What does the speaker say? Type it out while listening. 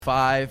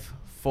5,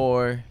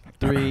 4,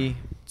 3,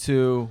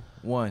 2,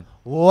 1.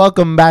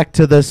 Welcome back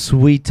to the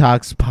Sweet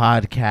Talks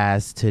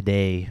podcast.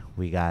 Today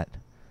we got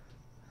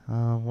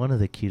one of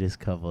the cutest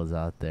couples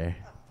out there.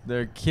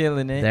 They're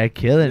killing it. They're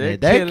killing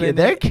it.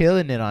 They're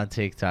killing it on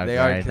TikTok They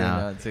are right killing now.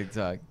 it on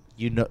TikTok.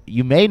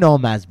 You may know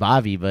him as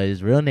Bobby, but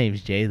his real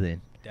name's Jalen.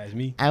 That's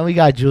me. And we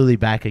got Julie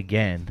back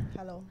again.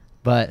 Hello.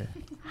 But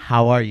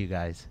how are you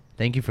guys?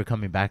 Thank you for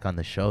coming back on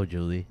the show,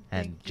 Julie.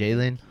 And Thank you.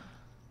 Jalen,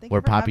 Thank we're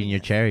you for popping having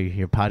your us. cherry,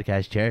 your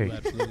podcast cherry. You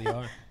absolutely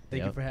are. Thank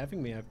you Yep. for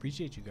having me. I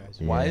appreciate you guys.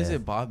 Yeah. Why is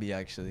it Bobby,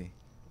 actually?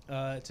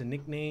 It's a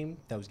nickname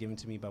that was given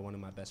to me by one of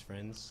my best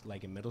friends,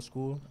 like in middle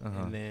school,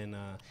 Uh-huh. and then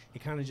it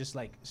kind of just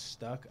like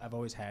stuck. I've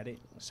always had it.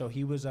 So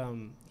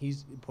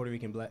he's Puerto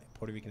Rican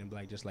and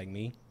black, just like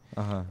me,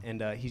 Uh-huh.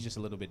 and he's just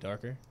a little bit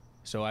darker.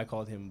 So I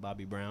called him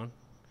Bobby Brown.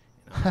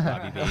 And I'm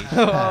Bobby Beige.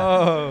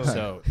 Oh.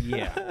 So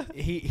yeah,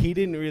 he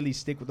didn't really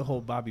stick with the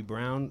whole Bobby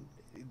Brown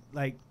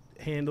like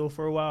handle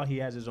for a while. He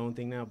has his own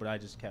thing now, but I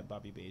just kept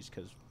Bobby Beige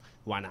because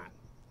why not?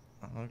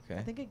 I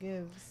Okay. think it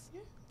gives.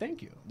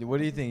 Thank you. What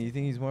do you think? You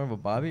think he's more of a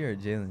Bobby or a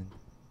Jalen?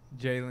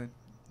 Jalen.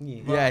 Yeah.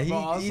 Yeah, but he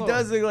also-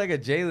 does look like a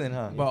Jalen,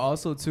 huh? But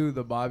also, too,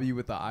 the Bobby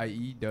with the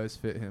IE does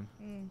fit him.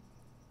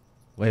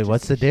 Wait,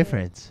 what's the Interesting shit.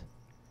 difference?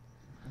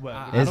 Well,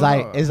 I It's don't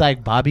like know. it's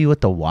like Bobby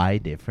with the Y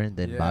different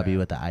than Yeah. Bobby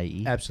with the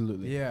IE.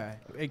 absolutely. Yeah.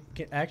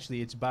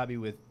 Actually, it's Bobby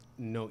with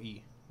no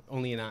E,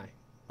 only an I.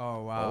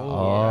 Oh, wow.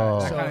 Oh.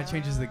 That So- kind of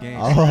changes the game.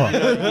 Oh.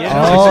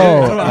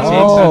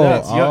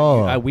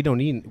 We don't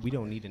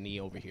need an E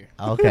over here.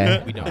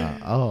 Okay. We don't.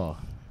 Oh.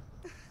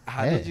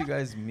 How Hey. did you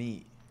guys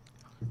meet?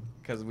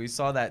 Because we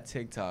saw that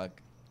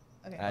TikTok.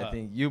 Okay. I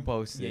think you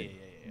posted.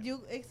 Yeah.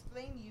 You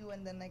explain you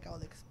and then like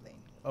I'll explain.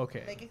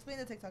 Okay. Like explain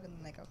the TikTok and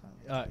then like I'll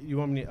comment. You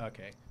want me to?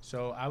 Okay.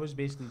 So I was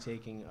basically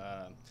taking.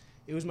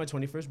 It was my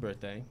 21st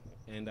birthday,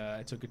 and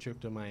I took a trip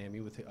to Miami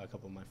with a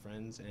couple of my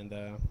friends, and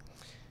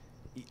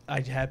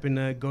I happened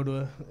to go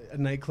to a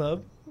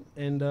nightclub,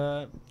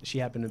 and she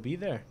happened to be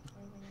there,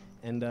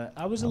 and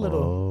I was a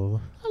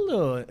little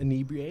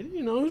inebriated.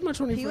 You know, it was my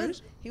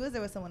 21st. He was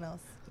there with someone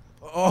else.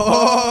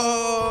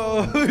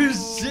 Oh,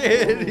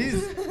 shit.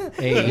 He's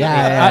Hey,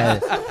 Yeah.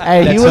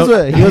 Hey, he was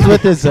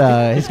with his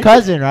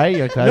cousin, right?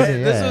 Your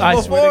cousin. this yeah.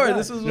 was I swear to before. God.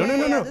 This was No.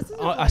 Yeah, this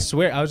was I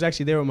swear, I was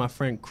actually there with my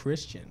friend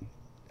Christian.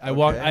 I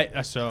walked. Okay.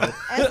 So. And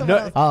someone No,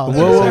 else. Oh,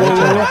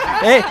 Whoa.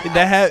 Hey,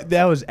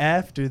 that was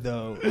after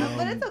though.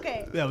 But it's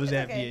okay. That was It's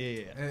after.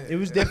 okay. Yeah. It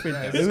was different.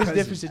 Yeah, Though. It was a cousin.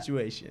 different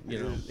situation.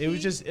 You know. It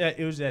was just.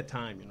 It was that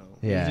time. You know.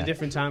 It was Yeah. a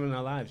different time in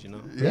our lives. You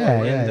know. Yeah,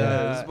 and,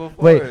 yeah. it was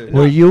before. Wait,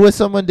 were you with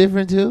someone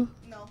different too?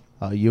 No.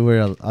 Oh, you were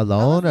alone I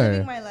was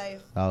living or? my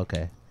life. Oh,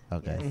 okay.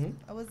 Okay. Yes. Mhm.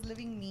 I was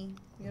living me.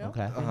 You know.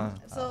 Okay. Uh-huh.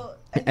 So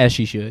As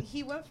she should.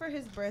 he went for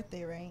his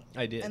birthday, right?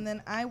 I did. And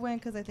then I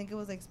went because I think it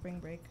was like spring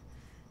break,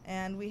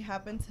 and we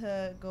happened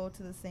to go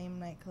to the same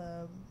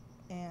nightclub,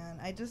 and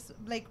I just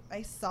like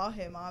I saw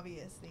him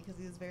obviously because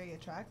he was very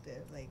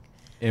attractive. Like,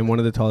 And one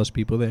of the tallest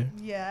people there.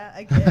 yeah,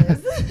 I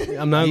guess.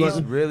 I'm not He's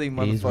going. really He's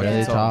motherfucking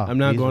really tall. tall. I'm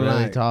not He's going to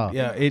really lie. tall.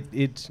 Yeah.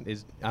 It's.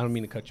 I don't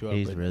mean to cut you off.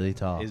 He's but really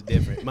tall. It's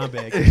different. My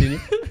bad. Continue.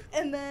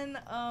 And then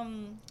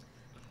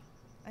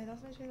I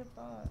lost my train of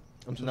thought.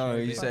 I'm so No,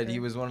 sorry. you said he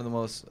was one of the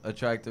most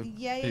attractive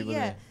Yeah. people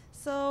there.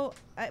 So,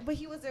 but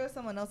he was there with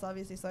someone else,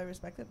 obviously, so I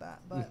respected that.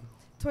 But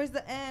towards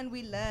the end,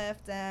 we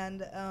left,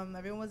 and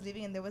everyone was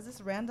leaving, and there was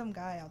this random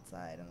guy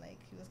outside, and like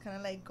he was kind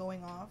of like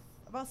going off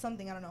about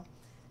something, I don't know,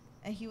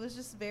 and he was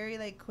just very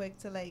like quick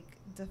to like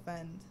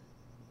defend,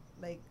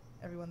 like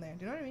everyone there.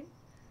 Do you know what I mean?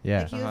 Yeah.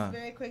 Like he Uh-huh. was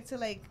very quick to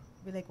like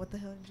be like, "What the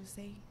hell did you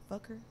say,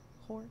 fucker,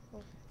 whore?"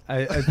 Oh.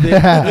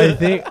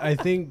 I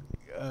think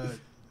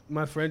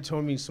my friend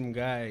told me some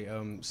guy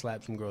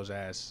slapped some girl's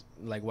ass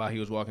like while he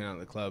was walking out of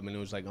the club, and it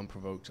was like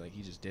unprovoked, like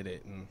he just did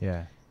it, and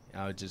Yeah.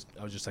 I was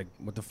just like,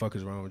 what the fuck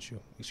is wrong with you?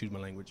 Excuse my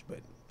language, but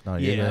No,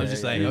 yeah, you're I good. was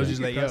just like, yeah, I was you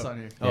just can like, cuss yo, on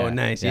here. oh Yeah.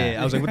 nice, Yeah.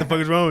 yeah. I was like, what the fuck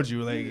is wrong with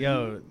you? Like,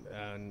 yo,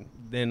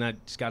 then I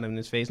just got him in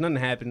his face. Nothing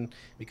happened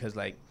because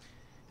like.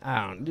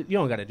 You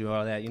don't gotta do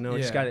all that, you know.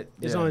 Just Yeah. gotta,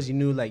 as Yeah. long as you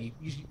knew, like,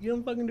 you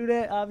don't fucking do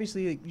that.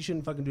 Obviously, like, you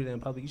shouldn't fucking do that in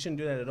public. You shouldn't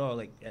do that at all.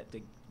 Like,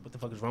 what the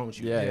fuck is wrong with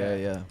you?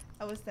 Yeah.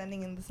 I was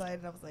standing in the side,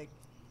 and I was like,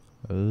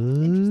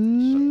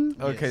 Ooh.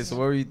 Okay, Yes. so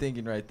what were you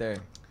thinking right there?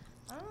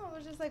 I don't know. I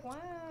was just like, wow,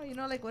 you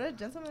know, like what a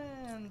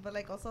gentleman, but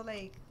like also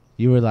like,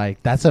 You were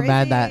like, that's a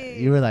man that.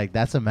 Crazy. You were like,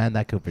 that's a man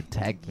that could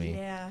protect me.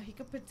 yeah, he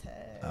could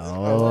protect.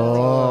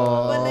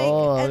 Oh. But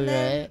like, and okay.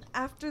 then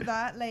after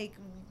that, like,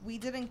 we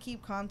didn't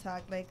keep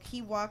contact. Like,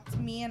 he walked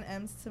me and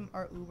Ems to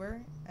our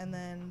Uber, and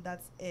then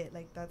that's it.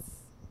 Like,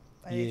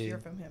 I didn't Yeah. hear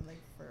from him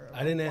like for.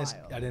 I didn't a ask.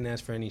 while. I didn't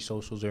ask for any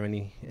socials or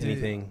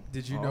anything.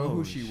 Did you know Oh,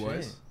 who she shit.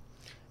 was?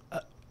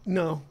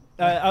 No.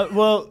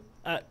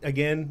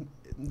 Again,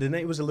 the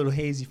night was a little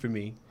hazy for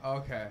me,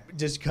 Okay.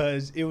 just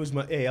because it was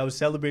I was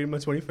celebrating my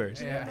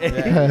 21st. Yeah.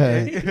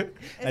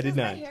 It's I did just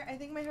my not. hair, I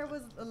think my hair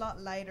was a lot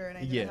lighter, and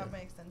I didn't Yeah. have my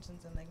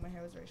extensions, and like my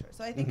hair was very short.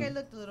 So I think I Mhm.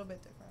 looked a little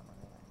bit different. I'm not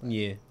gonna lie. But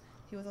Yeah.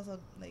 He was also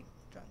like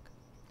drunk.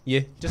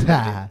 Yeah. Just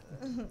like that.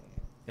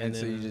 And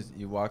so then,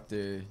 you walked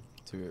her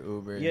to your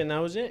Uber. Yeah, and that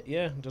was it.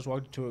 Yeah, just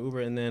walked to an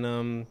Uber, and then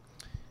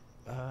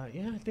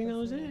Yeah, I think that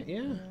was it.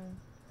 Yeah.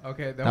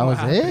 Okay, then That was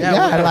what it. happened?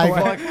 Yeah,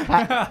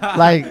 what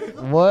like, the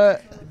like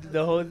what?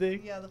 The whole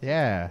thing. Yeah. The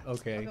Yeah.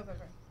 Okay. I'll go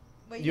pepper.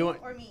 Wait, You you want-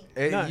 or me?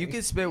 Nah, you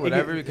can spit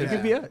whatever It because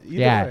could be either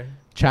Yeah. way.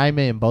 Chime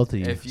in, both of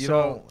you. if you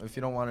So-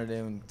 don't want it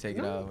in, take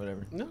it No. out,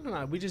 whatever. No.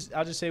 I'll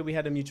just say we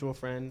had a mutual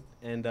friend,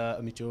 and a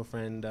mutual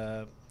friend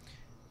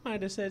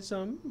might have said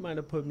something, might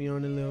have put me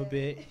on a little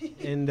bit,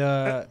 and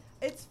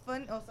It's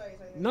fun. Oh, sorry.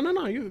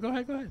 no. You go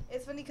ahead.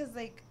 It's funny because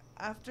like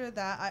after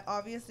that, I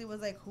obviously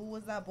was like, who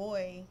was that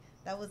boy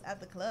that was at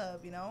the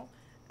club, you know?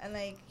 And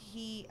like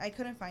I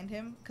couldn't find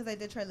him because I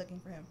did try looking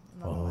for him. I'm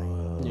not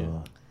gonna lie.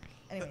 Yeah.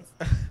 Anyways,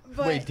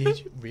 but Wait, did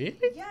you really?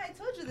 yeah, I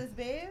told you this,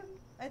 babe.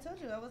 I told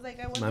you. I was like,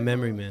 I wonder My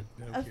memory, who- man.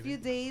 A few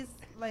days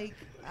like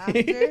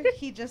after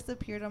he just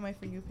appeared on my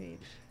For You page.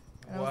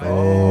 And I was like,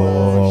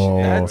 Oh.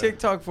 shit. That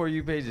TikTok for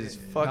you page is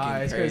fucking Nah,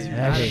 it's 'cause crazy. you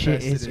That shit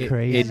manifested is it.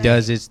 crazy. It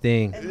does its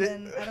thing. And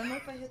then I don't know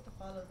if I hit the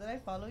follow. Did I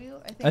follow you?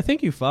 I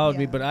think you followed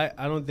me, Yeah. but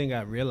I don't think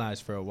I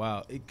realized for a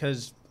while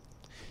because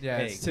Yeah,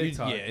 hey, it's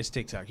TikTok. it's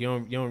TikTok. You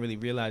don't really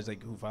realize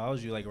like who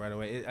follows you like right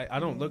away. I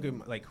don't look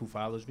at like who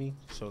follows me.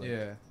 So like,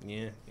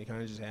 Yeah. it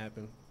kind of just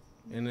happened.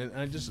 And then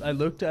I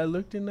looked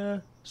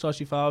and saw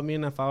she followed me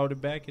and I followed her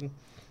back and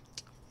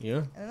yeah,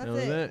 And that that's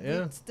was it. that.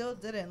 Yeah, We still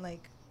didn't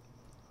like,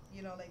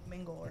 like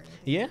mingle or anything.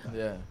 yeah.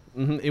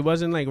 Yeah. It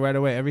wasn't like right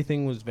away.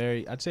 Everything was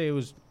very. I'd say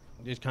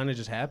it kind of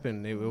just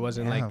happened. It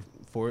wasn't Yeah.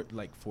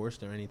 like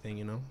forced or anything.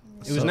 You know,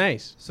 it So- was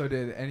nice. So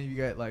did any of you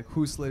get like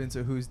who slid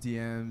into whose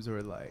DMs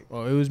or like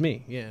Well, it was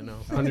me. Yeah, no,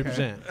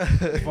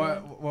 100%.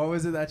 what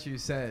was it that you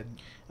said?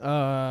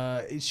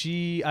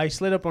 I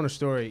slid up on a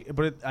story,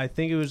 but I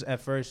think it was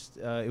at first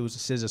it was a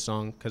SZA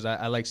song because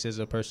I like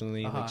SZA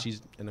personally. Uh-huh. Like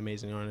she's an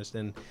amazing artist,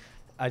 and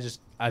I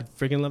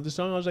freaking love the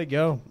song. I was like,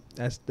 yo,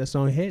 that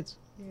song hits.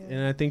 Yeah.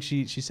 And I think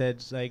she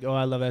said like, oh,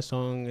 I love that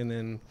song, and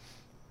then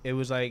it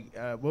was like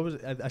what was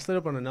it? I slid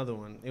up on another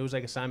one. It was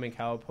like a Simon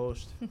Cowell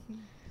post,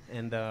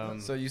 and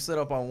So you slid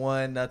up on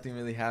one, nothing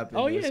really happened.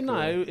 oh it was yeah,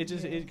 no,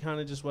 cool. it kind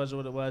of just was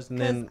what it was, and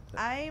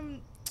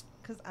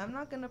Because then I'm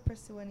not gonna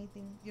pursue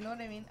anything. You know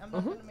what I mean? I'm not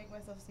Uh-huh. gonna make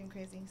myself seem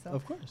crazy. So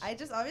of course, I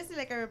just obviously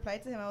like I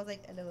replied to him. I was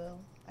like, LOL,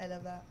 I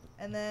love that.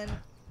 And then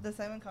the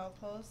Simon Cowell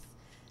post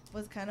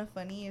was kind of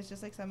funny. It's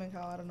just like Simon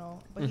Cowell, I don't know,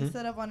 but he Mhm.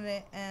 stood up on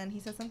it and he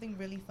said something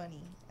really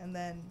funny. And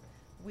then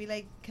we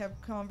like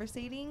kept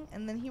conversating.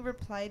 And then he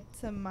replied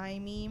to my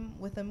meme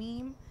with a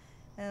meme,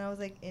 and I was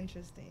like,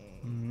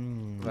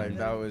 interesting. Like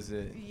that was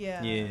it.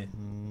 Yeah. yeah. It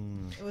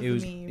was, It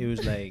was a meme. it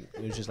was like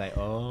it was just like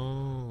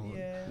oh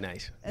Yeah.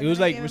 nice. And It was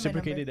then I like gave him my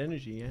reciprocated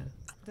energy. Yeah,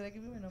 Did I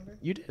give you my number?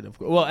 you did of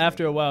course. Well,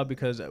 after a while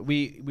because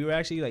we were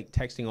actually like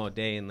texting all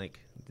day in like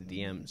the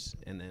DMs,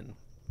 and then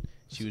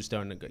she was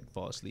starting to like,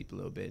 fall asleep a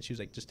little bit. She was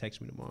like, just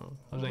text me tomorrow.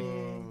 I was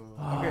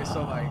like, Okay,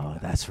 so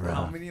like that's how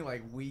rough. many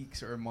like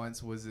weeks or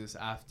months was this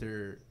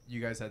after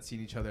you guys had seen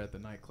each other at the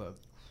nightclub?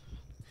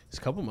 it's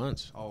a couple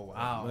months. Oh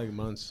wow. Like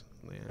months.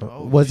 Yeah.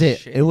 Oh, Was it?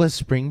 shit. It was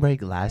spring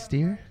break last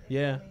year.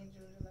 Yeah.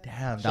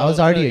 Damn, that So, was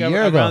already like, a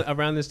year around, ago.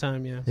 Around this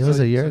time, yeah. It was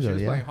a year She ago.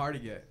 was Yeah. playing hard to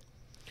get.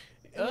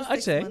 It was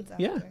I'd 6 say, months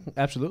yeah, after.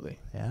 absolutely.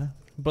 Yeah.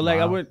 But like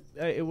I Wow. would,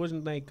 it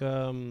wasn't like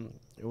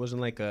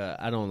a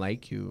I don't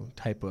like you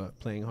type of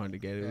playing hard to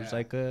get. It was Yeah.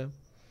 like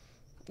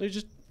it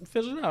just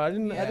fizzled out. I Yeah,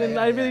 really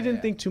yeah, didn't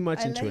yeah. think too much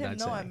I into let it. him I'd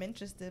know say. I'm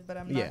interested, but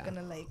I'm Yeah. not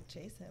gonna like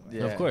chase him. Right?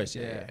 Yeah. Of course,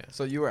 yeah, Yeah. yeah.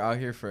 So you were out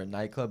here for a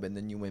nightclub and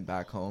then you went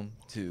back home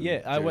to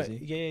Yeah, I went.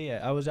 Jersey?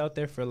 Yeah. I was out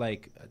there for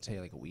like I'd say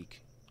like a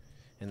week,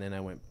 and then I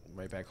went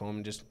right back home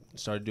and just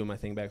started doing my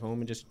thing back home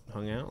and just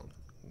hung out.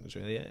 That's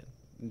really it.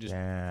 And just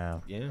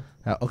Damn. yeah.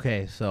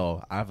 Okay,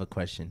 so I have a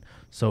question.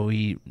 So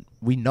we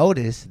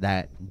noticed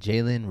that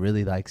Jalen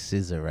really likes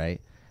SZA,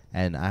 right?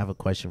 And I have a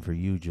question for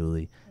you,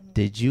 Julie.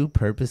 Did you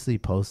purposely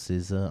post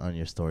SZA on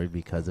your story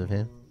because of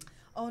him?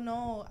 Oh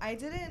no, I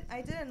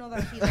didn't know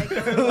that he liked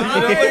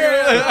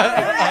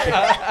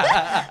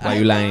Why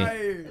you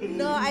lying?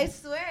 No, I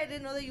swear I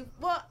didn't know that you.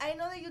 Well, I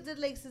know that you did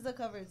like SZA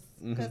covers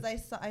because Mhm.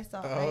 I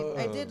saw.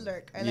 I did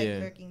lurk. I like Yeah.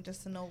 lurking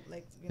just to know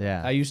like. You know,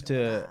 Yeah. I used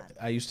to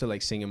God.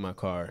 like sing in my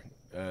car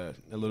a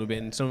little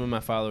bit, and some of my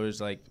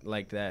followers like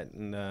that,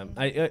 and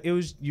it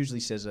was usually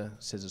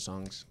SZA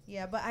songs.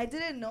 Yeah, but I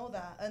didn't know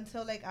that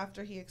until like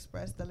after he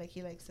expressed that like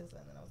he likes SZA,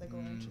 and then I was like, oh,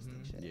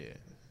 interesting shit. Yeah.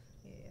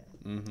 Yeah.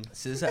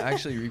 SZA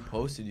actually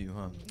reposted you,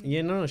 huh?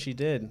 Yeah, no, she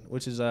did,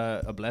 which is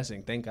a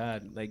blessing. Thank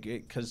God, like,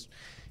 because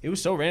it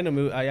was so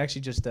random. I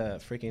actually just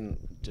freaking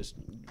just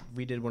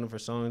redid one of her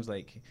songs.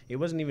 Like, it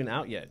wasn't even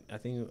out yet. I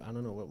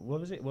don't know what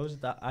was it. What was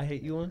it? That I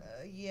Hate You one?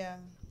 Yeah.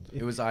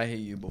 It was I Hate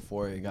You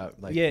before it got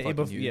like yeah,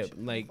 fucking huge. yeah,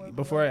 like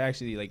before I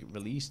actually like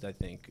released. I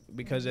think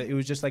because it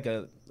was just like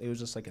a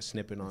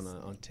snippet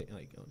on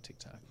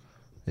TikTok.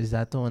 Is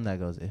that the one that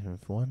goes, if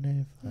one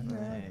if?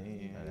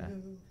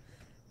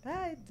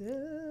 I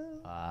do.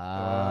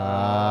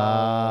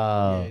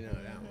 Ah. Yeah, you know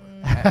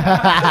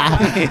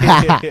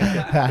that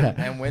one.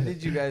 And when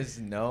did you guys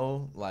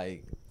know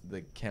like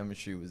the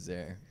chemistry was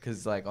there?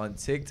 Cause like on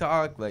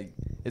TikTok, like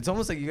it's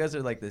almost like you guys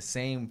are like the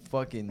same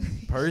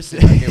fucking person.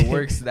 Like it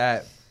works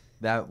that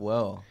that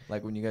well?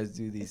 Like when you guys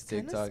do these It's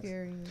kind of TikToks.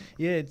 scary.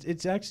 Yeah,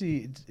 it's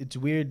actually it's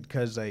weird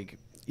because like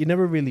you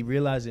never really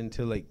realize it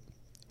until like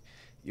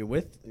you're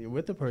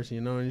with the person,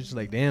 you know, and you're just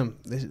like, damn,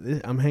 this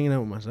I'm hanging out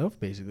with myself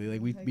basically.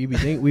 Like we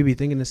be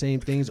thinking the same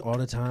things all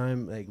the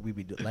time. Like we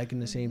be liking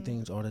the same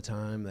things all the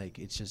time. Like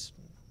it's just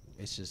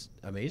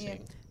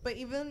amazing. But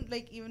even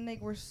like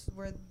we're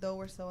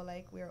so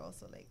alike, we're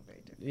also like very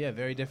different. Yeah,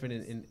 very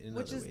different in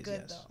Which other is ways,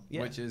 good, yes. though.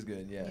 Yeah. Which is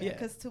good, yeah. Yeah.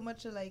 Because too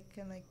much alike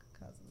can like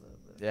cause a little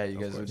bit. Yeah, you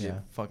Of guys would course. get Yeah.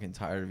 fucking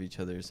tired of each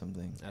other or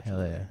something. Hell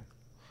Absolutely. yeah.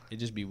 It'd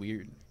just be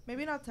weird.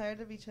 Maybe not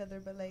tired of each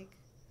other, but like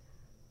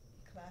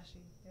clashy.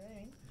 You know what I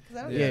mean? Because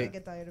I don't Yeah. think I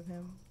get tired of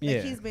him. Yeah.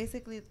 Like he's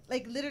basically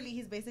literally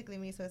he's basically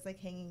me, so it's like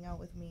hanging out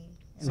with me.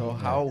 and So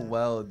everything how like that.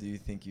 well do you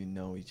think you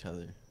know each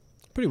other?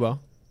 Pretty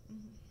well.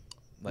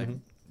 Like Mhm.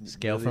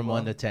 Scale really from well?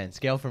 1 to 10.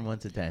 Scale from 1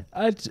 to 10.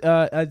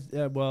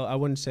 Well, I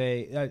wouldn't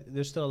say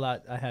there's still a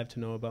lot I have to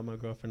know about my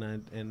girlfriend,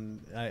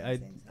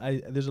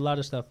 I there's a lot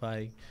of stuff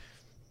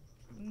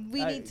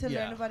We need to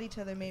yeah. learn about each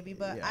other maybe,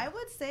 but Yeah. I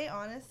would say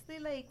honestly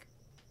like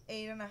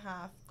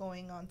 8.5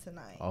 going on to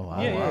 9. Oh,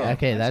 wow. Yeah.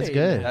 Okay, I'd that's say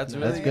good. That's That's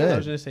really I good.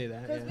 was gonna say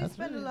that. Because Yeah. we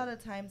spend a lot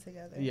of time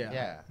together. Yeah.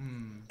 Yeah.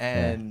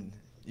 And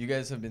you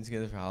guys have been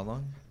together for how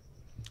long?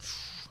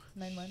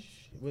 9 months.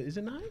 What, is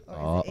it 9? Or is it 8?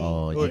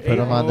 Oh, Or you put him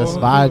eight. on the Oh.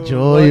 spot,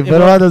 Jewel. Well, You it put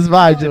him wa- on the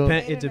spot, It, Jewel. it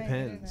 8 or 9,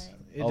 depends. 8 or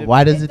 9. It Oh, dep-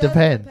 why does it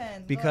depend?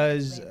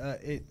 Because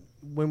Explain.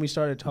 when we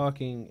started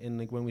talking and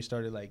like when we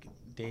started like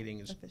dating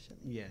is Officially.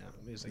 yeah,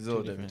 it's like It's a two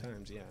little different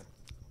different. times.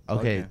 Yeah.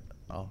 Okay. Okay.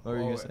 Oh. What were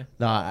you gonna say?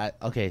 No,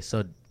 okay,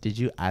 so did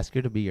you ask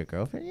her to be your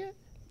girlfriend yet?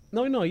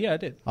 No, yeah, I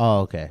did.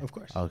 Oh, okay. Of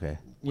course. Okay.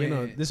 You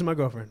know, Wait. this is my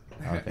girlfriend.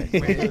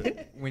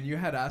 Okay. when you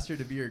had asked her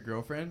to be your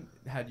girlfriend,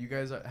 had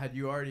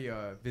you already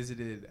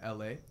visited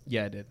LA?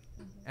 Yeah, I did.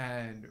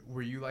 And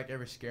were you like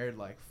ever scared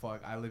like,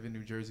 fuck, I live in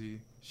New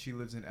Jersey, she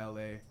lives in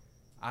LA,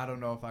 I don't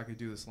know if I could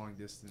do this long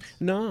distance?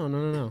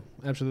 No,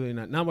 absolutely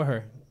not. Not with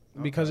her,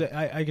 because Okay.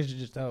 I could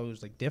just tell it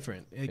was like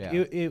different. Yeah.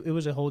 It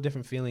was a whole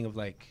different feeling of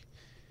like,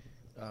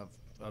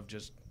 of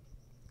just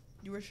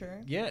You were sure?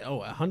 yeah. Oh,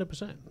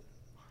 100%.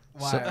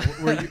 Why?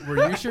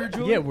 were you sure,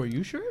 Julie? Yeah, were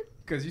you sure?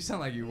 Because you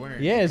sound like you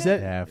weren't. Yeah, is that?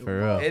 Yeah, for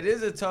real. It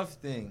is a tough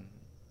thing.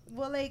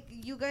 Well, like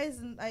you guys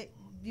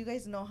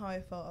know how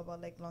I felt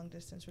about like long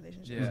distance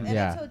relationships. Yeah. And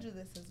Yeah. I told you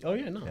this as Oh well.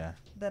 yeah, no. Yeah.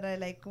 That I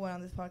like went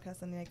on this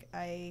podcast and like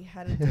I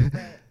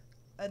had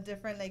a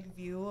different like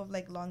view of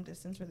like long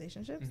distance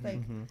relationships. Mhm.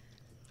 Like Mhm.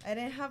 I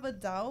didn't have a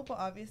doubt, but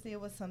obviously it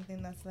was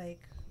something that's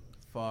like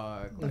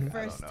Fuck. the like, I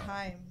first don't know.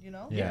 time, you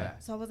know? Yeah.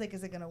 So I was like,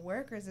 is it gonna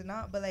work or is it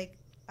not? But like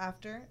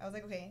after, I was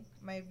like, okay,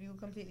 my view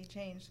completely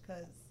changed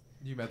because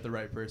You met the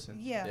right person.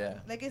 Yeah.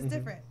 like it's Mhm.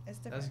 different. It's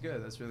different. That's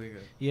good. That's really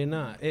good. Yeah,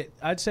 nah.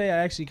 I'd say I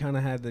actually kind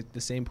of had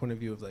the same point of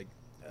view of like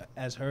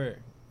as her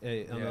on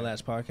Yeah. the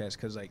last podcast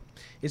because like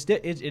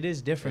it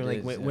is different.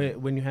 It Like is,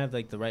 when you have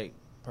like the right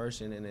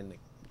person and then like,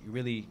 you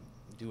really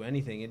do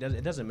anything. It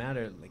doesn't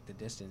matter like the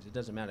distance. It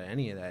doesn't matter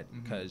any of that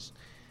Mhm. because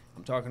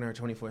I'm talking to her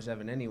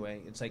 24/7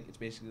 anyway. It's like it's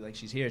basically like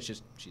she's here. It's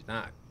just she's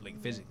not like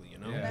Mhm. physically, you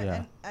know.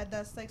 Yeah. And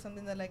that's like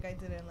something that like I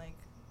didn't like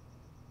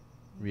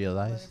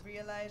Realize?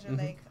 realize or Mhm.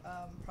 like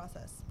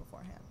process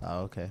beforehand.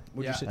 Oh, okay.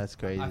 Would Yeah. you say? That's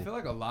crazy. I feel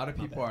like a lot of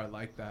My people bad. are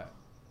like that.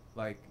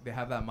 Like they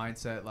have that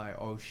mindset like,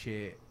 oh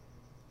shit,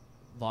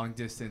 long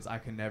distance, I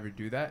can never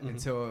do that Mhm.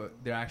 until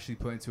they're actually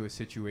put into a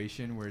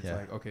situation where it's Yeah.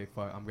 like, okay,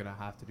 fuck, I'm gonna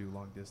have to do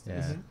long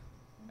distance. Yeah. Mhm.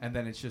 And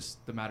then it's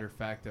just the matter of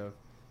fact of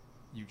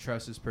you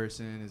trust this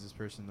person, is this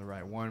person the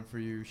right one for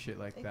you, shit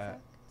like that.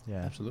 Exactly.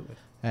 Yeah. Absolutely.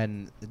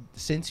 And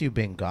since you've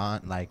been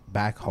gone, like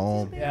back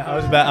home. Yeah, I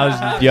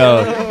was yo,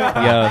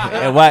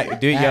 and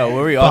what, dude, yo,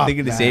 were we all Fuck,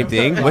 thinking the man. same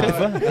thing? What the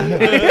fuck?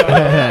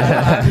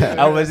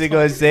 I wasn't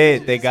gonna say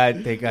it. Thank God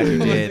you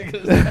did.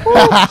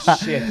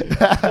 Shit.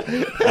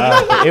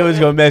 It was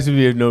gonna mess with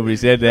me if nobody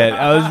said that.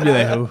 I was be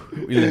like, oh,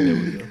 we let that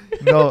one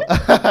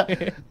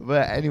go. No.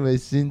 But anyway,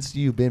 since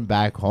you've been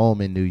back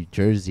home in New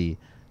Jersey,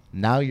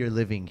 now you're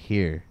living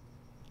here.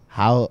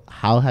 How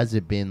has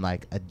it been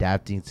like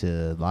adapting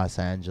to Los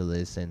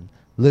Angeles and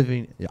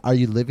living? Are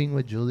you living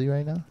with Julie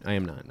right now? I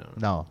am not. No.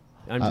 No.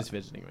 I'm Uh, just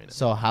visiting right now.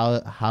 So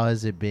how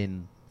has it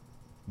been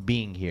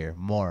being here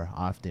more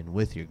often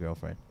with your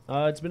girlfriend?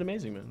 It's been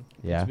amazing, man.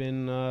 Yeah. It's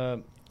been.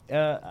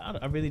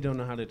 I really don't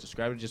know how to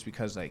describe it, just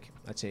because like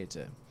I'd say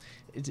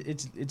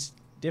it's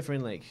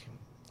different. Like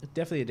it's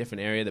definitely a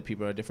different area that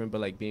people are different,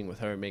 but like being with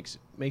her makes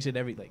it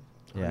every like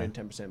Yeah.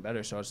 110%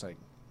 better. So it's like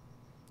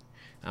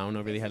I don't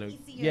know really how to.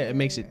 Makes it Yeah, it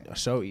makes it easier.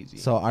 so easy.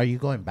 So are you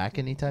going back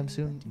anytime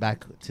soon?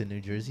 Back to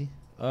New Jersey?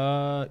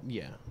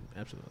 yeah,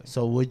 absolutely.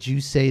 So would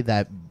you say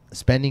that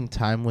spending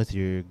time with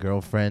your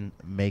girlfriend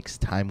makes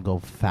time go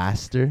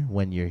faster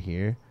when you're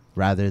here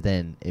rather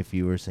than if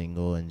you were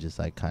single and just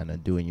like kind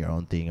of doing your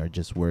own thing or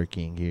just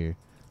working here?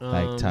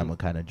 Like time would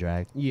kind of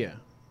drag. Yeah,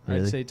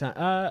 Really? I'd say time.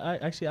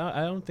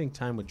 I don't think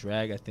time would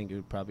drag. I think it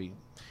would probably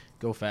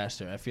go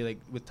faster. I feel like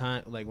with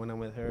time, like when I'm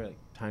with her, like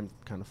time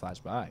kind of flies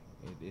by.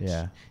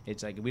 Yeah.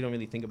 It's like we don't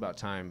really think about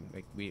time.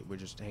 Like we're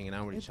just hanging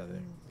out with each other.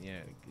 Yeah,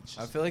 it's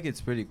I just, feel like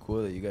it's pretty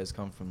cool that you guys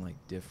come from like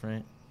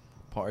different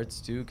parts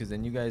too, because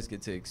then you guys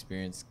get to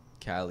experience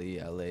Cali,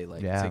 LA,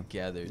 like Yeah.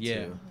 together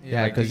Yeah. too.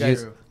 Yeah, Like, because you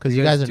guys-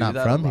 you guys are do not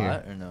that from a here.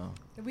 lot or no?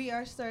 We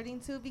are starting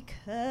to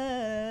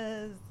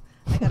because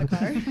I got a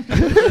car.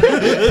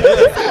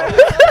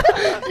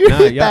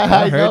 Nah, y'all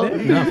heard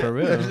it? No, for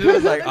real. She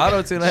was like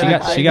auto tune.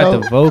 She got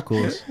the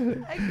vocals.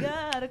 I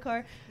got a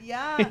car.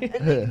 Yeah,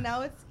 and like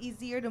now it's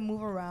easier to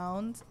move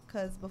around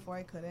because before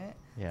I couldn't.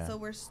 Yeah. So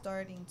we're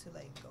starting to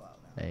like go out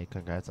now. Hey,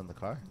 congrats on the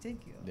car.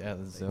 Thank you. Yeah,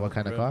 that's What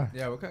kind of real. car?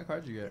 Yeah, what kind of car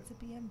did you get? It's a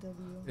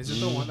BMW. Is it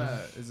the one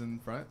that is in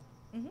front?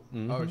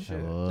 Mm-hmm. Oh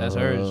shit. That's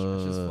hers.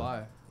 It's just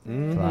fly.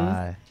 Mhm.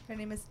 Fly. Her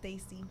name is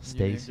Stacy. You named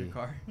Stacy. your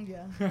car.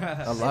 Yeah.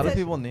 A lot of It's a-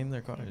 people name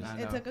their cars. I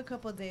It know. took a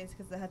couple days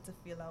because I had to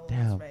feel out what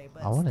Damn, was right.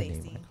 But I want to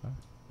Stacy, name my car.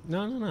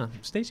 No.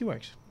 Stacy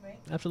works. right?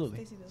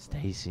 Absolutely. Stacy does well.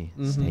 Stacy.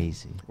 Mhm.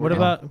 Stacy. What I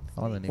about?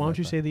 wanna name Why my don't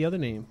you car. say the other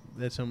name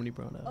that somebody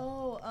brought up?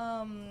 Oh,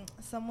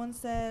 someone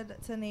said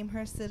to name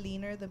her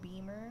Selena the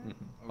Beamer.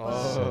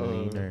 Oh.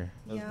 Selena.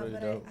 That's Yeah, pretty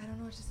but dope. I don't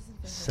know. It just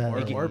doesn't fit Sel- her.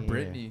 Or Yeah.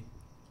 Brittany.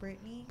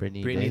 Brittany.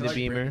 Brittany. Brittany Bates. the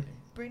Beamer.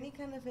 Brittany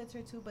kind of fits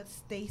her too, but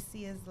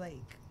Stacy is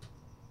like.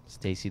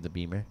 Stacy the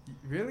Beamer.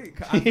 Really?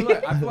 I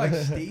feel like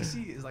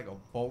Stacy is like a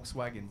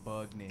Volkswagen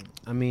Bug name.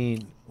 I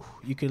mean,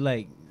 you could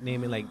like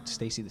name it like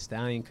Stacy the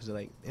Stallion because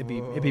like it'd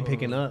be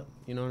picking up.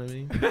 You know what I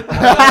mean?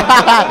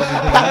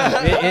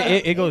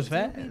 it goes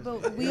fast.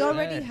 But we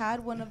already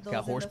had one of those Got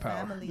in the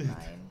horsepower. family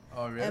line.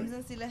 Oh really? Ems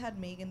and Sila had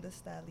Megan the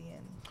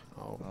Stallion.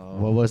 Oh.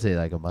 What was it?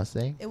 Like a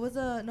Mustang? It was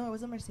a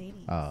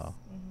Mercedes. Oh. Mhm.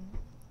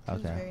 She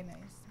was Okay. very nice.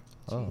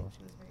 She Oh.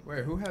 was very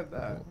Wait, who had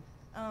that?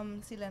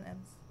 Sila and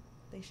Ems.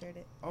 They shared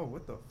it. Oh,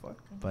 what the fuck?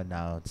 But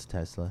now it's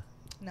Tesla.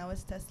 Now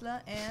it's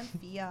Tesla and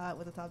Fiat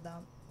with the top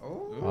down.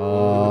 Oh.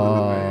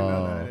 Oh. I didn't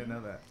know that. I didn't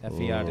know that. That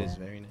Fiat Ooh. is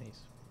very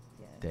nice.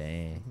 Yes.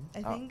 Dang.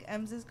 I Oh. think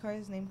Ems's car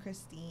is named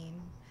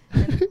Christine.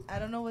 And I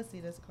don't know what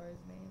Sila's car is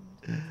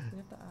named. We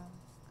have to ask.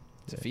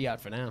 It's a Fiat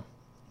for now.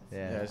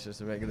 Yeah. Yeah, it's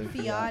just a regular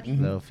Fiat.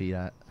 Little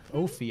Fiat.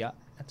 Oh, Fiat.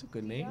 That's a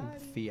good name.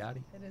 Fiat. Fiat.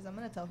 It is. I'm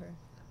gonna tell her.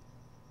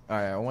 All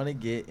right, I want to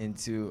get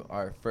into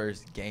our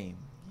first game.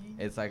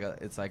 It's like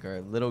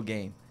our little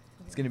game.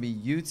 It's gonna be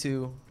you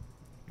two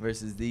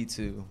versus the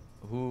two.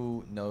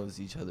 Who knows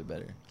each other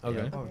better?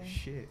 Okay. Oh Okay.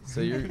 shit.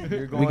 So you're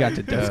going. We got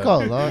the Let's dub. go,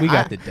 Logan. We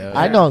got the dub.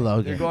 I know You're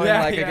Logan. going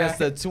Yeah, like yeah. against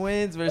the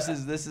twins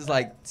versus this is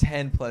like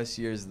 10 plus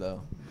years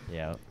though.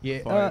 Yeah. Yeah.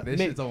 Fuck, this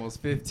shit's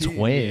almost 15.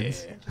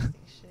 Twins. Shit.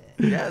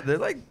 Yeah, they're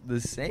like the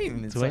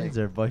same. It's Twins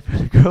like, or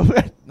boyfriend and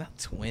girlfriend? not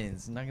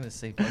twins. I'm not gonna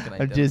say fucking. I'm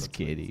identical just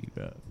twins. kidding,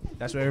 bro.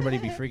 That's what everybody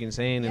be freaking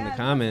saying in Yeah, the I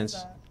comments.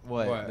 noticed that.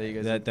 What? What? That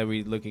you guys That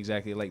we look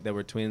exactly like that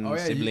we're twins, Oh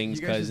yeah,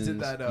 siblings, you guys cousins. just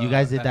did that. You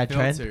guys did that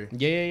trend? filter.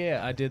 Yeah.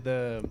 I did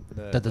the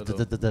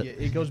yeah,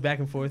 it goes back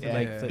and forth. Yeah,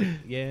 like yeah.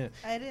 yeah.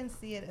 I didn't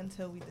see it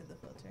until we did the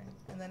filter,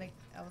 and then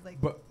I was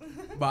like. But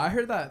I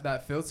heard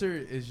that filter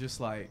is just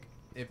like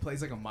it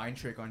plays like a mind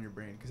trick on your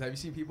brain. Cause have you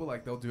seen people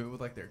like they'll do it with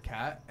like their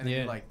cat and then Yeah.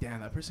 you're like,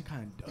 damn, that person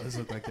kind of does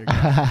look like their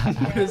cat.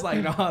 But it's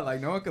like no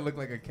one can look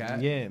like a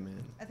cat. Yeah,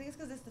 man. I think it's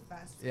because it's the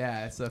fast.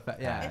 Yeah, it's a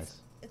yeah.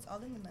 It's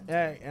all in the mental.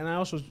 Yeah, and I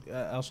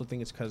also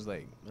think it's because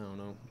like I don't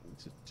know,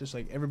 it's just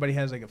like everybody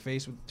has like a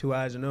face with two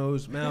eyes, a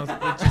nose, mouth.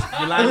 It's just,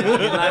 you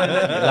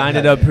line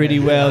it up pretty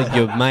well.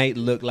 You might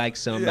look like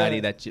somebody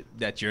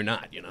that you're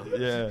not. You know.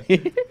 Yeah.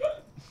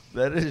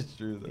 That is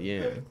true though.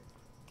 Yeah.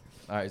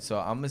 All right, so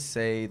I'm gonna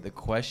say the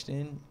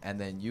question, and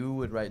then you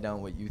would write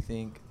down what you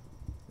think,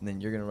 and then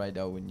you're gonna write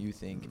down what you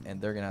think,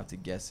 and they're gonna have to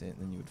guess it, and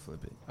then you would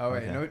flip it. Oh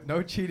wait, Okay.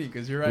 no cheating,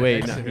 cause you're right. Wait,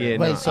 next no, to her. yeah,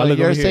 Wait, no. so I'll look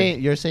you're over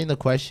here. saying the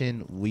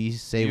question, we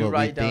say you what we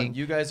write down. think,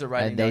 You guys are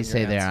writing and down they your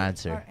say their Our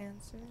answer.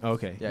 answer.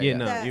 Okay. Yeah, Yeah. yeah.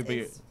 No. That You be.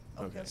 is-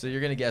 Okay. So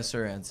you're gonna guess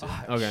her answer.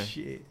 Ah, Okay.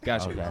 Shit.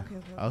 Gotcha. Okay.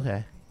 Okay.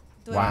 Okay.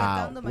 Do I put Wow.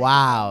 down the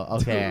Wow.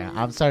 microphone? Okay.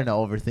 I'm starting to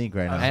overthink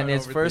right now. I'm And sorry,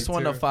 it's first overthink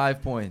one to too.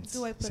 5 points.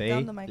 Do I put Say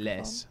down the microphone?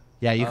 less.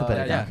 Yeah, you can put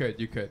Yeah, it Yeah, down.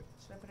 you could.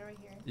 Should I put it right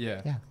here?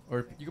 Yeah. Yeah.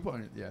 Or you could put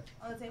on it. Yeah.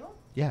 On the table?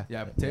 Yeah.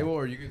 Yeah. Table,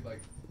 or you could like.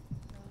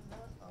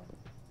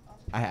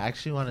 I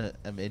actually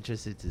I'm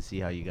interested to see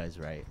how you guys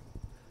write,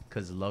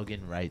 cause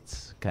Logan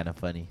writes kind of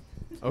funny.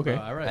 Okay.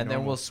 All right. And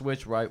then we'll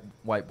switch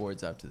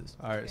whiteboards after this.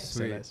 All right. Okay.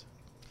 Sweet.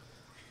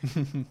 Say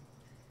less.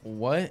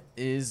 What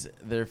is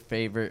their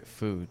favorite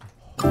food?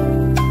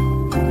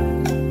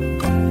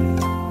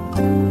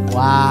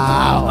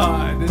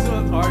 Wow. This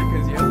one's hard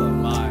because he has a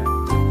lot.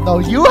 No,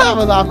 you have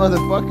a lot,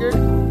 motherfucker.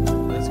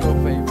 Let's go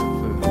favorite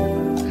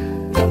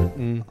food.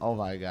 Mm. Oh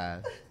my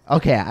god.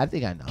 Okay, I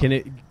think I know. Can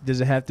it?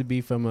 Does it have to be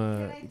from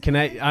a? Can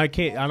I? I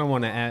can't. I don't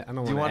want to add. I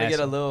don't Do you want want to to get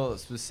a little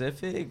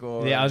specific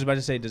or? Yeah, I was about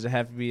to say, does it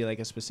have to be like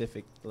a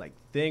specific like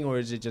thing, or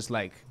is it just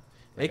like?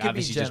 It could be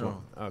obviously just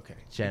general. one? Okay.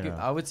 General.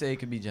 I would say it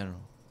could be general.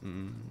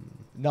 Mm.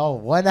 No,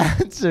 one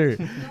answer.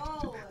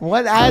 No.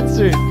 One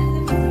answer.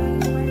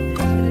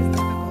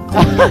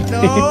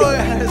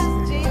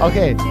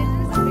 Okay.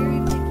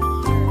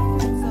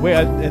 Wait,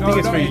 I think No,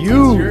 it's no, for it's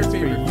you. your It's for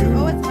favorite. you.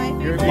 Oh, it's my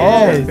favorite.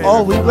 Yeah.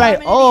 Oh, we right.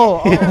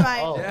 Oh, Never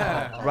mind. oh.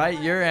 Yeah.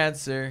 Write your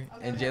answer,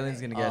 and Okay, Jalen's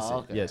gonna guess Oh,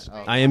 it. okay. Yes,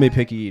 Okay. I am a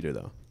picky eater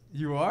though.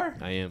 You are?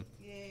 I am.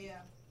 Yeah, yeah.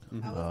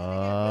 Mhm. I was Uh,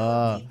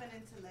 gonna get real deep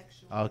and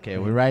intellectual. Okay,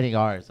 we're writing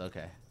ours.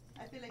 Okay.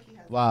 I feel like he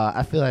has. Wow,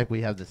 I feel like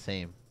we have the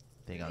same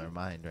thing on our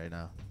mind right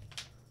now.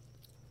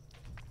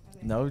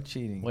 No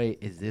cheating. Wait,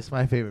 is this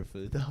my favorite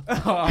food though?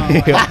 Oh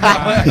my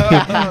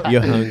God.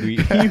 You're hungry.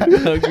 You're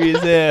hungry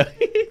as hell.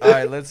 All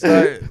right, let's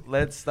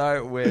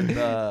start with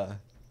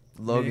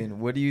Logan.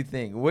 What do you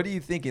think? What are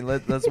you thinking?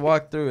 Let's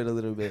walk through it a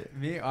little bit.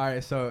 Me, all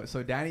right. So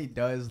Danny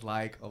does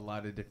like a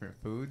lot of different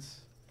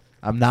foods.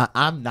 I'm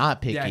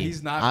not picky. Yeah,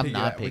 he's not I'm picky,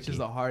 not which is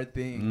picky. a hard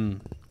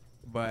thing.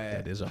 But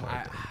That is a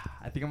hard thing.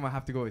 I think I'm gonna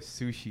have to go with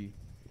sushi.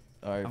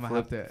 All right, I'm gonna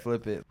have to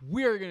flip it.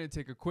 We are going to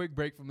take a quick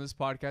break from this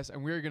podcast,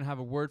 and we are going to have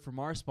a word from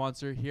our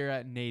sponsor here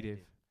at Native.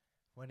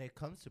 When it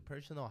comes to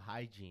personal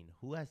hygiene,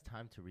 who has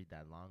time to read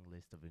that long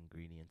list of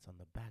ingredients on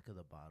the back of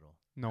the bottle?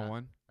 No Not-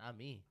 one. Not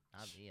me.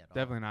 Not me at all.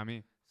 Definitely not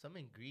me. Some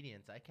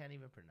ingredients I can't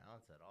even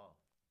pronounce at all.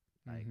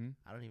 Like, Mhm.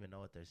 I don't even know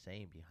what they're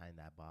saying behind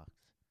that box.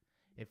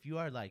 If you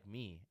are like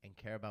me and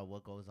care about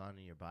what goes on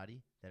in your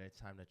body, then it's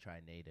time to try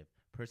Native.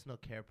 Personal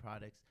care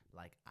products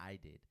like I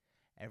did.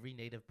 Every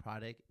Native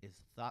product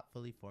is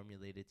thoughtfully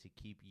formulated to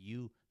keep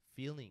you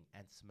feeling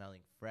and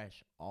smelling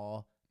fresh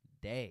all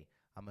day.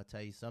 I'm going to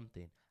tell you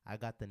something. I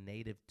got the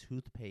Native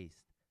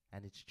toothpaste,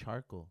 and it's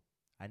charcoal.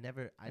 It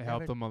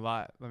helped them a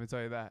lot. Let me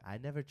tell you that. I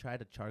never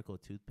tried a charcoal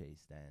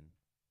toothpaste, and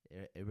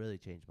it really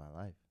changed my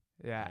life.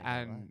 Yeah, I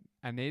ain't gonna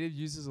and Native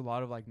uses a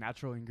lot of like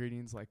natural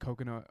ingredients like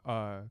coconut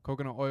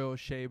oil,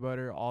 shea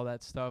butter, all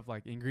that stuff.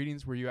 Like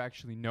ingredients where you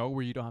actually know,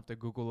 where you don't have to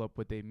Google up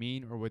what they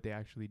mean or what they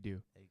actually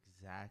do.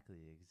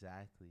 Exactly.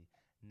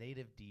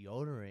 Native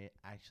deodorant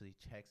actually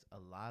checks a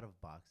lot of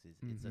boxes.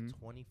 It's a Mhm.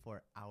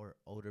 24-hour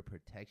odor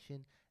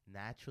protection,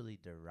 naturally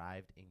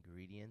derived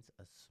ingredients,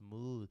 a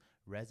smooth,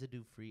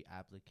 residue-free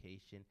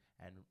application,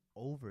 and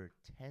over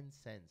 10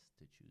 cents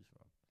to choose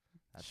from.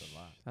 That's a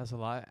lot. That's a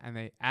lot.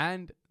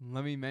 And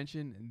let me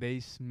mention, they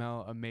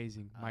smell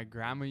amazing. My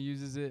grandma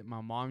uses it.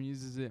 My mom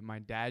uses it. My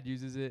dad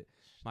uses it.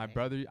 My Dang.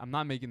 brother. I'm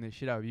not making this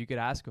shit up. You could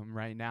ask him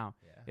right now.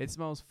 Yeah. It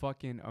smells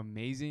fucking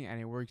amazing, and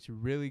it works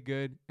really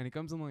good. And it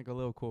comes in like a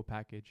little cool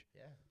package.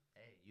 Yeah.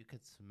 Hey, you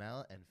could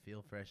smell and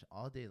feel fresh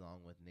all day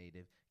long with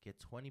Native. Get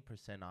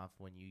 20% off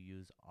when you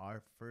use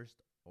our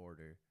first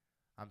order.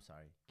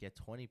 Get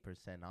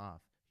 20%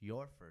 off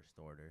your first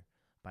order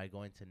by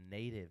going to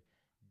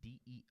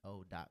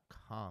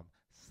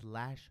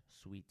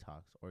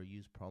native.deo.com/sweettalks or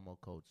use promo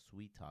code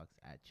sweettalks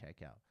at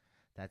checkout.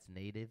 That's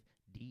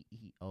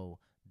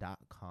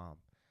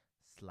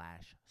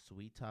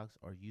native.deo.com/sweettalks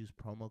or use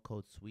promo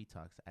code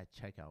sweettalks at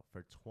checkout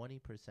for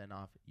 20%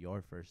 off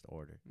your first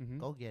order. Mhm.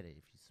 Go get it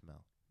if you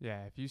smell.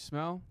 Yeah, if you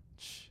smell,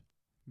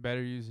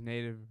 better use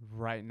Native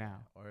right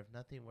now. Or if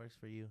nothing works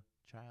for you,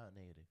 try out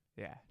Native.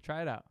 Yeah,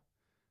 try it out.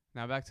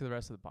 Now back to the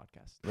rest of the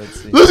podcast.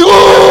 Let's see. Let's go!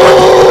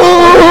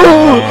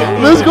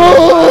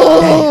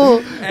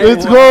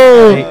 Let's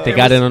go! They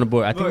got it on the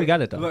board. I think we got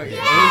it though. Look, it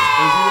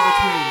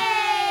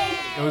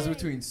was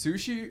between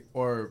sushi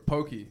or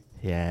poke.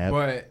 Yeah,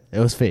 But it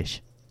was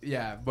fish.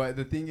 yeah, but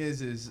the thing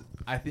is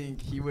I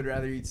think he would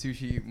rather eat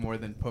sushi more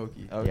than poke.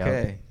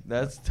 Okay,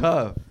 that's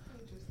tough.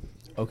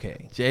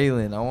 Okay.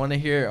 Jalen, I want to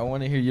hear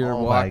your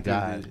Oh walk my through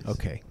God. this.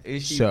 Okay.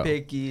 Is she So-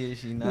 picky? Is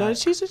she not? No,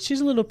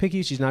 she's a little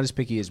picky. She's not as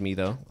picky as me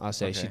though. I'll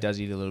say she Okay.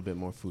 does eat a little bit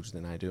more foods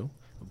than I do.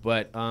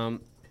 But I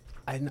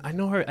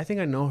know her. I think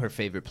I know her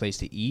favorite place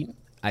to eat.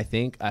 I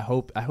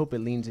hope it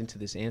leans into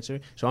this answer.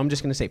 So I'm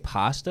just gonna say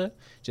pasta,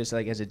 just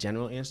like as a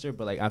general answer.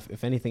 But like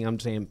if anything, I'm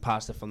saying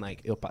pasta from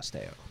like Il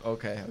Pastel.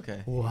 Okay.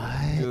 What?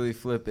 Julie,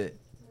 flip it.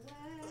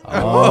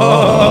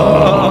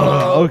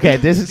 Oh, okay.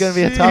 This is gonna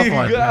be a tough She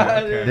one.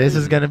 got it. This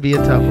is gonna be a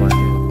tough one.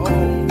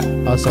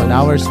 Oh, so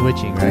now we're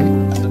switching,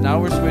 right? So now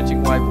we're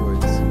switching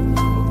whiteboards.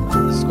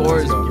 The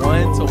score is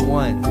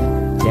 1-1.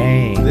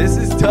 Dang. This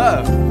is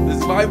tough.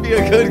 This might be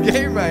a good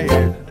game right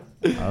here.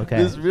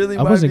 Okay. This really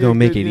I might wasn't be a gonna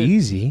make good it game.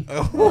 easy.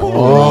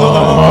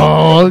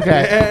 Oh,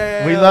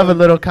 okay. We love a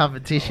little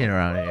competition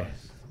around here.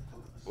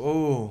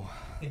 Oh,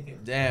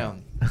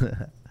 damn.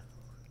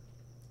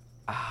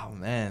 Oh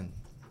man,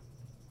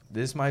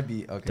 this might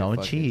be okay. Don't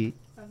fuck it. cheat.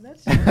 I'm not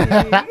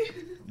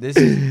cheating.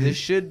 This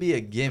should be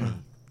a gimme.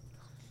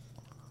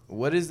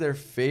 What is their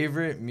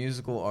favorite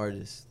musical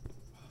artist?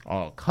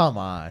 Oh, come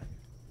on.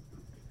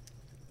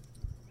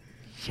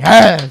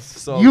 Yes.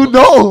 So- you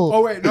know.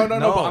 Oh wait, no, No.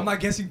 but I'm not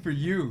guessing for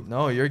you.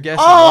 No, you're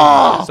guessing.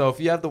 Oh! So if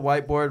you have the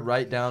whiteboard,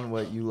 write down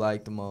what you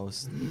like the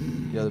most.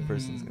 The other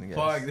person's gonna guess.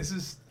 Fuck, this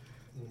is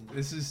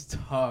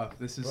tough.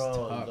 This is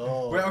Bro, tough.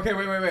 no. Wait, okay,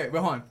 wait,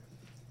 hold on.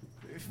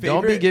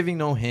 Don't be giving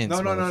no hints.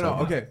 No. motherfucker.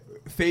 Okay,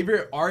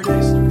 favorite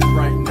artist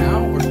right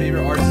now or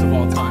favorite artist of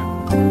all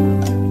time?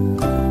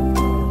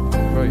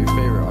 Bro, your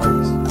favorite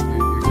artist.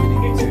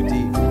 You're getting too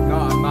deep. No,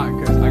 I'm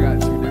not, cause I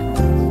got two different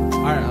ones.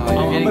 All right, No, I'm you're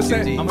gonna getting say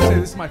too deep. I'm gonna say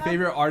this is my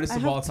favorite artist I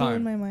of have all two in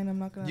time. my mind. I'm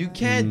not gonna. You lie.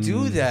 can't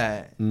do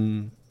that.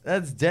 Mm.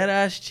 That's dead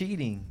ass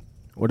cheating.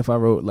 What if I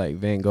wrote like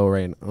Van Gogh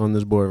right on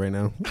this board right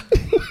now?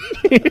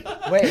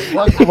 Wait,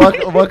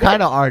 what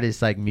kind of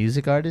artist? Like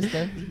music artist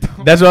then?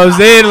 That's what I was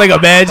saying. Like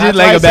That's why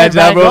I said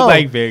I Van wrote Gogh.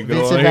 like Van Gogh.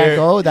 Vincent on Van here.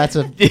 Gogh. That's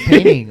a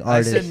painting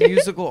I said artist.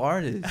 musical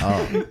artist.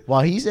 Oh,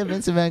 well, he said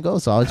Vincent Van Gogh,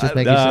 so I was just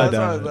making Nah, sure. That's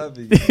nah. why I love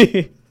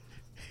you.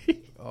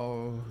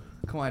 Oh,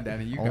 Come on,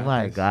 Danny. You Oh got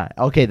my this. god.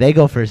 Okay, they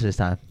go first this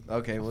time.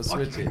 Okay, we'll Fuck,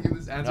 switch you it. give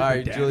this answer All to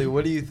right, Danny. Julie,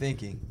 what are you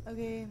thinking?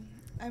 Okay,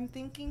 I'm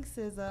thinking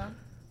SZA,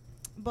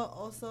 but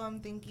also I'm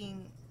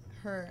thinking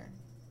her.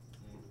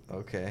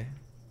 Okay.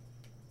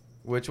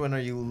 Which one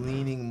are you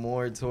leaning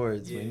more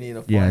towards? We need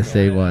a Yeah, final.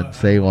 say one.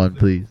 Say one,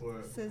 please.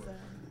 SZA.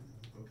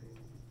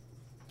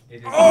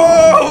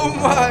 Oh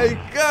my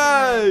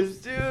gosh,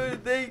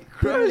 dude, they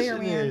Clear,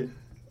 crushing it. man.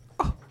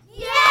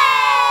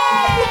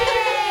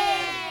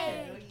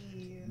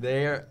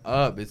 They're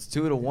up. It's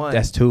 2-1.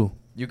 That's 2.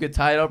 You could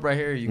tie it up right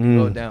here. You can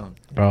go down.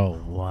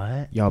 Bro,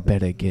 what? Y'all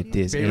better get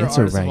this Favorite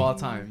answer artist of all right.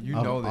 time. You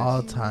Of know this.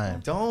 all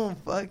time. Don't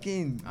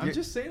fucking. I'm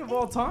just saying of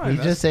all time. He's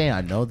That's- just saying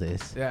I know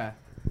this. Yeah.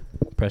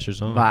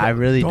 Pressure's on. But I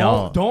really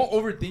don't. Don't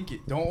overthink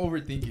it. Don't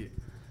overthink it.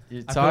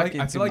 You're I feel like-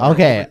 talking I to feel me. like you're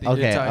Okay, overthinking your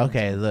okay, time.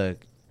 okay. Look,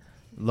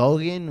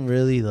 Logan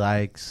really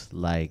likes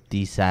like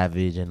D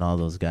Savage and all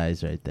those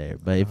guys right there.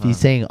 But if he's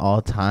saying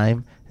all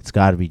time, it's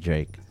got to be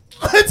Drake.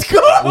 Let's go.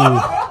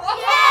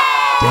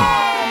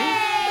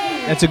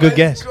 That's a good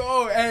guess. Go.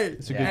 Hey,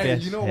 It's a good hey,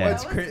 guess. you know Yeah.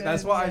 what's That was crazy? good,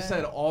 That's why I yeah.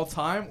 said all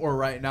time or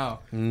right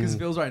now. Because Mm.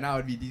 feels right now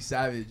would be D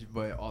Savage,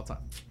 but all time.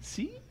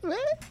 See, man.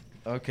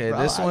 Okay,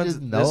 Bro, this I one's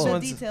just this know. The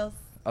one's details.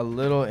 a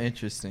little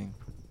interesting.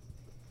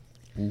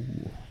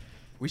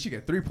 We should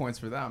get 3 points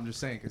for that. I'm just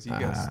saying because he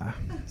guessed.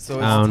 So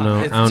I don't know.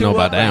 it's I don't know 2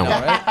 about up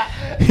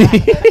that right now,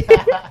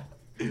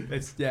 right?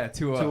 It's 2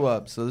 up. 2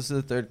 up. So this is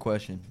the third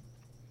question.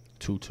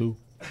 2-2.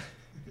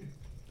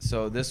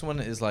 So this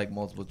one is like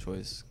multiple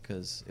choice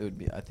because it would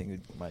be. I think it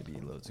might be a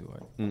little too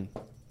hard. Mm.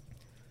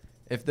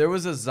 If there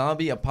was a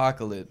zombie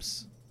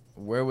apocalypse,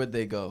 where would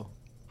they go?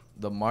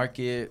 The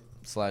market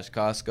 /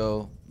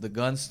 Costco, the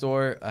gun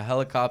store, a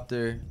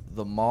helicopter,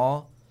 the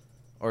mall,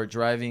 or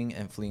driving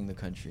and fleeing the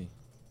country?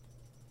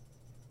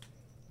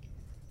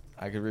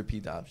 I could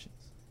repeat the options.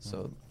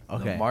 So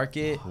Okay. the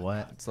market,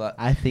 What? sla-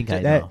 I think I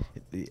That-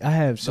 know. I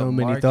have so The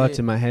many market- thoughts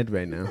in my head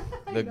right now.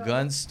 the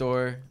gun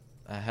store,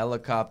 a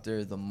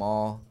helicopter, the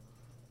mall,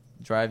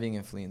 driving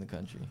and fleeing the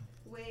country.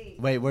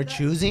 Wait, we're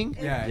choosing?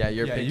 Yeah, Yeah,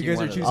 you're You picking guys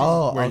one are of choosing. those.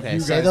 Oh, where okay. you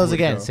Say guys those would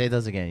again. go. Say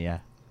those again. Yeah.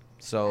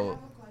 So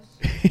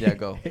question. yeah,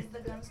 go. Is the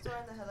gun store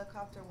and the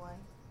helicopter one?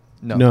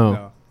 No.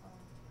 No.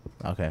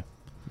 Okay.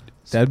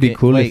 That'd be Can-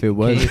 cool wait, if it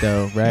was can you-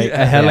 though, right?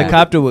 Yeah. A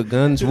helicopter with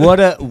guns. What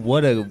a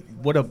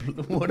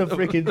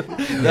freaking.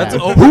 That's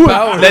Yeah.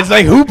 overpowered. That's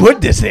like who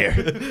put this there?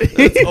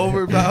 That's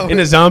overpowered. In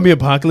a zombie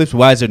apocalypse,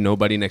 why is there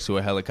nobody next to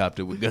a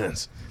helicopter with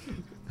guns?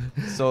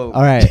 So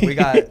All right. we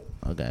got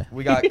Okay.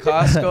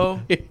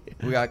 Costco,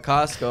 we got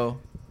Costco,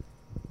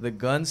 the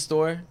gun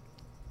store,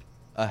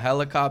 a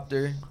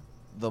helicopter,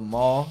 the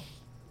mall,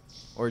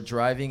 or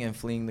driving and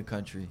fleeing the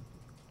country.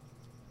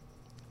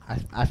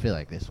 I feel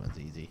like this one's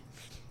easy.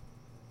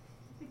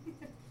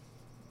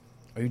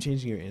 Are you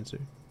changing your answer,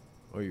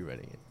 or are you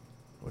writing it?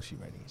 Or she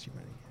writing it? She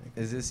writing it.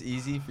 Is this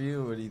easy for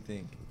you? What do you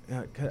think?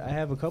 'Cause I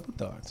have a couple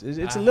thoughts.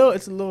 It's a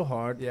little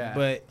hard. Yeah.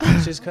 But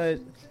it's just cause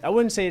I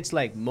wouldn't say it's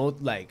like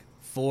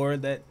 4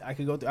 that I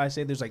could go through. I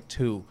say there's like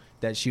 2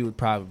 that she would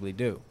probably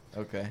do,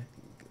 Okay.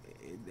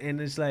 and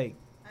it's like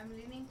I'm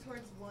leaning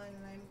towards one,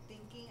 and I'm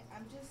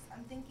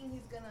thinking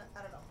he's gonna.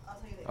 I don't know. I'll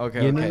tell you later.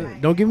 Okay. yeah, okay.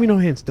 no, don't give me no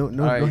hints. No All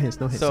right. hints.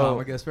 No hints. So- So I'm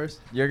gonna guess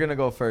first. You're gonna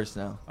go first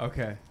now.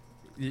 Okay.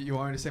 You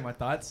want me to say my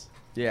thoughts?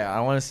 Yeah,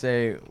 I want to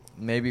say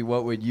maybe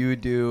what would you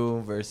do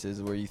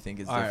versus where you think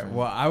it's All right. different.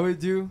 What I would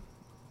do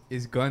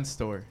is gun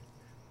store.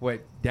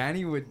 What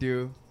Danny would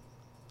do,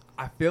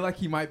 I feel like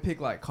he might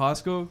pick like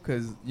Costco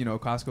because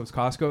Costco's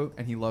Costco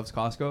and he loves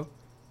Costco,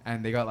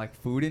 and they got like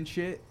food and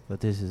shit.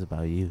 But this is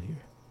about you here.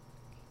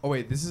 Oh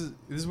wait, this is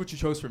what you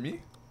chose for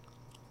me?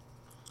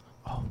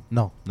 Oh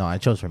no, I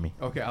chose for me.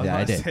 Okay, I was Yeah,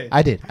 about I to did. say.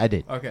 I did. I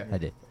did. Okay. I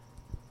did.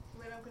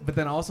 Wait, I'm But confused.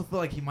 then I also feel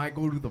like he might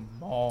go to the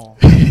mall,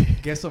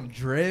 get some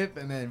drip,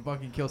 and then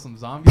fucking kill some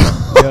zombies.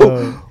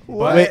 Yo,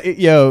 What? wait,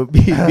 yo,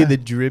 be the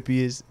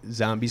drippiest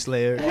zombie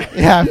slayer.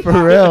 Yeah, for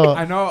real.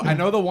 I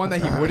know the one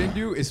that he wouldn't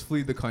do is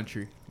flee the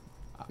country,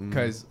 Mm.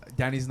 because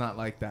Danny's not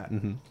like that.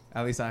 Mhm.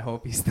 At least I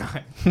hope he's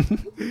not.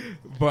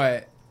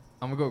 But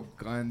I'm gonna go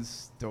gun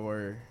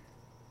store.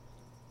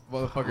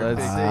 Motherfucker, Let's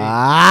big see.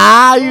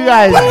 Ah, you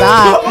guys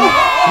thought.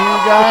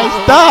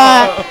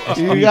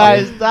 You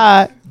guys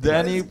thought.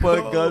 Danny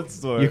put gun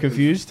store. You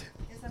confused?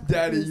 Yes, I'm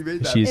Daddy, confused. you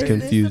made that. She's Is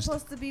confused. this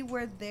supposed to be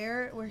where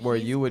Where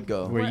he's- you would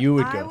go. Where you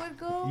would I go. would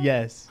go?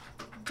 Yes.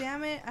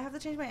 Damn it! I have to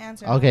change my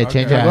answer. Okay, Okay,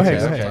 change your go answer.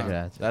 ahead, go Change ahead. your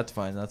answer. That's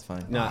fine. That's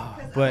fine. Nah,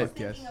 Because I but was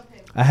thinking of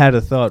him. I had a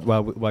thought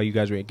while you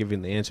guys were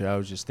giving the answer. I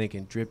was just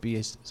thinking,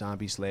 drippiest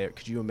zombie slayer.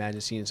 Could you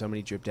imagine seeing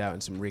somebody dripped out in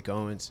some Rick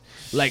Owens,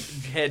 like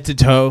head to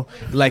toe,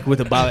 like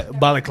with a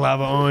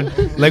balaclava on,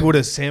 like with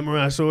a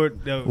samurai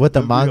sword, With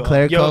the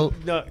Montclair coat?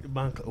 No,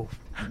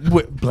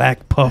 with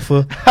black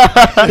puffer,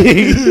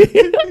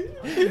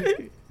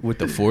 with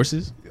the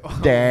forces.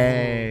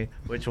 Dang.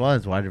 Which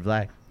ones? White or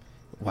black?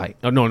 White.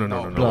 Oh no.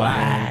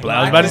 Black.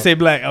 I was about to say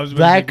black.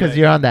 Black because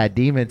you're on that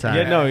demon time.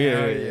 Yeah, no,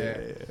 Hell yeah.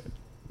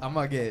 I'm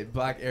gonna get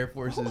black Air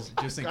Forces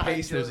just in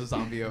case there's a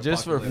zombie.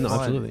 Just for apocalypse. No, fun.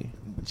 absolutely.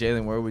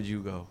 Jalen, where would you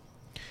go?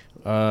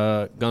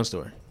 Gun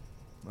store,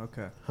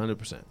 Okay.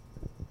 100%.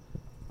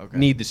 Okay.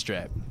 Need the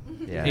strap.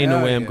 Yeah. Ain't no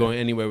Hell way I'm yeah. going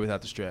anywhere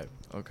without the strap.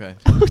 Okay.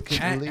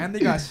 And they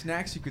got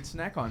snacks you could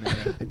snack on in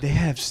there. They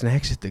have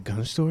snacks at the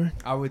gun store.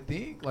 I would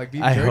think like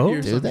beef I jerky hope.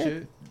 or Do some they?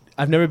 shit.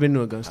 I've never been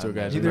to a gun store, I've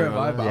guys. never Neither I'm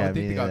have not I, gonna but lie. I Yeah, would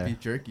think me they got neither. beef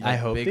jerky. I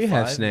hope Big they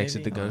have Five, snacks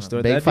maybe? at the I gun don't store.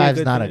 know. Big That'd be a Five's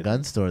good not a thing.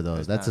 gun store though.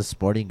 It's That's a not.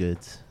 sporting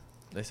goods.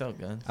 They sell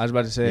guns. I was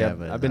about to say, Yeah,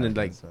 but I've been not in a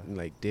gun like store.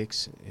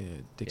 Dick's,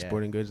 Dick's Yeah.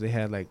 Sporting Goods. They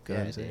had like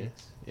Yeah, guns. in it.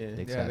 Yeah.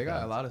 Dick's. Yeah, they got a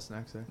guns. lot of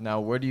snacks there. Now,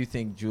 where do you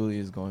think Julie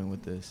is going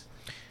with this?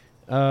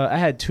 I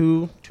had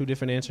two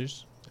different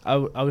answers. I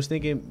was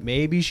thinking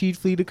maybe she'd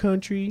flee the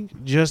country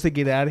just to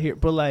get out of here,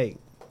 but like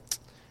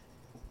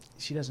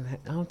she doesn't.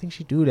 I don't think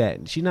she'd do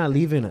that. She's not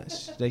leaving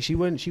us. Like she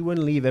wouldn't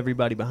leave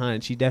everybody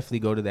behind. She'd definitely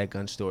go to that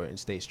gun store and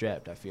stay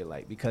strapped. I feel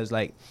like because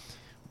like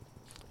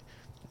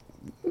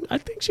I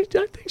think she'd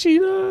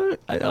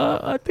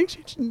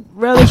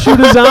rather shoot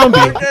a zombie.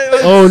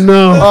 Oh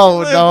no!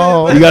 Oh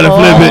no! You gotta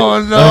flip it.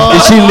 Oh no!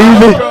 Is she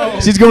leaving?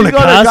 She's going to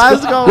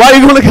Costco. Why are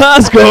you going to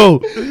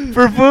Costco?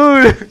 for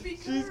food?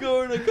 She's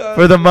going to Costco.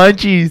 For the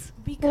munchies.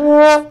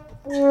 Because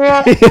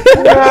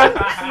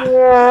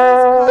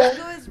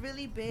Costco is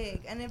really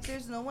big, and if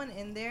there's no one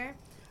in there,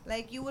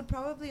 like you would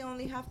probably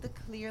only have to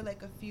clear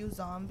like a few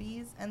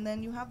zombies, and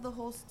then you have the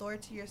whole store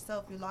to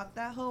yourself. You lock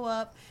that hoe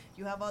up.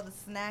 You have all the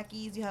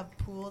snackies. You have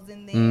pools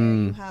in there.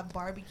 You have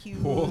barbecue.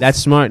 That's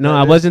smart. No, That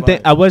I is wasn't.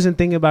 smart. I wasn't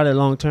thinking about it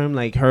long term,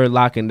 like her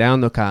locking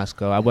down the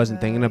Costco. I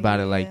wasn't thinking about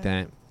it like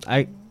Yeah.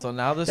 that. So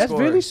now the That's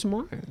score. really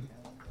smart.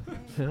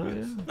 Hell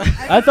yeah.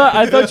 I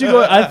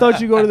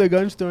thought you go to the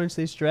gun store and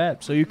stay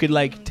strapped so you could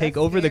like take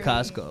That's over the scary.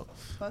 Costco.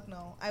 Fuck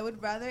no. I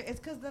would rather. It's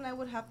because then I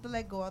would have to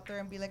like go out there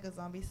and be like a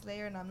zombie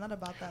slayer, and I'm not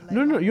about that life.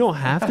 No, you don't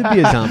have to be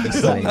a zombie I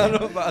don't slayer.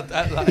 know about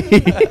that.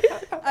 Like,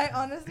 I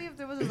honestly, if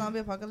there was a zombie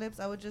apocalypse,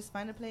 I would just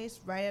find a place,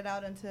 ride it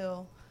out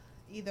until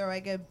either I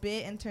get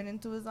bit and turn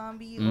into a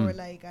zombie, or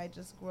like I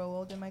just grow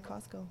old in my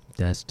Costco.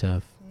 That's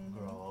tough.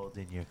 Grow old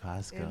in your In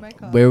Costco. my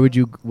Costco.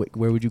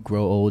 Where would you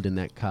grow old in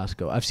that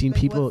Costco? I've seen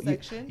Like people. what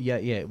section?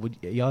 Yeah. Would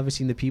y'all ever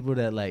seen the people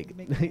that like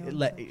Make my own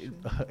like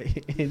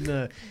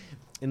section.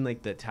 in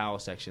like the towel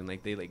section,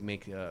 like they like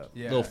make Yeah.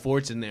 little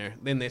forts in there.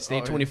 Then they stay Oh,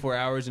 yeah. 24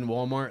 hours in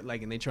Walmart,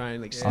 like, and they try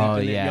and like Yeah. sleep Oh,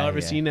 in there. yeah, Y'all ever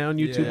yeah. seen that on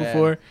YouTube Yeah.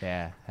 before?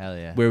 Yeah, hell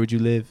yeah. Where would you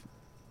live?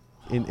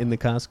 In the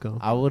Costco.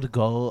 I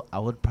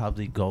would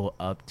probably go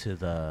up to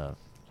the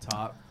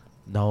Top.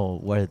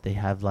 where they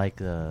have like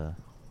the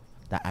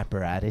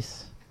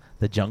apparatus,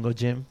 the jungle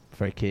gym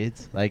for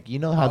kids. Like you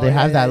know how Oh, they yeah,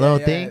 have that yeah, little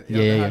yeah, thing. yeah. Yeah,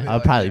 They'll yeah. have it I'll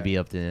like probably that. be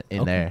up in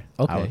Okay. there.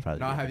 Okay. I would probably.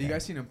 Now, be have up you there.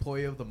 guys seen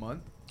Employee of the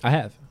Month? I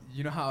have.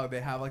 You know how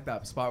they have like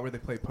that spot where they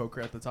play poker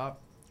at the top?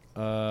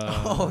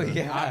 Oh,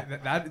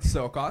 yeah.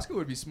 So Costco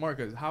would be smart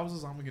because how is a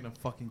zombie gonna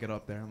fucking get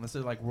up there unless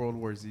they're like World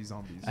War Z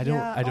zombies? I don't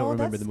oh,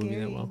 remember that's the movie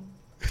that scary. well.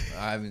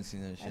 I haven't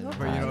seen that I shit. hope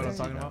But you know what I'm That's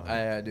talking about?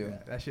 I do. Yeah,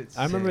 that shit's.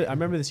 I sick.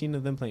 remember the scene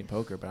of them playing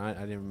poker, but I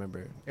didn't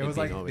remember. It was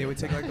being like over they there. would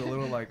take like a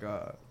little like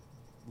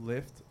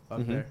lift up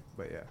Mhm. there,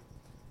 but yeah.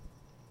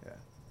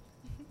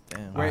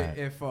 Damn. Wait, Alright.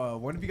 if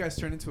one of you guys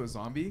turned into a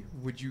zombie,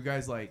 would you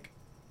guys like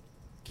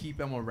keep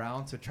them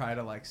around to try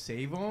to like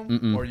save them,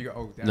 Mm-mm. or you go?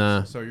 Oh, damn,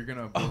 Nah. So you're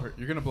gonna blow her.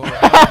 You're gonna blow her.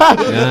 Out.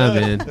 Yeah,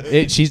 man.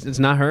 It's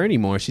not her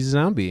anymore. She's a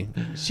zombie.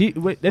 That's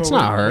But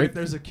not what her. if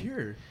there's a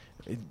cure?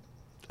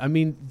 I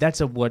mean,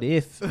 that's a what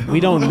if. We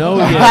don't know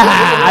yet.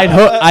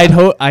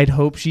 I'd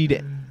hope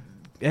she'd.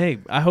 Hey,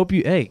 I hope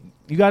you. Hey,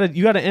 you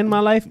gotta end my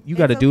life. You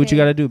gotta It's do what you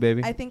okay. gotta do,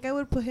 baby. I think I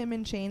would put him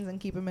in chains and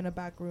keep him in a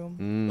back room.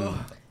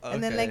 Mm.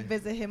 And then like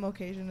visit him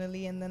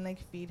occasionally and then like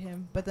feed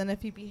him. But then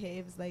if he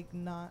behaves like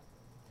not,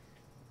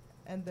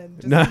 and then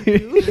just No.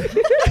 keep you.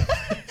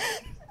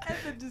 And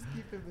then just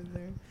keep him in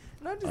there.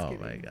 No, just Oh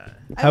kidding. my god.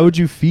 How would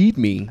you feed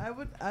me?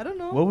 I don't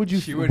know. What would you?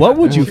 She What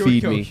would you she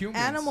feed kill me? humans.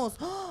 Animals.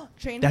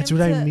 Train That's him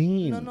what I to-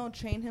 mean. No,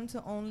 train him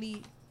to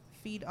only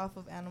feed off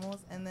of animals.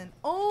 And then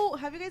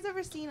have you guys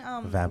ever seen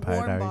Vampire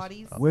Warm Diaries?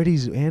 Bodies? Where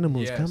these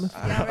animals Yes. coming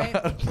from? Yeah,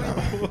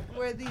 right.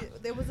 Where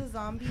there was a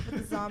zombie, but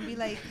the zombie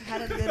like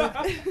had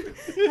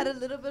a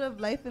little bit of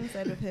life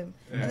inside of him,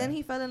 and then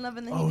he fell in love,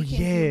 and then Oh, he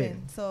became yeah.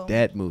 human. So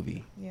That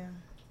movie. yeah,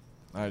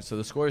 All right, so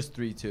the score is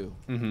 3-2.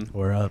 Mm-hmm.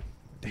 We're up.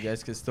 You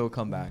guys can still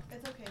come back.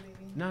 it's okay,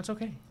 baby. No, it's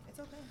okay. It's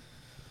okay.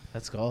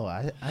 Let's go.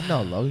 I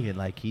know Logan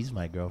like he's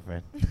my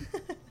girlfriend.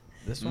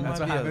 This one That's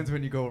might what be happens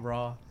when you go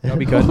raw. Y'all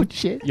be Oh, cuddling?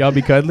 shit. Y'all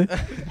be cuddling?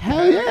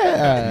 Hell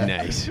yeah.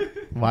 Nice.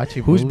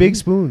 Watching Who's Big movies?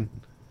 Spoon?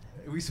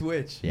 We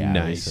switch. Yeah,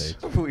 Nice.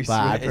 But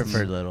I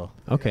prefer little.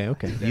 Okay.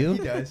 Yeah, You? He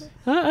does.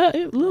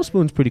 Little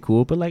Spoon's pretty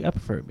cool, but like I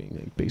prefer being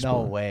like Big Spoon.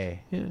 No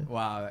way. Yeah.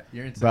 Wow,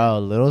 you're insane. Bro,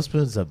 Little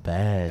Spoon's the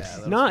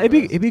best. Yeah, No, it'd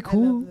be I love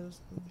cool. Little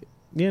Spoon.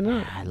 Yeah, no.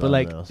 I But love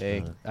like, Little hey,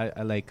 Spoon.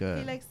 I like He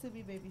likes to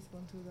be Baby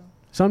Spoon too, though.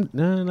 some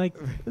like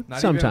Not even Little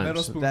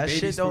sometimes. Spoon, That Baby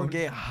shit don't Spoon.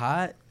 get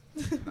hot.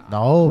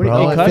 No, What do you-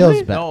 bro, you it cuddle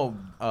feels it? bad.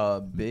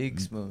 No, big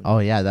spoon. Oh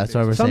yeah, that's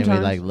why we're saying we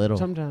Sometimes, like little.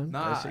 Sometimes.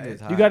 Nah, That shit gets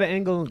it- hot. You gotta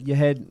angle your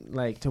head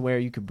like to where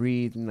you could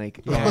breathe and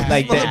like Yeah.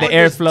 like the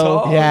Motherfucker's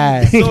airflow. tall.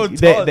 Yeah. So the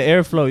tall.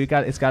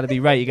 airflow. It's got to be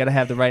right. You gotta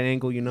have the right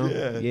angle. You know.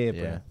 Yeah, Yeah.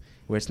 bro.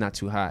 Where it's not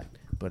too hot.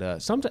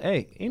 But sometimes,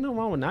 hey, ain't no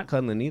wrong with not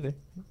cuddling either.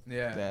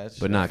 Yeah. That's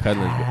But not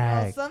cuddling. Well,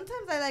 Heck.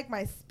 sometimes I like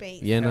my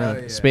space. Yeah, no.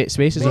 Hell yeah. Space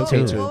is Me okay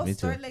too. too. We'll Me too.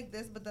 start like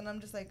this, but then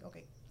I'm just like,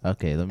 okay.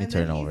 Okay, let me And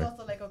turn then he's over.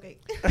 also like, okay.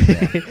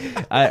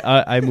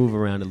 I move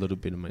around a little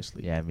bit in my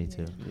sleep. Yeah, me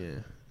too. Yeah.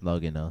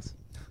 Logan knows.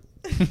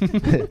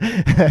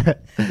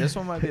 This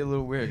one might be a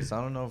little weird because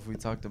I don't know if we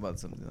talked about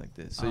something like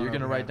this. So I you're don't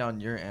gonna know. write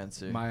down your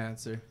answer. My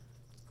answer.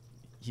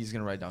 He's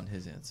gonna write down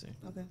his answer.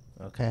 Okay.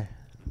 Okay.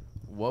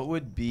 What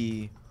would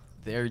be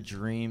their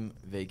dream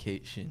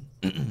vacation?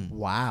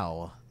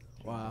 Wow.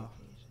 Wow.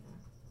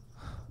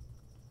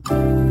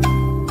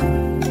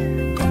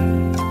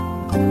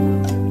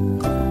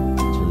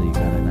 Actually, you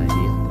got an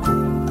idea?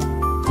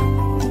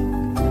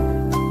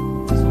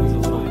 This one's a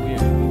little weird.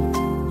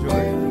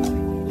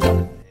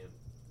 Jordan,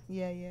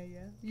 Yeah.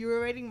 You were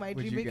writing my Would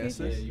dream you guess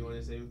vacation. this? you want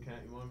to say? You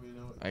want me to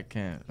know? I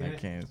can't. I Can I-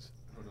 can't.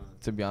 Hold on.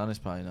 To be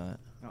honest, probably not.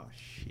 oh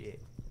shit.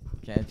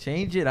 Can't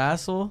change it,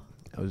 asshole.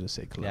 I was gonna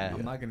say Colombia. Yeah.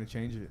 I'm not gonna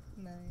change it.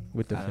 Nice.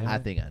 With the I family. I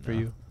think I know. for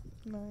you.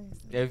 Nice.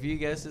 If you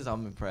guesses,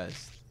 I'm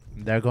impressed.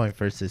 They're going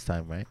first this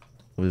time, right?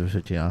 We were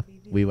switching off.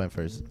 We went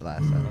first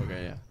last time.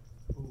 Okay, yeah.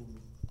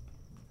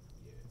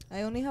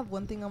 I only have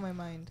one thing on my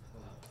mind.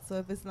 So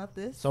if it's not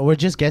this. So we're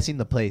just guessing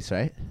the place,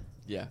 right?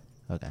 Yeah.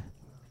 Okay.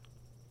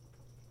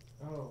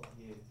 Oh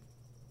yeah.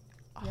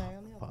 Yeah, I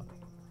only have fuck. one thing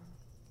on my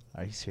mind.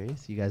 Are you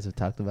serious? You guys have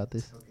talked about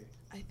this? Okay.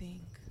 I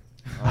think.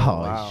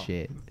 Oh, wow.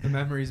 shit. The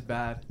memory's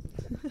bad.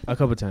 A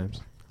couple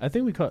times. I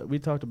think we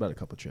talked about a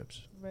couple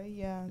trips. Right?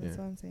 Yeah, that's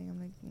Yeah. what I'm saying. I'm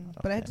like,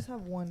 but I Okay. just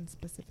have one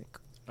specific.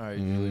 All right,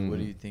 Julie, what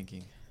are Mm. you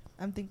thinking?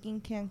 I'm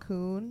thinking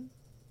Cancun.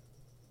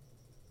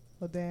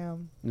 Oh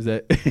damn. Is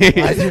that?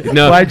 Why'd you-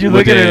 why'd you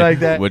look at it like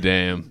that? Well,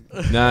 damn.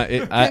 Nah,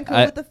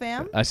 Cancun with the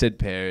fam? I said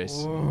Paris.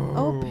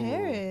 Oh,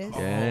 Paris.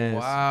 Yes. Oh,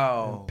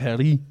 wow.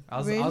 Paris. I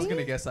was Really?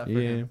 gonna guess that for Yeah.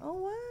 him. Oh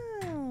wow.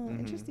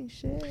 Interesting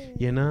shit.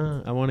 Yeah,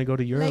 nah. I want to go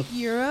to Europe. Like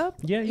Europe?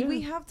 Yeah, yeah.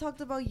 We have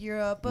talked about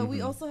Europe, but we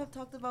Mhm. also have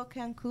talked about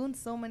Cancun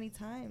so many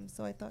times.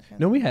 So I thought Cancun.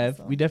 No, we have.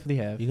 also. We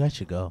definitely have. You guys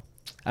should go.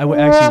 I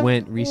actually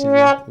went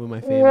recently with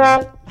my family.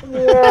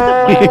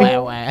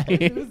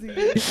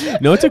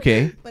 No, it's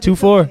okay. But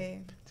 2-4. it's okay.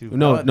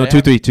 No, Oh, no, they 2-3,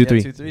 have- yeah,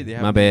 2-3. 2-3. They My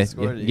haven't bad.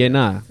 scored Yeah, it yeah, yet.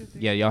 nah.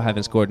 Yeah, y'all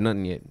haven't scored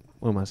nothing yet.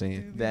 What am I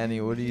saying? Danny,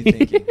 what are you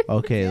thinking?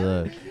 Okay,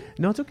 look.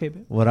 No, it's okay,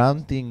 babe. What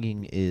I'm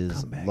thinking is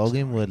Come back,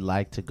 Logan would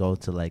like to go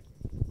to like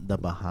the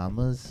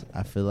Bahamas.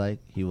 I feel like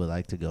he would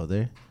like to go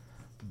there,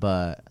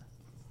 but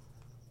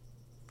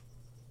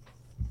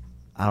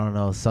I don't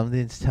know. Something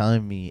is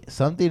telling me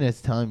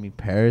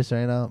Paris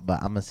right now, but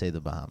I'm gonna say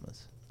the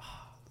Bahamas.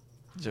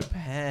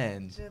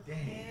 Japan.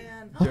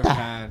 Japan.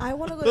 Japan. I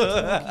want to go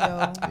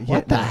to Tokyo.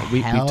 What the we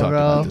hell, talked bro?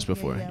 about this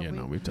before. Yeah, Yeah,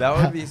 no, we've That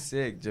talked. would be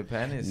sick.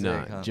 Japan is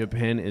Nah, sick, huh?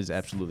 Japan is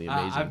absolutely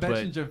amazing. I've but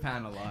mentioned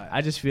Japan a lot.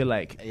 I just feel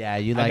like Yeah,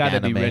 you I like gotta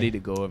anime. be ready to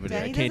go over there.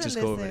 I Danny can't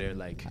doesn't just go over listen. there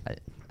like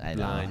I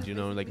know. blind, you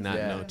know, like not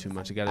Yeah. know too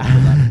much. I gotta do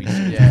a lot of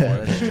research. Yeah, before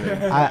I that's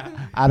go. true.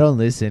 I don't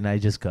listen. I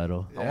just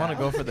cuddle. I want to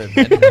go for the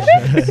vending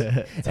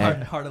It's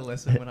hard to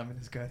listen when I'm in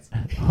his guts.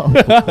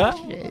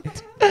 Oh,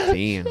 shit.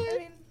 Damn,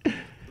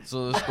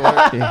 So the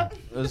score,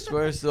 the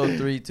score is still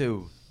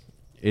 3-2.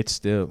 it's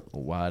still a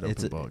wide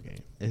It's open a- ball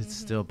game. It's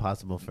still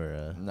possible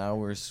for Now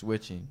we're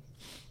switching.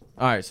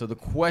 All right. So the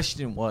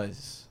question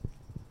was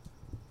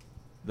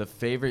the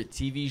favorite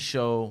TV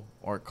show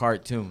or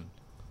cartoon.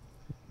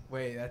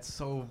 Wait, that's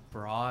so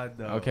broad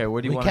though. Okay,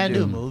 what do you we want to can't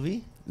do? do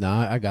movie.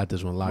 Nah, I got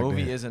this one locked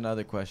Movie in. is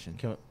another question.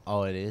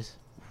 Oh, it is.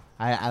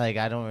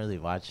 I don't really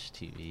watch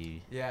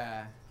TV.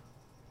 Yeah.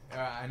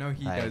 I know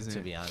he Like, doesn't. to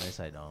be honest,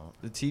 I don't.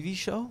 The TV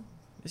show?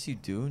 Yes, you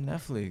do.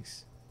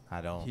 Netflix. I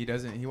don't. He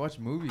doesn't. He watched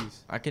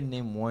movies. I can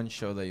name one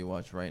show that you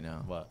watch right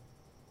now. What?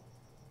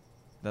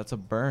 That's a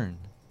burn.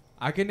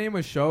 I can name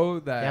a show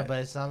that. Yeah, but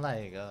it's not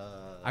like.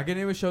 I can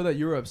name a show that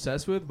you were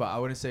obsessed with, but I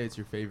wouldn't say it's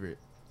your favorite.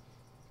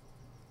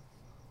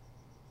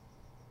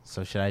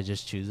 So should I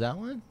just choose that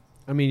one?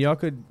 I mean, y'all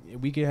could.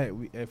 We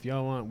could. If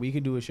y'all want, we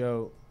could do a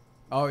show,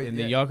 Oh, and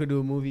then y'all could do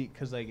a movie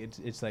because like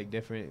it's like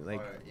different.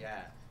 Like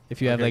yeah.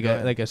 if you have Okay, like go a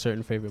ahead. like a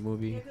certain favorite Yeah,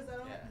 movie. because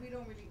we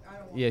don't really. I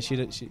don't. Yeah, watch she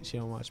Marvel. she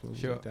don't watch movies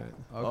Sure. like that.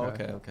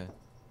 Okay. Okay.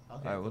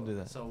 Alright, we'll do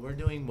that. So we're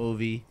doing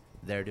movie.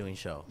 They're doing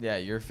show. Yeah,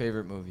 your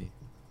favorite movie.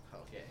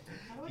 Okay.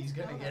 How do I He's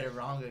gonna spell get that? it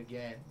wrong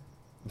again.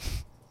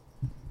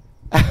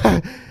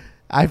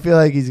 I feel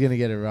like he's gonna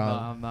get it No,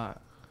 wrong. I'm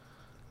not.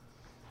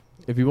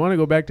 If you want to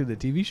go back to the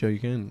TV show, you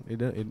can.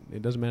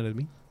 It doesn't matter to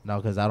me. No,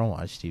 because I don't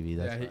watch TV.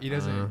 Yeah, That's he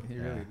doesn't. Uh, he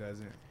yeah. really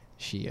doesn't.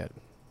 Shit.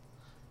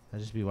 I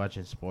just be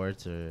watching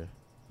sports or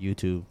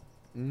YouTube.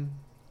 Mm.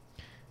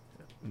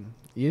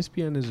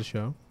 ESPN is a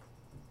show.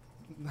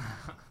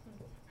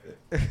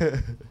 I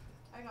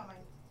got mine.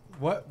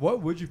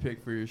 What would you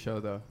pick for your show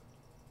though?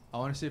 I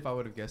want to see if I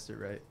would have guessed it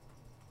right.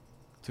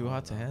 Too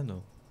hot to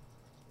handle.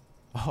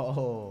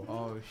 Oh.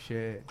 Oh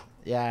shit.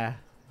 Yeah.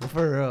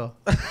 For real.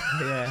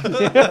 Yeah.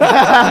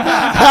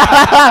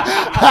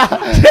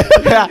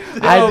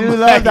 I do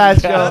love that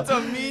show. That's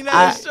a mean I,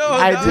 ass show.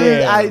 I dog.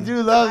 do. I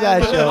do love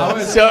that I show.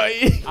 was, So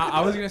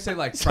I was gonna say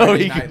like So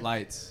Friday he Night can-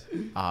 Lights,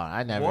 Oh,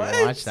 I never What?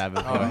 even watched that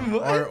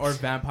before. or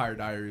Vampire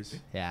Diaries.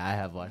 Yeah, I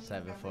have watched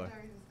that before.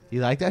 You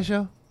like that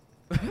show?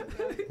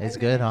 It's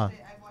good, huh? I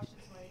watched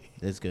it twice.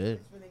 It's good.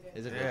 It's really good.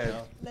 It's a good Yeah.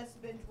 show. Let's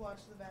binge watch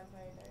The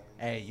Vampire Diaries.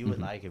 Hey, you would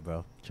Mhm. like it,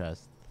 bro.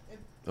 Trust.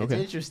 Okay.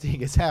 It's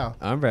interesting as hell.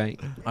 All right.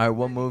 All right,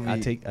 what movie? I'll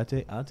take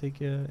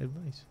your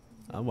advice.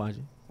 I'll watch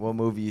it. What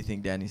movie you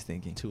think Danny's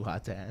thinking? Too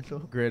hot to handle.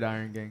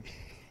 Gridiron Gang.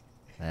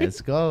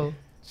 Let's go.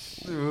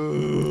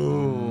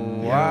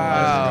 Ooh, Yeah,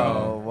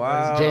 wow,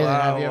 wow. Jalen,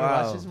 wow, have you ever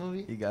wow. watched this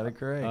movie? You got it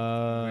correct.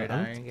 I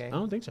Gridiron Gang?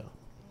 don't think so.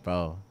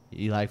 Bro,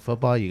 you like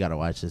football? You gotta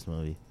watch this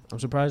movie. I'm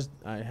surprised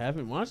I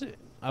haven't watched it.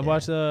 I Yeah.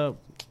 watched the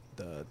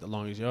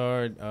Longest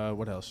Yard.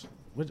 What else?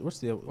 What's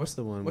the one?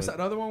 What's with- that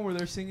other one where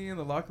they're singing in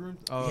the locker room?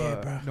 Yeah,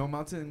 bro. No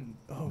Mountain.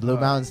 Blue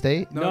Mountain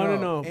State?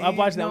 No. I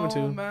watched that one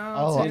too.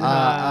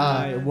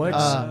 Oh,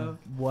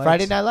 What?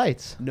 Friday Night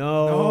Lights.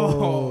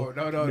 No.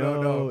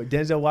 No.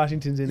 Denzel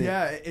Washington's in it.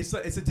 Yeah, it's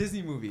a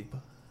Disney movie.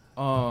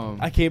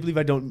 I can't believe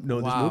I don't know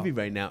Wow. this movie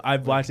right now.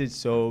 I've watched it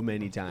so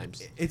many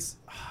times, it's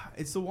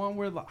the one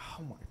where like,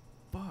 oh my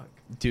fuck,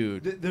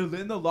 dude. they're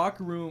in the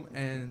locker room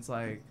and it's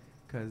like,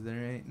 cause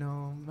there ain't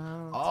no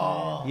mountain.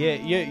 Oh. Yeah.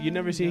 You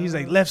never see. He's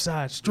like left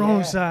side, strong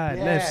Yeah, side,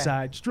 yeah. left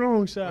side,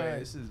 strong Wait,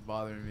 side. this is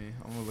bothering me.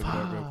 I'm gonna look it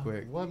up real Fuck,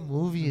 quick. What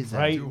movie is that?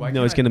 Right? Dude, why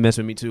No, can't it's I- gonna mess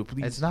with me too.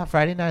 Please. It's not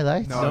Friday Night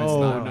Lights? No,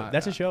 it's not.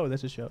 That's a show.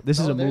 That's a show. This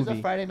is No, a there's movie.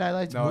 a Friday Night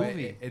Lights No,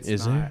 movie. it's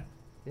Is not.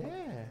 there?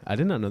 Yeah. I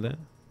did not know that.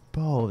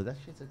 Bro, that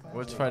shit's a classic.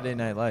 What's Friday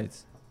Night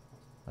Lights?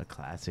 A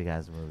classic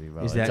ass movie,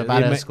 bro. Is It's that-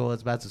 about it a might- school.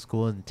 It's about a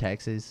school in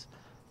Texas.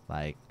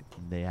 Like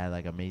they had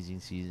like amazing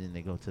season.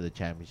 They go to the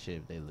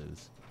championship. They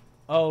lose.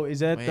 Oh, is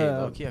that Wait, the?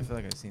 low-key, I feel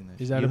like I've seen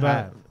this. Is that You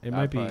about? have. It I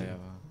might be. probably have,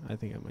 I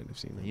think I might have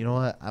seen it. You know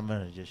what? I'm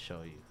gonna just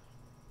show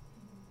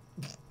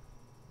you.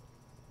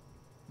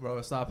 Bro,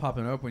 it's not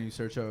popping up when you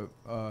search up.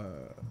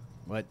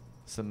 What?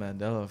 It's the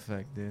Mandela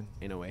effect, dude.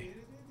 In a way.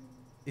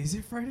 Is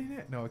it Friday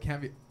Night? No, it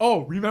can't be.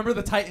 Oh, Remember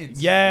the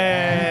Titans.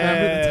 Yeah.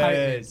 Remember the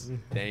Titans.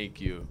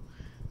 Thank you.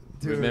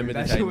 Dude, Remember the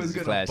that shit Titans was is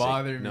gonna classic.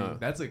 bother me. No.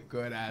 That's a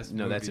good ass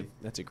movie. No,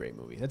 that's a great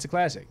movie. That's a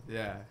classic.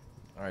 Yeah.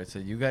 All right, so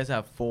you guys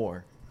have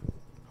 4.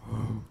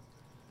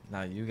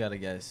 Now you gotta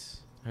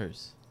guess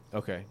hers.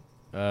 Okay.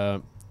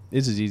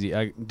 This is easy.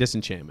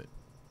 Disenchantment.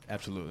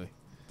 Absolutely.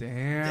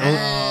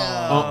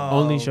 Damn.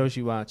 Only show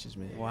she watches,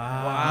 man.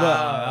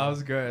 Wow. That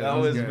was good. That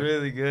was good.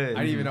 really good.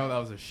 I didn't even know that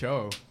was a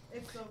show.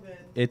 It's so good.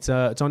 It's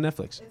on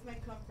Netflix. It's my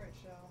comfort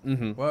show.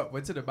 Mm-hmm.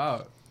 What's it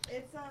about?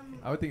 It's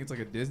I would think it's like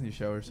a Disney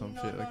show or some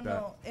shit like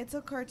that. No. It's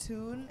a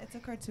cartoon. It's a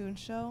cartoon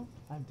show.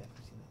 I've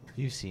definitely seen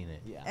it. You've seen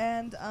it. Yeah.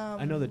 And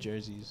I know the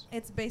jerseys.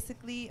 It's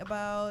basically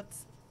about.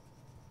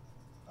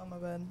 Oh my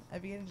god, I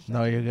began.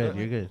 No, you're good.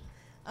 You're good.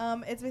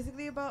 It's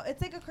basically about.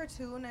 It's like a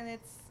cartoon, and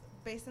it's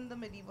based in the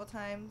medieval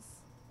times,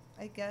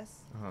 I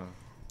guess. Uh-huh.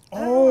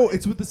 Oh,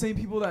 it's with the same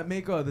people that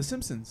make The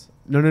Simpsons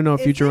No, Is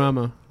it?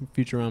 Futurama.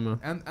 Futurama.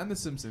 and The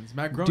Simpsons.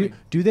 Matt Groening.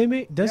 Do they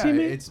make? Does yeah, he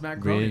make? It's Matt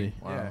Groening.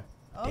 Really? Yeah.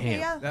 Okay,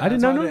 Damn. yeah. I did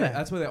that's not why know they- that.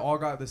 That's why they all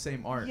got the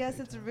same art. Yes,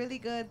 it's really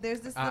good.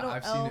 There's this I- little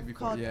I've seen elf it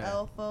before, called yeah.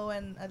 Elfo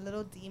and a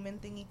little demon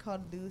thingy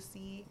called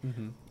Lucy.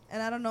 Mm-hmm.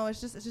 And I don't know, it's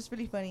just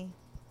really funny.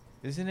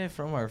 Isn't it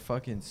from our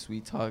fucking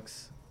Sweet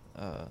Talks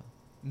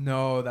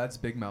No, that's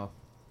Big Mouth.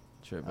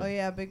 trip? Oh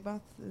yeah, Big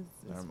Mouth is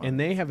Never mind. And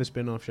they have a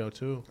spin-off show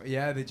too.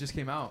 Yeah, they just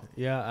came out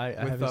Yeah, I with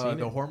haven't seen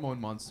the it. hormone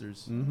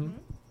monsters. Mm-hmm.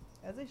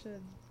 As they should.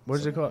 What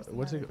is So it called? interesting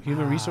What's it? matter.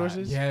 Human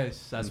Resources.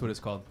 Yes, that's what it's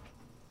called.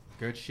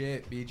 Good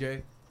shit,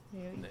 BJ.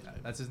 Yeah.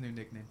 That's his new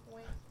nickname.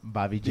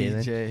 Bobby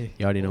Jalen. BJ.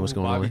 You already know what's Ooh,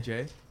 going Bobby on. J.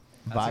 That's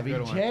a Bobby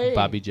good one. J.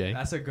 Bobby J.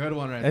 That's a good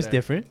one right That's there.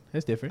 different.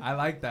 That's different. I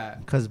like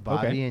that. Cause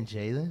Bobby Okay. and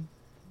Jalen.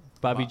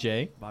 Bobby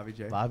J. Bobby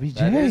J. Bobby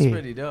That is J.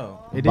 pretty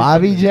dope. It is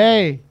Bobby pretty-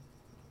 J.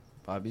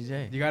 Bobby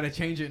J. You gotta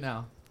change it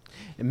now.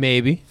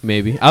 Maybe.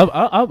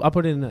 I'll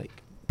put it in like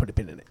put a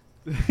pin in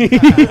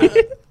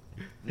it.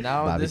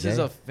 Now Bobby this is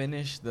J. a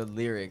finish the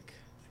lyric.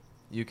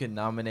 You can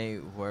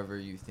nominate whoever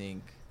you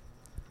think,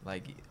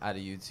 like out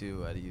of you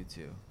two.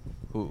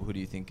 Who do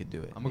you think could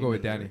do it? I'm gonna go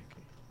with Danny.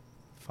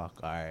 Fuck.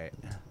 All right.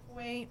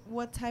 Wait,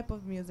 what type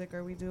of music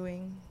are we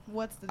doing?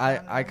 What's the I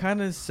genre?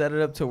 kind of set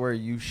it up to where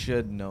you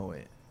should know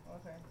it.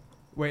 Okay.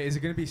 Wait, is it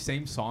gonna be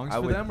same songs I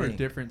for would them or think.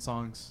 different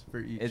songs for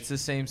each? It's the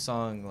same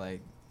song,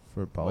 like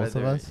For both of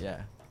whether- us.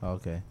 Yeah.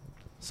 Okay.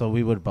 So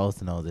we would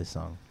both know this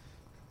song.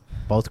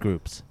 Both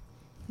groups.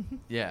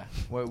 Yeah.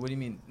 What do you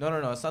mean? No.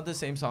 It's not the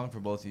same song for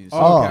both of you. So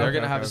Oh, they're okay,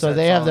 gonna have a So set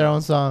they have their song.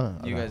 own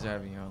song. You Okay. guys are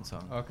having your own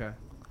song. okay.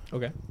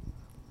 Okay.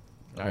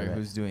 All right, Okay.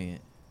 who's doing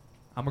it?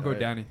 I'm gonna go Alright.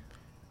 Danny.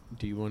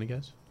 Do you want to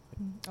guess?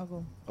 I'll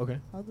go. Okay.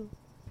 I'll do.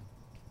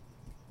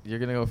 You're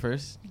gonna go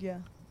first. Yeah.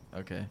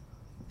 Okay.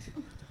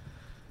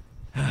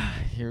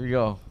 Here we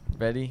go.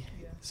 Ready?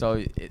 Yeah.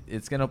 So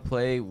it's gonna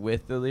play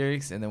with the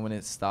lyrics, and then when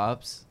it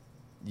stops,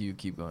 you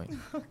keep going.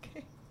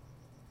 Okay.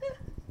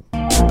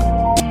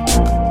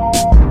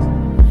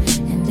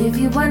 And if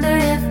you wonder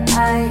if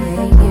I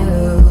hate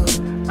you,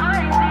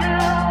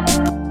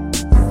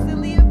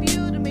 Silly of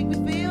you to make me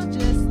feel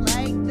just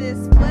like this.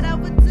 What I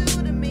would do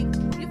to make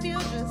you feel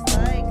just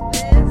like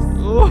this.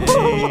 Oh.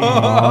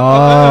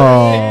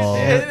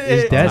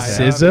 Is that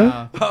Alright, SZA?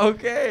 now.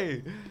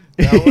 Okay.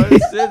 That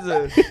was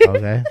SZA.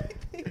 Okay.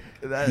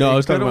 No, I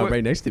was talking could've about went-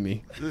 right next to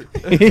me.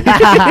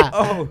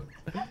 Oh,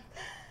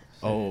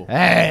 Oh.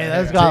 Hey,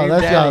 let's go. Team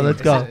Let's go. Danny.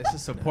 Let's go. It's a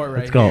support right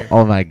Let's go. here.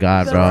 Oh my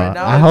God, So bro. right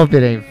now I it's- hope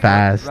it ain't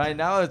fast. right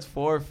now it's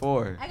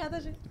 4-4. I got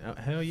that shit.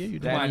 Hell yeah, you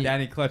did. Come on,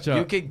 Danny, clutch up.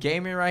 You could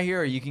game it right here,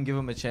 or you can give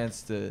him a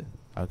chance to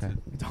Okay.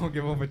 Don't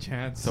give him a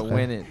chance.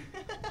 win it.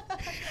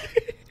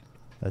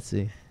 Let's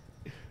see.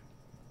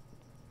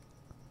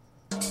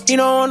 You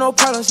don't want no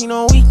problems, you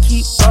know we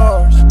keep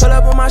ours. Pull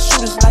up on my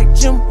shooters like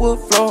Jim Wood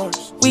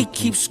floors. We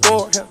keep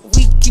score,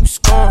 we keep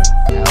scoring.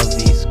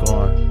 LV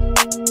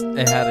scoring.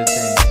 It had a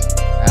change.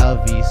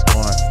 LV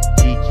scoring.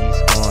 GG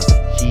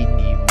scoring. She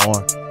need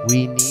more.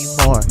 We need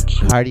more.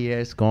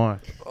 Cartier scoring.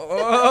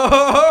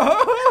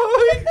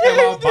 Oh, he came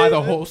out by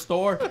the whole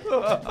store.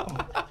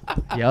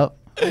 Yup.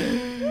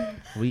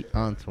 We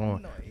on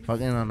floor.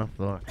 Fucking on the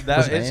floor. That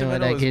What's the name of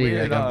instrumental that was kitty?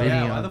 weird, Like huh? a video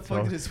Yeah, on why the the fuck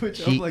floor. did it switch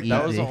She up like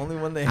That was the eat only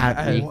one they it. had.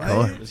 I eat What?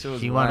 coke. That shit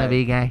was She wanna wild.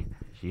 be gay.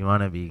 She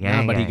wanna be gay.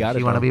 Nah, but he gang. got it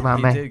She wanna though. be my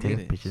He man. did get Take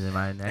it. pictures in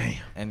my name.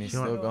 And he's She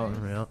still wanna going. be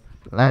real.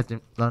 Last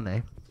name, no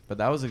name. But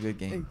that was a good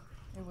game.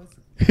 It was.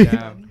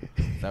 Damn.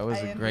 That was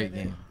I a great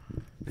enjoyed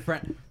it.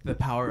 game. The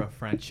power of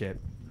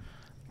friendship.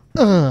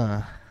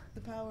 Uh.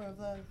 The power of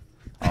love.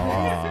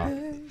 Aw.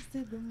 First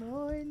in the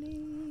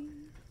morning.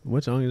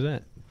 What song is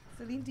that?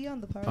 Celine Dion,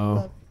 The Power Oh. of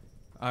Love.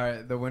 All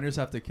right, the winners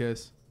have to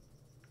kiss.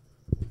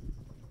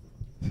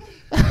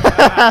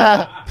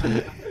 I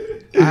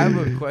have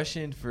a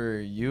question for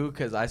you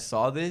because I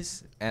saw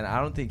this and I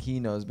don't think he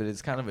knows, but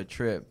it's kind of a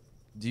trip.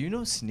 Do you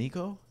know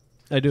Sneeko?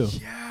 I do.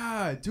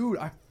 Yeah, dude,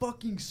 I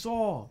fucking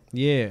saw.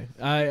 Yeah,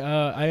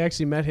 I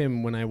actually met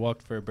him when I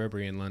walked for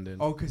Burberry in London.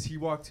 Oh, cause he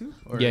walked too.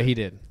 Or- yeah, he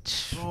did.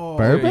 Oh,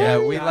 Burberry?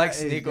 Yeah, we like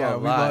Sneeko Yeah, a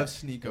we lot. love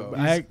Sneeko.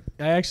 I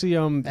actually Hey,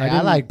 I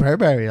didn't- like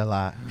Burberry a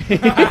lot.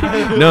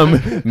 No,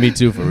 me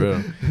too for real.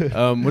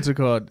 What's it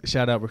called?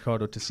 Shout out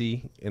Ricardo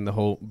Tassi and the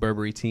whole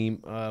Burberry team.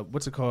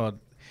 What's it called?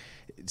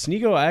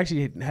 Sneeko, I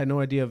actually had no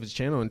idea of his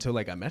channel until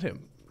like I met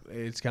him.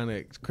 It's kind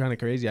of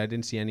crazy. I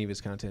didn't see any of his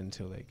content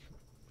until like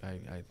I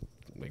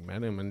like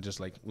met him and just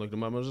like looked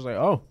him up. I was just like,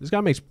 oh, this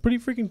guy makes pretty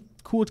freaking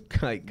cool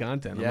like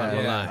content. I'm not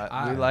gonna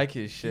lie. we like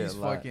his shit He's a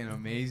lot. fucking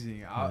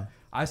amazing.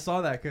 I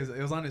saw that because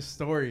it was on his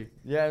story.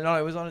 Yeah, no,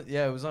 it was on.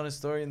 Yeah, it was on his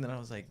story, and then I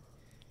was like,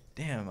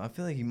 "Damn, I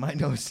feel like he might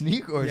know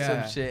Sneeko or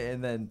Yeah. some shit."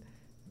 And then,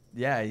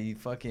 yeah, he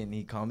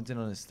commented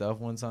on his stuff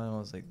one time. I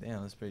was like,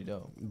 "Damn, that's pretty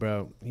dope."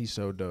 Bro, he's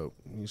so dope.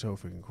 He's so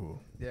freaking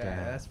cool. Yeah,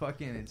 Damn. that's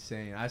fucking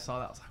insane. I saw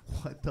that. I was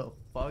like, what the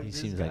fuck? He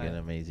this seems like guy? an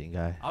amazing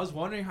guy. I was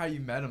wondering how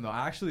you met him though.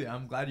 Actually,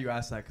 I'm glad you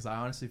asked that because I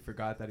honestly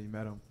forgot that he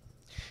met him.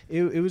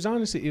 It was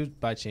honestly, it was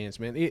by chance,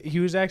 man. He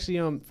was actually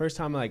first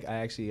time like I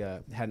actually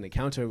had an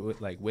encounter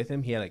with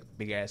him. He had like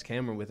big ass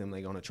camera with him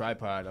like on a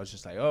tripod. I was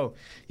just like, oh,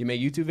 you make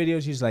YouTube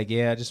videos? He's like,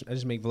 yeah, I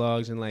just make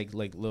vlogs and like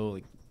little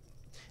like,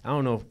 I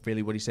don't know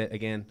really what he said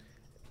again.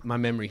 My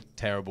memory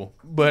terrible,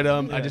 but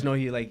I just know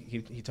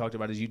he talked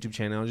about his YouTube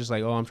channel. I was just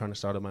like, oh, I'm trying to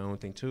start up my own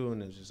thing too,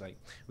 and it was just like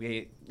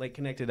we like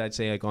connected. I'd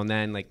say like on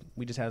that, and like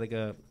we just had like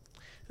a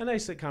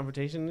nice like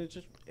conversation. It's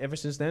just ever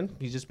since then,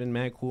 he's just been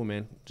mad cool,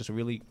 man. Just a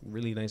really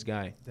nice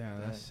guy. Yeah,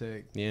 that's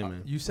sick. Yeah,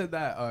 man. You said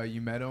that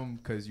you met him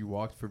because you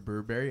walked for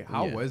Burberry.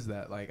 How Yeah. was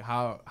that? Like,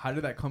 how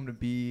did that come to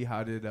be?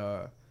 How did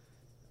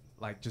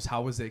like just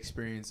how was the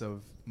experience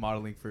of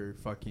modeling for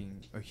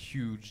fucking a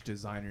huge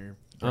designer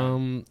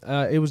brand?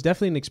 It was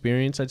definitely an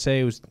experience. I'd say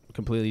it was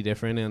completely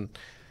different, and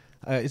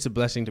it's a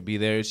blessing to be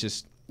there.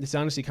 It's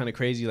honestly kind of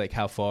crazy, like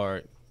how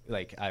far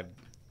like I've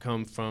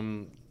come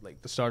from like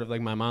the start of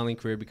like my modeling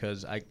career,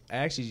 because I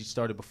actually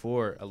started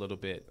before a little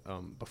bit,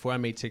 before I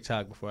made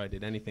TikTok, before I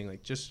did anything,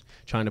 like just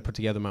trying to put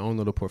together my own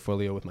little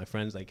portfolio with my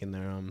friends, like in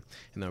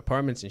their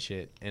apartments and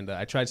shit. And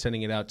I tried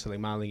sending it out to like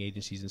modeling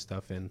agencies and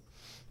stuff, and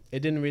it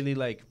didn't really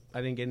like,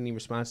 I didn't get any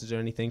responses or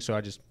anything, so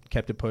I just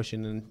kept it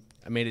pushing, and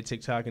I made a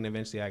TikTok, and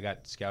eventually I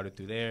got scouted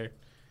through there.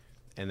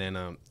 And then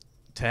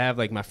to have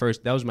like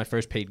that was my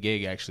first paid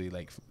gig actually,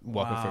 like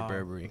walking for Wow.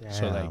 Burberry.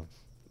 So Damn. like,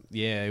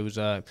 yeah, it was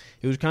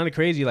kind of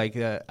crazy. Like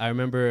I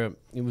remember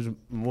it was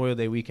Memorial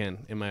Day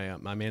weekend, and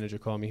my manager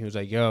called me. He was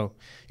like, "Yo,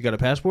 you got a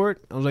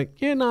passport?" I was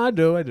like, "Yeah, no, I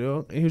do."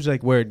 And he was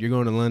like, "Word, you're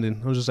going to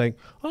London?" I was just like,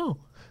 "Oh,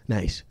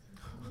 nice,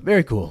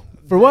 very cool."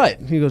 For what?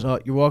 He goes, "Oh,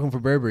 you're walking for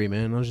Burberry,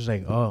 man." I was just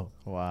like, "Oh,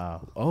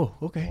 Wow.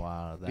 okay."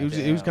 Wow.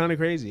 It was kind of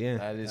crazy, yeah.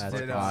 That is That's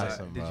fucking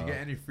awesome. Did you bro. get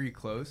any free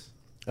clothes?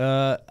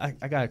 I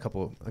got a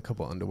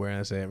couple underwear.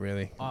 I say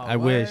really. Oh, I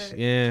wish. what?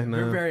 Yeah, no.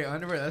 Burberry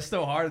underwear. That's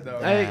still hard though.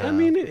 I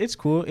mean, it's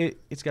cool.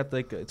 It's got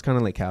like it's kind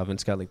of like Calvin.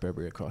 It's got like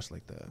Burberry across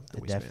like the I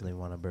waistband. definitely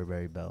want a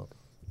Burberry belt.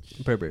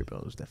 Burberry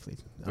belt is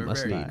definitely a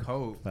must Burberry need.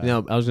 coat. But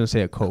No, I was gonna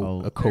say a coat.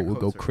 Coat. A coat Their would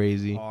go coats are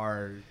crazy.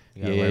 Hard.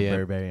 You gotta Yeah, wear yeah.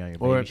 Burberry on your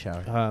Or baby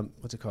shower.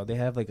 what's it called? They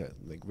have like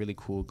really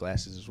cool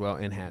glasses as well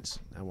and hats.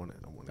 I want to.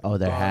 Oh,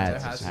 their Oh,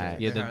 hats. their his hats,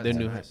 hat. Yeah, their their hats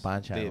new are hats.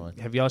 Bonch had one.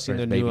 Have y'all seen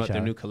First their baby shower.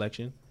 new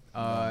collection?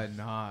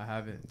 Nah, I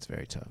haven't. It's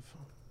very tough.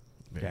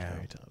 Very Damn.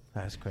 very tough.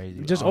 That's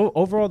crazy. Just Oh,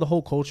 overall, the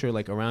whole culture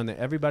like around there,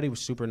 everybody was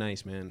super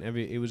nice, man.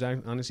 It was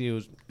honestly it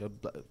was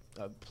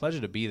a pleasure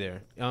to be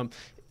there.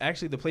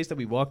 Actually, the place that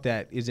we walked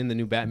at is in the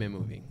new Batman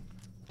movie.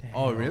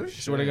 Oh, really?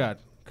 Swear to God.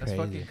 That's Crazy.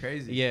 fucking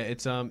crazy. Yeah,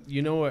 it's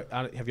you know what?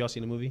 Have y'all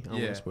seen the movie? I don't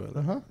Yeah. want to spoil it.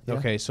 Uh-huh. Yeah.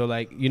 Okay, so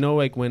like you know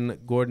like when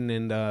Gordon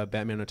and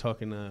Batman are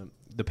talking to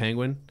the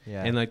Penguin,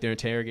 Yeah. and like they're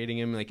interrogating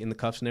him like in the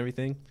cuffs and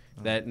everything.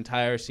 That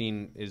entire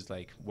scene is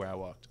like where I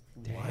walked,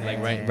 like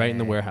right in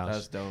the warehouse.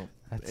 That's dope.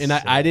 That's And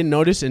sick. I didn't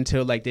notice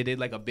until like they did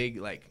like a big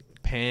like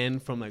pan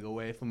from like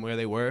away from where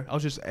they were.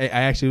 I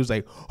actually was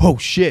like, oh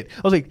shit.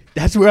 I was like,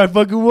 that's where I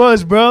fucking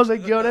was, bro. I was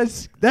like, yo,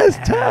 that's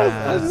tough.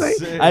 I was like,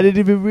 Sick. I didn't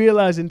even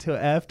realize until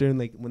after, and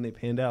like when they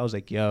panned out, I was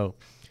like, yo,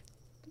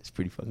 it's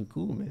pretty fucking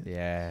cool, man.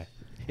 Yeah.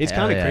 It's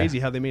Hell kind of yeah. crazy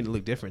how they made it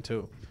look different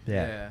too.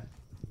 Yeah.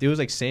 There was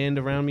like sand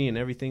around me and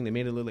everything. They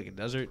made it look like a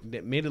desert.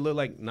 They made it look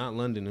like not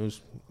London. It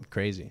was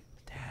crazy.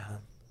 Damn.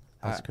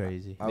 That's I-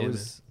 crazy.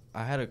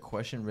 I had a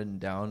question written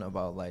down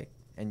about like,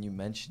 and you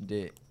mentioned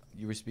it.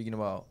 You were speaking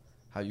about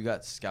how you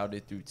got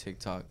scouted through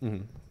TikTok.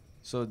 Mhm.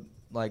 So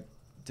like,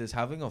 does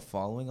having a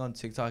following on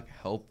TikTok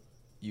help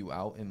you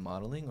out in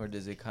modeling, or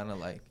does it kind of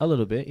like? A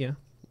little bit, yeah.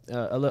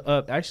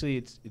 Actually,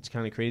 it's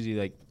kind of crazy.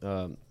 Like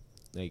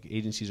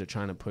agencies are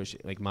trying to push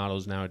like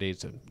models nowadays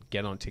to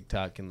get on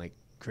TikTok and like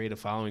create a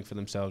following for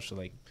themselves, so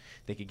like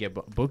they could get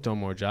booked on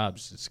more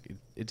jobs.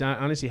 It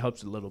honestly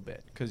helps a little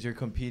bit. Because you're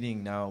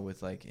competing now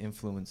with like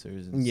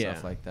influencers and Yeah.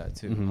 stuff like that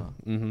too. Mm-hmm. Huh?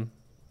 Mm-hmm.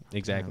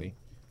 Exactly.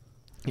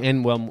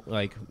 And well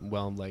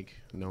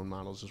known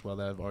models as well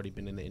that have already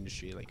been in the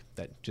industry, like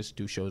that just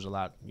do shows a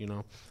lot. You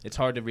know, it's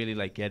hard to really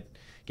like get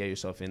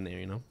yourself in there.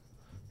 You know,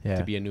 Yeah.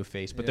 to be a new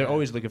face. But they're Yeah.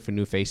 always looking for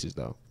new faces,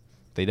 though.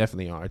 They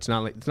definitely are. It's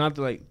not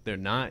like they're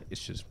not.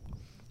 It's just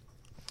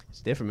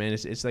it's different, man.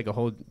 It's like a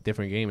whole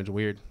different game. It's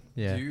weird.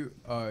 Yeah. Do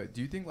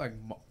you think like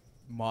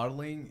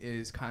modeling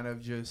is kind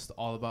of just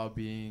all about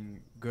being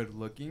good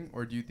looking,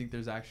 or do you think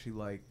there's actually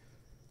like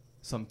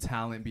some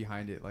talent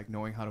behind it, like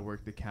knowing how to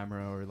work the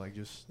camera, or like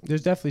just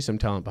There's definitely some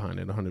talent behind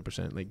it,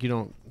 100%. Like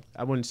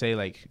I wouldn't say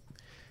like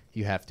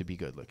you have to be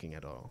good looking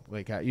at all.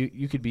 Like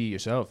you could be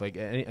yourself. Like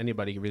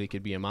anybody really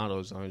could be a model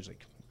as long as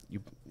like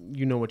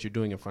you know what you're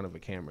doing in front of a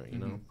camera, you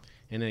know.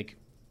 And like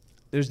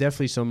there's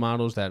definitely some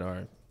models that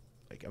are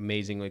like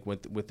amazing, like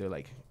with their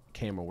like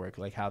camera work,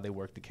 like how they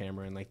work the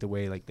camera and like the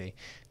way like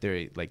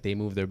they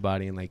move their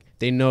body, and like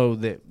they know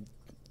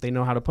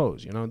how to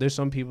pose, you know. There's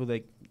some people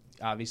that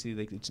obviously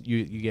like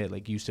you get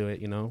like used to it,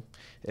 you know.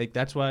 Like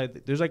that's why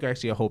there's like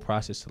actually a whole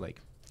process to like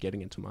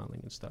getting into modeling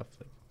and stuff,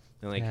 like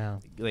and like Yeah.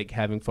 like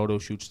having photo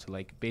shoots to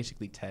like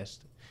basically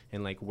test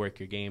and like work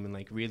your game and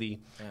like really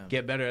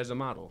get better as a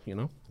model, you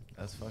know.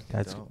 That's fucking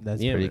That's dope.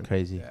 that's Yeah, pretty man.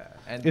 crazy. yeah.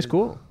 And It's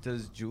cool.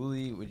 Does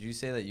Julie? Would you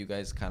say that you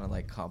guys kind of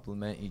like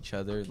complement each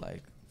other,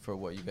 like for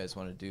what you guys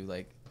want to do?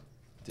 Like,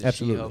 does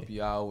Absolutely. she help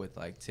you out with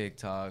like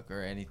TikTok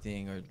or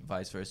anything, or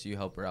vice versa? You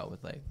help her out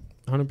with like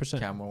 100%.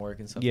 camera work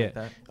and stuff Yeah.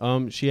 like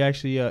that. She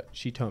actually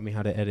she taught me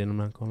how to edit. I'm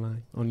not gonna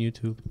lie, on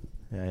YouTube.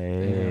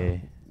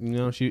 Hey. You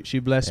know, she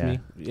blessed Yeah. me.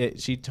 Yeah,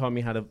 she taught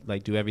me how to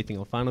like do everything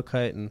on Final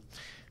Cut, and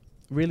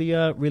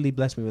really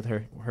blessed me with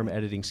her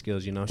editing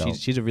skills. You know, Dope.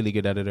 she's a really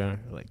good editor,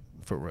 like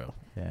for real.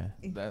 Yeah.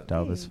 That-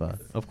 Dope as fuck.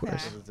 Of course.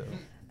 That's dope.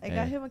 I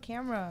got him a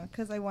camera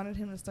because I wanted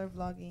him to start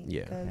vlogging.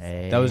 Yeah. 'cause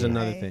Hey. That was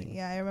another thing.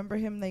 Yeah, I remember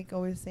him like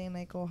always saying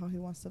like, oh, how he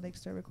wants to like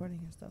start recording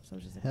and stuff. So I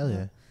was just like, Hell "Oh."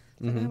 yeah.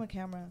 So I got him Mhm. a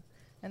camera,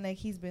 and like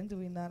he's been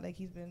doing that. Like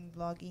he's been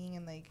vlogging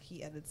and like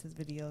he edits his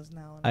videos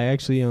now. and I like,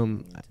 actually posts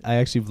on YouTube. I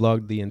actually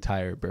vlogged the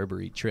entire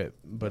Burberry trip,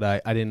 but I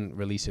didn't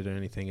release it or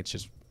anything. It's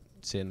just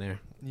sitting there.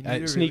 You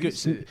need to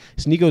release it.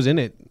 Sneako's in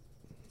it.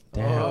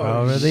 Damn, Oh,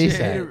 bro. Release shit.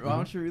 that. Why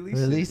don't you release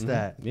Release it?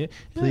 that. Yeah.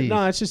 Please.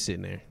 No, it's just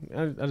sitting there.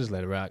 I just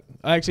let it rock.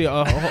 Actually,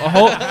 a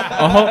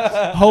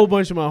whole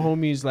bunch of my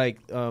homies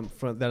like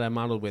that I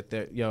modeled with.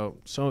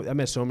 So I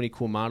met so many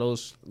cool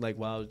models like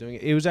while I was doing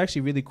it. It was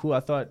actually really cool. I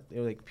thought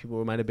like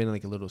people might have been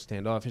like a little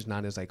standoffish,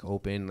 not as like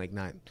open, like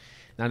not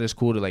as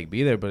cool to like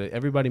be there. But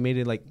everybody made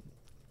it like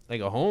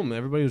a home.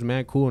 Everybody was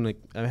mad cool, and like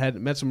I had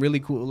met some really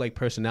cool like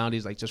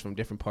personalities, like just from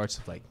different parts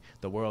of like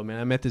the world, man.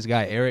 I met this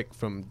guy Eric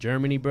from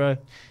Germany, bruh.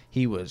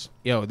 He was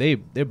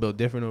they're built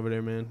different over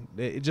there, man.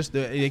 They just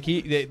like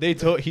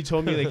he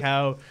told me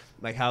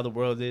like how the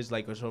world is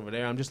like what's over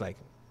there. I'm just like,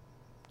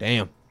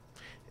 damn,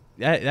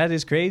 that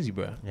is crazy,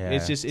 bro. Yeah.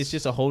 It's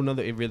just a whole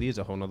nother. It really is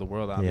a whole nother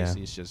world. Obviously,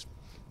 Yeah. it's just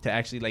to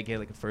actually like get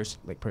like a first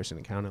like person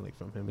encounter like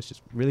from him. It's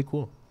just really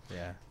cool.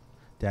 Yeah.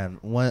 Dan,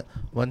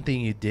 one thing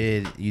you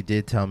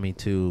did tell me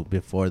too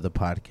before the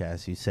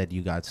podcast. You said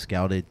you got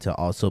scouted to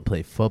also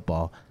play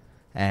football,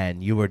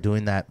 and you were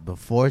doing that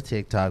before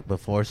TikTok,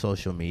 before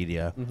social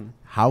media. Mm-hmm.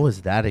 How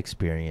was that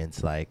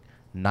experience? Like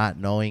not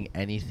knowing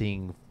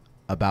anything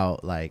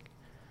about like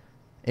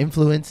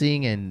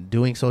influencing and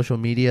doing social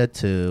media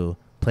to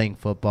playing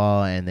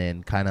football, and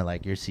then kind of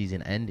like your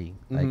season ending.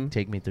 Mhm. Like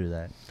take me through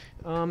that.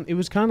 It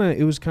was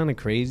kind of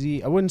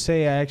crazy. I wouldn't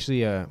say I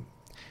actually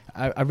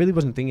I really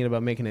wasn't thinking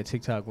about making a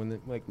TikTok when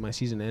like my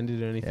season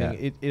ended or anything.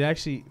 Yeah. It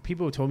actually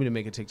people told me to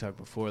make a TikTok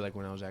before, like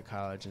when I was at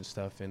college and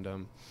stuff. And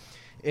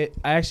I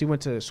actually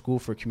went to school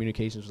for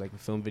communications, like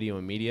film, video,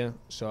 and media.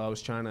 So I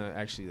was trying to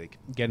actually like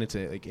get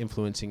into like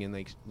influencing and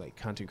like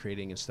content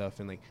creating and stuff.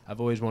 And like I've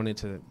always wanted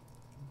to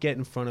get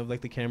in front of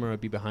like the camera or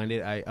be behind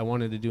it. I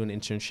wanted to do an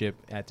internship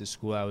at the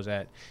school I was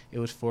at. It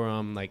was for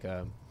like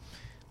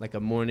a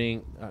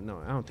morning.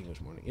 No, I don't think it was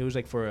morning. It was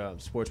like for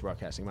sports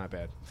broadcasting. My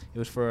bad. It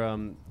was for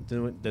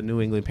the New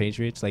England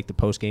Patriots, like the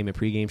post game and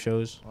pre game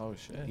shows. Oh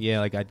shit. Yeah,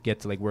 like I'd get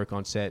to like work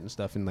on set and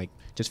stuff, and like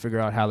just figure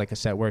out how like a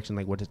set works and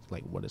like what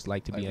it's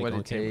like to be like what on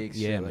it camera. takes,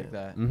 Yeah, shit man. like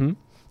that. Mm-hmm.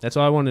 That's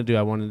all I wanted to do.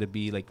 I wanted to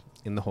be like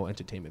in the whole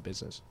entertainment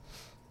business,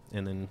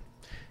 and then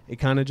it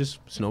kind of just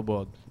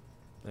snowballed,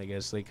 I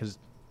guess, like because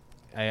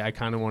I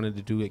kind of wanted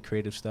to do like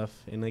creative stuff,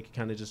 and like it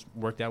kind of just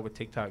worked out with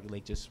TikTok,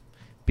 like just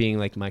being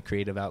like my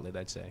creative outlet,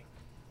 I'd say.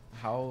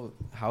 How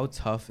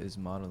tough is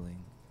modeling?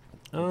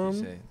 Would you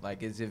say?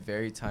 Like, is it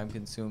very time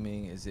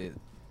consuming? Is it?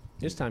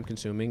 It's time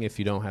consuming if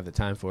you don't have the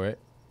time for it,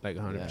 like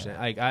 100%. Yeah.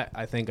 Like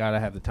I thank God I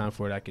have the time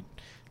for it. I could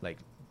like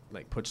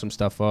put some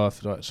stuff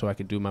off so I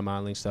could do my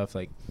modeling stuff.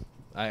 Like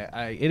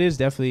it is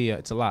definitely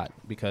it's a lot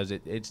because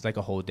it's like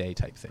a whole day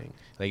type thing.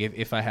 Like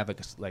if I have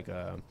like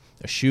a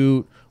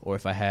shoot or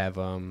if I have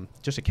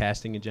just a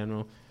casting in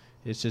general,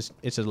 it's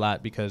a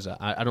lot because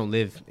I don't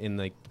live in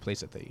like the place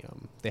that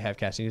they have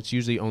casting. It's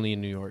usually only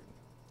in New York,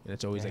 and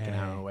it's always like an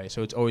hour away.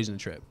 So it's always in a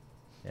trip.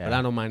 Yeah. But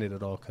I don't mind it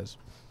at all because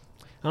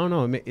I don't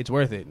know. It's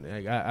worth it.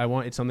 Like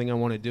it's something I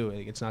want to do.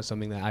 Like, it's not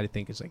something that I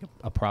think is like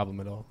a problem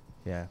at all.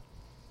 Yeah.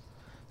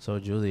 So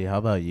Julie, how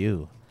about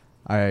you?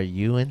 Are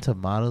you into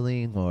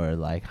modeling, or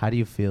like how do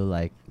you feel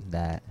like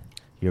that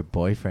your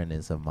boyfriend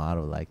is a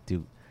model? Like,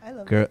 I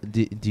love girl,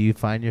 it. do you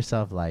find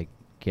yourself like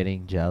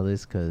getting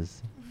jealous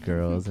because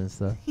girls and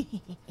stuff?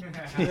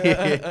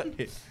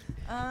 Okay.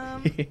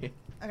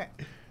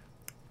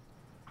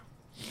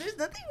 There's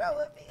nothing wrong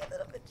with being a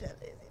little bit jealous,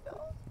 you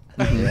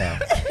know? Yeah.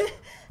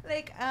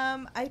 Like,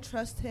 I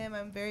trust him.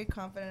 I'm very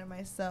confident in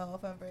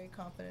myself. I'm very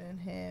confident in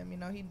him. You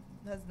know, he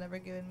has never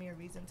given me a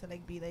reason to,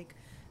 like, be, like,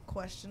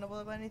 questionable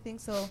about anything.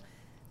 So,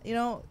 you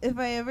know, if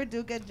I ever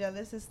do get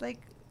jealous, it's, like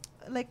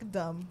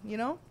dumb, you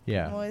know?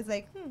 Yeah. I'm always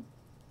like,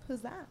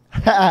 who's that?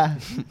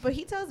 But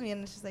he tells me,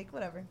 and it's just like,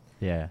 whatever.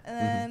 Yeah. And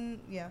then,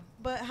 yeah.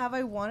 But have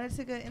I wanted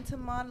to get into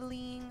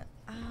modeling?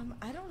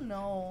 I don't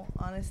know,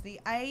 honestly.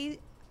 I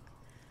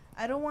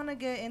don't want to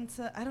get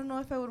into, I don't know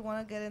if I would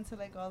want to get into,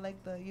 like, all,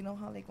 like, the, you know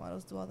how, like,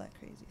 models do all that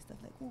crazy stuff,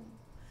 like, ooh.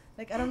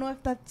 Like, I don't know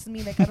if that's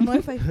me. Like, I don't know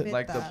if I fit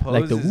like that. the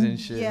poses and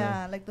shit.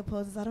 Yeah, like the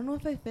poses. I don't know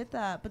if I fit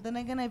that. But then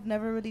again, I've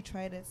never really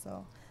tried it,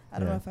 so I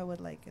don't know if I would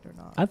like it or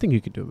not. I think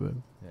you could do it.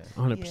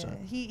 Yeah. 100%. Yeah.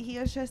 He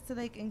always tries to,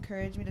 like,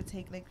 encourage me to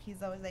take, like,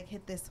 he's always like,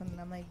 hit this one, and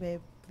I'm like,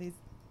 babe, please.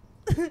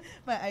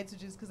 My eye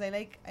twitches because I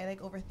like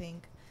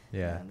overthink.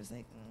 Yeah. And I'm just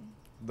like,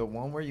 The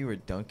one where you were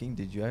dunking,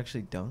 did you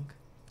actually dunk?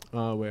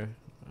 Where?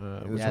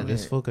 Yeah,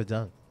 this fool could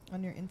dunk.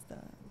 on your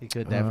Insta, He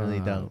could definitely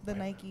dunk. the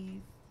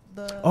Nike.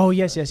 Oh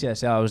yes.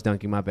 I was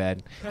dunking. My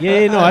bad.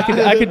 Yeah, no,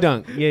 I could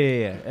dunk.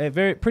 Yeah.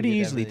 Very pretty You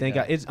could easily. Thank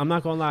God. definitely I'm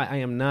not gonna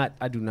lie.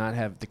 I do not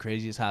have the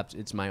craziest hops.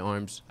 It's my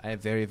arms. I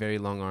have very, very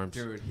long arms.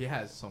 Dude, he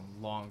has some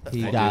long.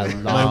 He I got do.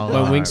 long My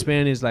arms.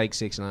 wingspan is like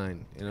 6'9",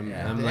 and I'm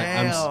Yeah.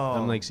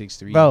 I'm like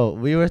 6'3". Bro,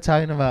 we were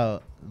talking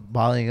about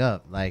balling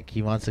up. Like,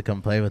 he wants to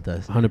come play with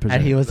us. 100%.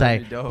 And he was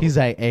That'd like, be dope. he's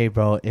like, hey,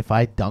 bro, if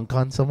I dunk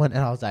on someone,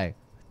 and I was like,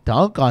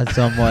 dunk on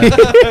someone? Wait,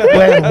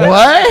 what?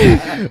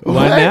 Why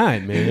What?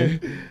 not, man?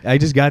 I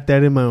just got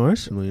that in my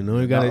arsenal. You know,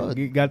 you No.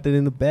 got that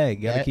in the bag.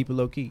 You gotta Yeah. keep it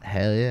low key.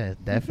 Hell yeah,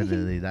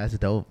 definitely. That's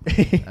dope.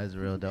 That's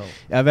real dope.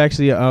 I've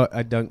actually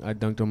I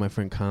dunked on my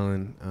friend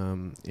Colin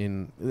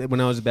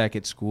when I was back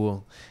at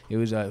school. It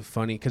was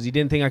funny because he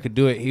didn't think I could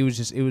do it. It was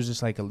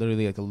just like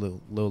literally like a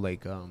little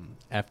like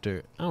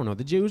after, I don't know,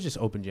 the gym, it was just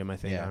open gym, I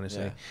think, Yeah.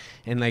 honestly. Yeah.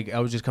 And like I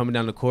was just coming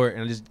down the court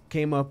and I just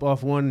came up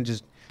off one and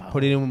just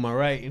put it in with my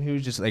right, and he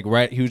was just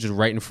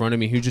right in front of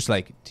me. He was just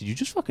like, "Did you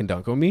just fucking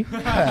dunk on me?"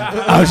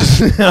 I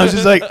was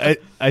just like,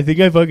 I think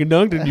I fucking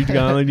dunked on you,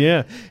 Colin.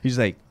 Yeah. He's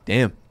like,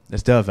 "Damn,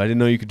 that's tough. I didn't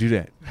know you could do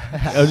that."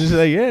 I was just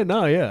like, "Yeah,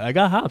 no, yeah, I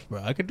got hops,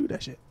 bro. I could do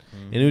that shit."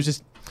 And it was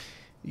just,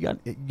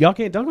 y'all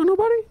can't dunk on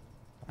nobody.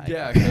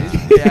 Yeah,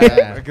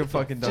 Yeah. I could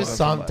fucking dunk Just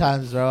on somebody.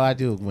 sometimes, bro. I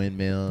do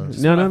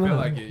windmills. No. I feel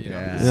like it, you know.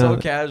 Yeah. It's so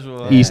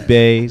casual. East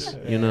Bays,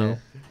 you know.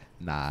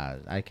 Nah,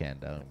 I can't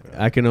dunk, bro.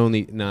 I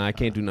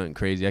can't do nothing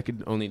crazy. I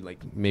could only like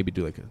maybe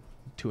do like a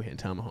 2-hand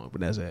tomahawk,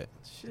 but that's it.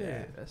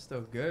 Shit, that's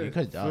still good. You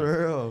could dunk. For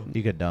real.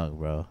 You could dunk,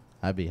 bro.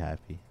 I'd be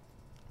happy.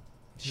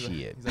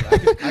 Shit. He's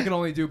like, I can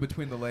only do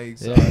between the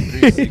legs, Yeah.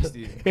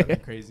 360. That'd be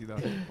crazy though.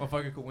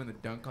 Motherfucker could win the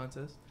dunk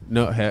contest.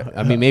 No,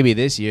 I mean maybe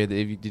this year.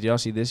 Did y'all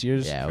see this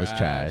year's? Yeah, it was Trash.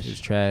 trash. It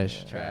was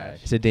trash. Trash.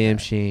 It's a damn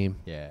shame,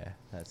 Yeah,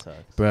 that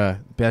sucks. bruh.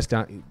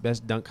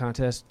 Best dunk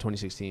contest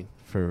 2016.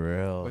 For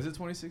real. Was it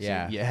 2016?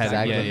 Yeah. Yeah, it had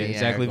Zach yeah, Levine, yeah. Aaron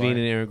Zach Levine Gordon.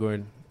 and Aaron Gordon.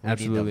 We need them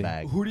Absolutely.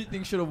 back. Who do you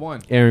think should have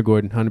won? Aaron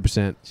Gordon,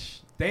 100%.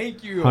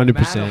 Thank you.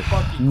 100%. Man of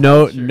fucking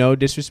No, culture. no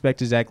disrespect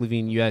to Zach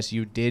Levine. Yes,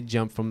 you did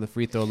jump from the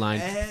free throw line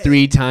Hey.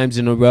 3 times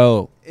in a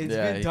row. It's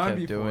Yeah, been he done kept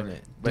before. doing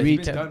it. But Three he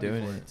ti- kept Done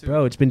doing before, it. too.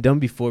 Bro, it's been done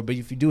before, but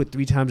if you do it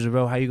 3 times in a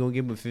row, how you going to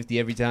give him a 50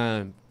 every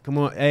time? Come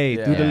on, hey,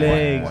 Yeah. through the Yeah.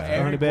 legs, What on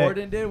Aaron the back.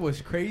 Gordon did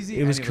was crazy. It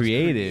and was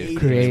creative.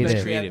 Creative.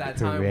 Especially at that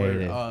time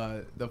Creative.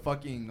 where the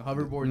fucking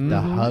hoverboard. Mhm. The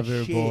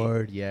Mhm.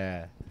 hoverboard,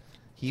 yeah.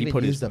 He even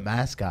put his used the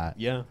mascot.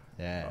 Yeah.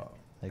 Yeah. Oh.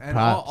 Like And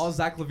props. all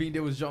Zach Levine did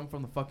was jump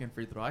from the fucking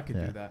free throw. I could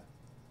Yeah. do that.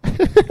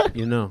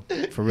 You know,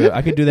 for real.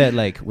 I could do that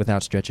like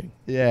without stretching.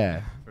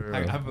 Yeah.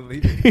 I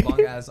believe it.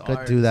 Long ass Could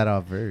arms. do that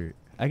off vert.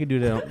 I could do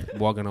that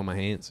walking on my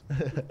hands.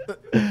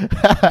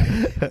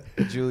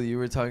 Julie, you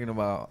were talking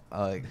about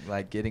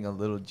like getting a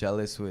little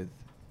jealous with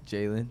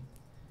Jalen.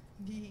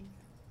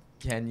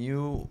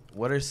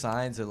 What are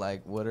signs or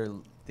like what are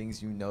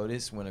things you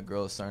notice when a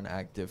girl is starting to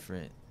act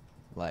different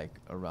like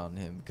around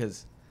him?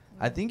 Because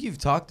I think you've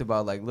talked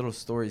about like little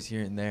stories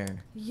here and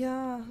there.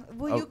 Yeah.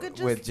 Well, you could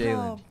with just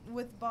tell Jalen.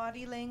 with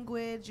body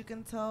language. You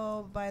can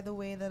tell by the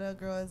way that a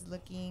girl is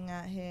looking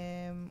at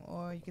him,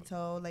 or you can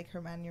tell like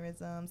her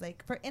mannerisms.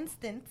 Like for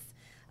instance,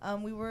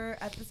 we were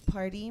at this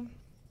party.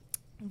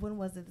 When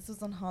was it? This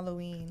was on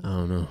Halloween. I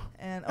don't know.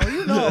 And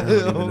you know. I don't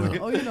even know.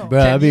 Oh, you know.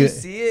 Bruh, Can I'd be- you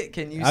see it?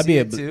 Can you see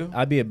it too?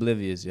 I'd be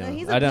oblivious, yo. No,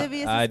 he's I don't-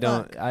 oblivious I as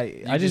don't. fuck. I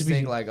You just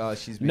think be like, oh,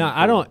 she's being No,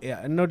 I cool. don't.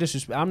 Yeah, no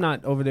disrespect. I'm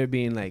not over there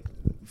being like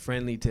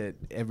friendly to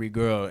every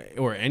girl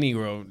or any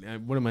girl.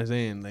 What am I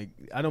saying? Like,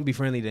 I don't be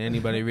friendly to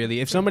anybody really.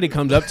 If somebody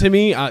comes up to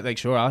me,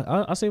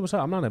 I'll say what's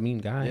up. I'm not a mean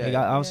guy. Yeah. Like,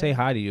 I'll Yeah. say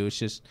hi to you.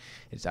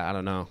 It's I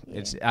don't know.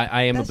 Yeah.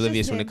 I am That's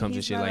oblivious just when it him. comes to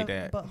He's shit not like a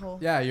that.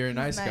 butthole. Yeah, you're a He's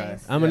nice guy.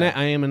 Yeah.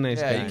 I am a nice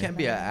Yeah, guy. you can't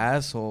be an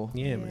asshole.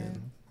 Yeah, Yeah.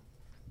 man.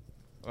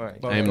 All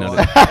right. But I am go not.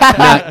 on.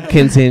 Not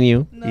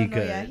continue. No, He no,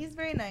 could. yeah, he's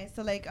very nice.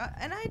 So like,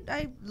 and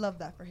I love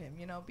that for him.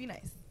 You know, be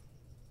nice.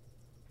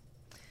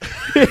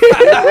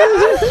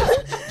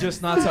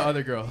 Just not to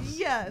other girls.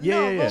 Yeah, Yeah,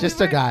 no, yeah, yeah. but Just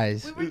we to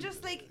guys. We were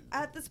just like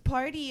at this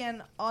party,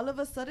 and all of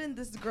a sudden,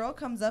 this girl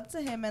comes up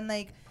to him and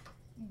like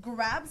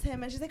grabs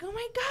him, and she's like, "Oh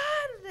my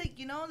god!" Like,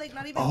 you know, like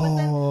not even, but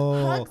then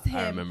hugs him.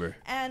 I remember.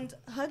 And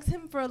hugs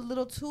him for a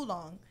little too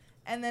long.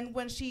 And then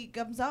when she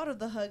comes out of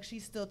the hug,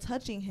 she's still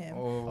touching him.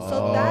 Oh.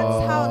 So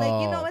that's how,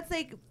 like, you know, it's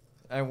like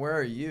And where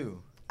are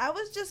you? I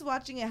was just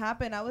watching it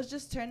happen. I was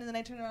just turning, and then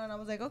I turned around and I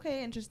was like,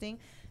 okay, interesting.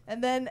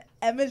 And then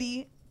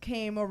Emily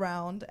came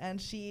around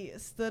and she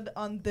stood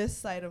on this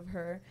side of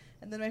her.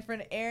 And then my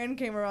friend Aaron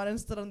came around and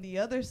stood on the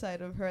other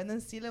side of her. And then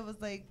Sela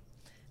was like,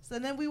 so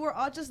then we were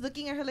all just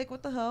looking at her like,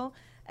 what the hell?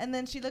 And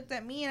then she looked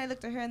at me and I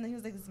looked at her and then he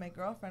was like, this is my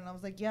girlfriend. And I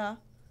was like, yeah,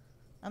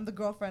 I'm the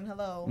girlfriend.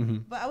 Hello.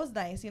 Mhm. But I was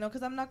nice, you know,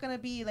 because I'm not going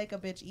to be like a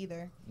bitch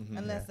either. Mhm.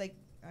 Unless like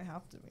I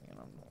have to be, you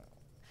know.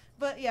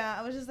 But yeah,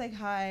 I was just like,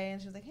 hi.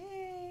 And she was like,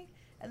 hey.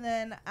 And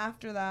then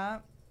after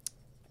that,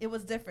 it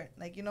was different.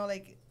 Like, you know,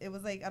 like it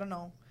was like, I don't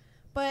know.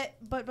 But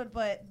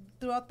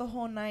throughout the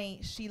whole night,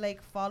 she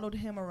like followed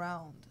him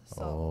around.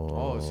 So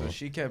Oh, so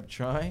she kept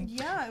trying?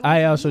 yeah. It was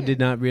I also weird. did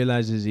not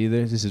realize this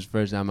either. This is the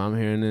first time I'm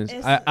hearing this.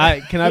 It's- I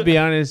can I be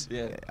honest?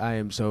 Yeah. I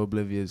am so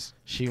oblivious.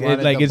 She It-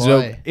 wanted like the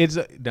it's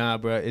boy. nah,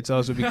 bro. It's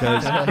also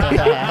because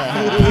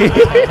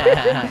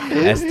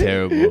that's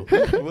terrible.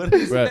 What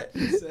is Bruh. that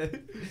you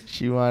said?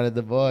 She wanted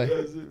the boy.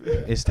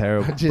 It's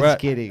terrible. I'm just Bruh,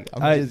 kidding.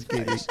 I'm I- just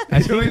kidding.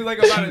 I Julie's think, like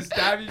about to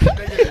stab you. She's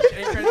making a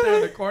shake right there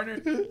in the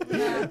corner.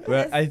 Yeah,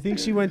 bruh, I think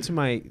she went to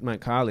my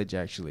college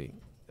actually.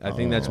 I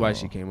think that's why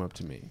she came up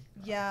to me.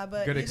 yeah,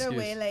 but Good either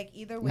way, excuse. like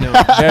either way, No,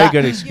 very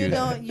good you excuse.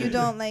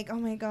 don't like, oh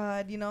my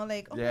god, you know,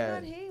 like, oh Yeah. my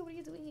god, hey, what are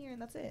you doing here?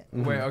 And that's it.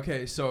 Mhm. Wait,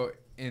 okay. So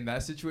in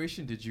that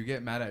situation, did you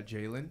get mad at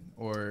Jalen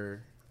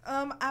or?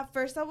 At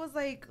first I was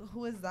like,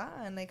 who is that?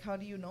 And like, how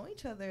do you know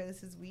each other?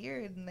 This is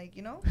weird. And like,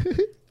 you know,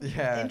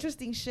 Yeah.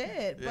 interesting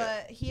shit. Yeah.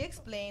 But he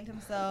explained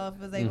himself.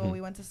 It was like, Mhm. oh,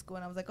 we went to school.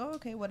 And I was like, oh,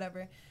 okay,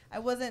 whatever. I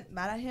wasn't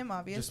mad at him,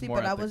 obviously, more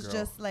but at I the was girl.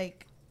 just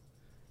like,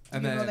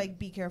 And you know, then- like,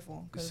 be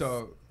careful. 'Cause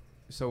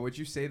So would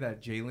you say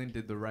that Jalen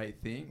did the right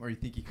thing, or you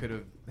think he could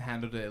have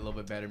handled it a little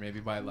bit better, maybe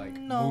by like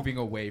No. moving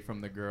away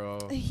from the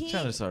girl? he,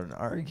 Trying to start an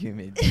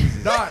argument.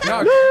 No.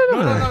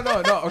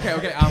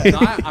 Okay.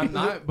 I'm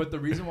not. But the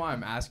reason why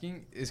I'm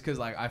asking is because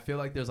like I feel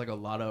like there's like a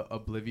lot of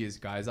oblivious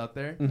guys out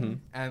there, Mhm.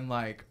 and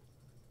like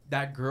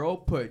that girl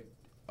put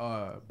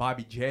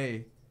Bobby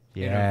J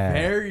in Yeah. a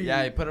very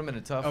Yeah, you put him in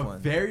a tough one.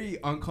 very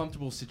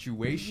uncomfortable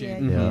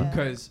situation Yeah. yeah.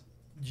 because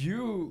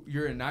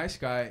you're a nice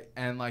guy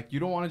and like you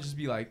don't want to just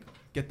be like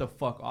get the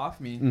fuck off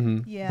me.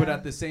 Mhm. yeah. But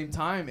at the same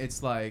time,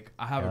 it's like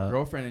I have Yeah. a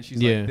girlfriend and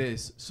she's Yeah. like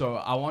this. So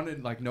I want to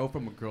like know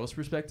from a girl's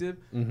perspective,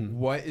 Mhm.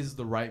 what is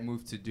the right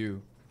move to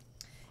do?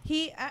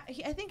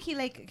 I think he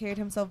like carried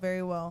himself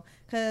very well,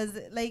 cause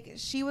like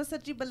she was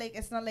touchy, but like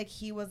it's not like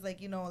he was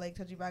like, you know, like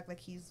touchy back. Like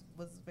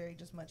was very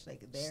just much like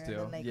there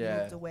Still. and then like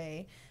Yeah. moved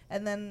away,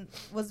 and then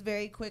was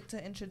very quick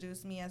to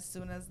introduce me as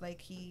soon as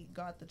like he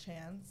got the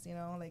chance, you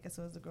know, like as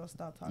soon as the girl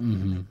stopped talking.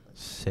 Mhm. Like,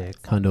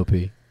 Sick. Condo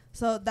P.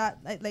 so that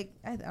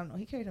I don't know,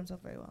 he carried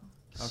himself very well.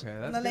 Okay,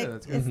 And that's then, good. like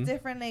That's good. it's Mhm.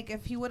 different. Like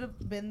if he would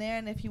have been there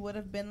and if he would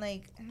have been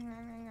like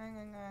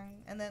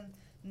and then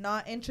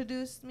not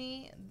introduced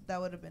me, that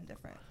would have been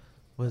different.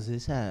 Was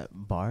this at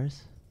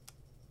bars?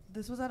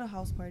 This was at a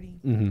house party.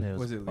 Mhm.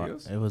 Was it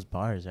Leo's? It was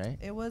bars, right?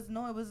 It was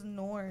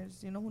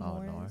Noor's. You know who Oh,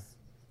 Noor Noor. is?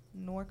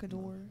 Noor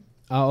Kador.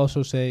 I'll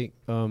also say,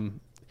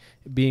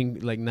 being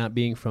like not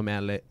being from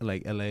LA,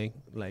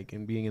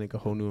 and being in like a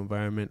whole new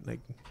environment, like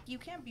You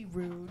can't be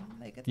rude.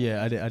 Like it's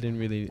yeah, okay. I didn't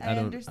really, I I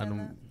don't understand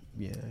that.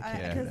 Yeah, I I,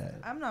 can't do because that.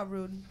 I'm not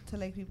rude to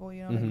like people,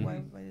 you know. Mhm.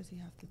 Like why does he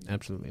have to be?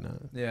 Absolutely not.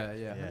 Yeah,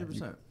 Yeah.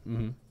 100%.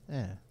 Mm-hmm.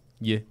 Yeah.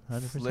 Yeah.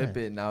 100%. Flip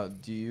it now.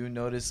 Do you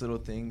notice little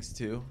things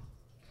too?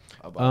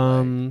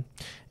 About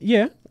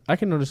Yeah, I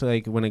can notice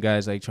like when a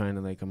guy's like trying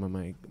to like come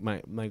on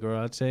my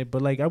girl, I'd say,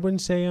 but like I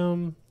wouldn't say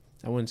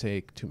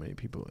too many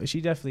people.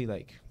 She definitely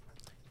like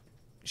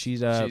she's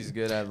she's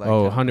good at like.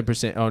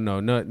 100%. Oh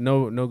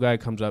no guy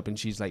comes up and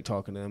she's like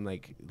talking to him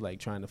like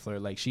trying to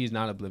flirt. Like she's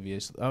not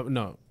oblivious.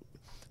 No,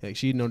 like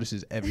she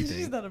notices She's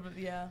everything. not a,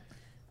 yeah.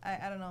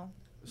 I don't know.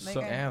 Like,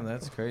 So, damn,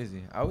 that's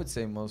crazy. I would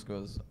say most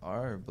girls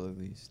are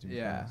oblivious. To be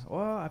Yeah. honest.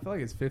 Well, I feel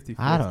like it's 50-50.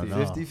 I don't know.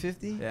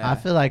 50-50? Yeah. I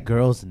feel like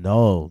girls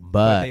know, But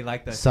but they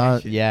like the some,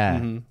 attention. yeah.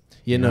 Mhm.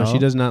 You No, she know?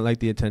 does not like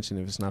the attention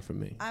if it's not from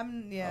me.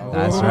 Yeah. Oh.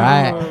 That's Oh.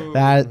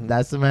 right.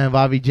 That's the man,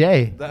 Bobby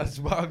J. That's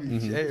Bobby Mhm.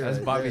 J. That's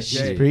right Bobby there.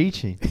 J. She's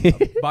preaching.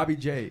 Bobby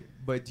J.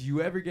 But do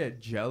you ever get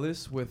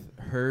jealous with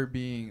her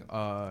being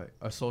a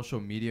social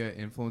media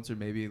influencer?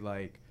 Maybe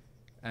like,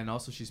 and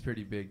also she's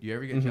pretty big. Do you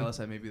ever get Mhm. jealous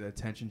at maybe the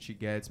attention she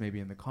gets, maybe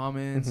in the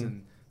comments Mhm.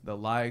 and the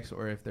likes,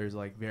 or if there's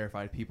like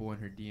verified people in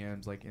her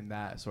DMs, like in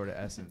that sort of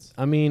essence?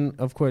 I mean,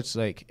 of course,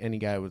 like any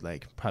guy would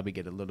like probably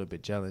get a little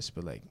bit jealous,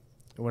 but like,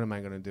 what am I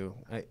gonna do?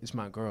 It's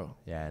my girl.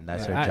 Yeah, and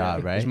that's Like, her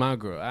job, right? It's my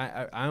girl.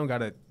 I don't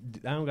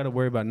gotta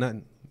worry about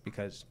nothing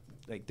because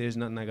like there's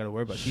nothing I gotta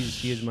worry about.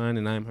 She is mine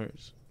and I'm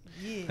hers.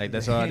 Yeah. Like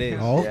that's all it is.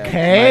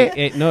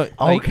 Okay. Like,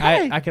 like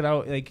Okay. I could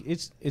like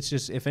it's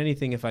just if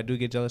anything, if I do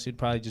get jealous, it'd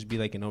probably just be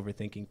like an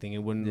overthinking thing. It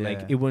wouldn't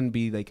Yeah. it wouldn't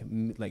be like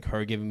like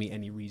her giving me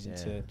any reason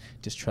Yeah. to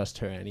distrust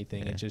her or anything.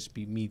 Yeah. It'd just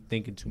be me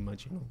thinking too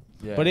much, you know.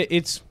 Yeah. But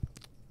it's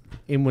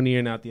in one ear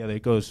and out the other.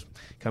 It goes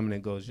coming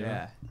and goes. You know?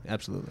 Yeah.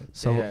 Absolutely.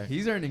 So, Yeah.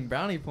 He's earning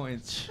brownie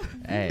points.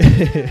 hey,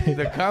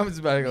 The comments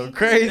about to go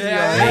crazy.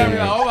 Yeah, on yeah,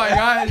 that. oh my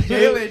God,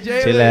 Jalen,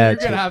 Chill you're out,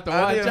 gonna chill. have to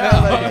I watch didn't out.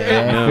 feel like-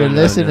 if No, you're no,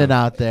 listening no.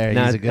 out there,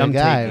 Nah, he's a good I'm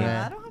guy, taking it. I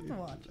man. don't have to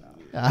watch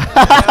out.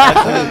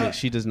 Absolutely.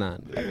 She does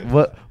not.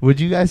 What would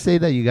you guys say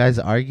that you guys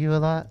argue a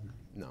lot,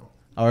 No.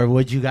 or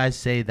would you guys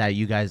say that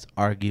you guys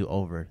argue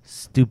over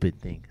stupid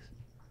things?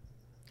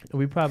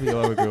 We probably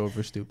all agree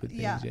over stupid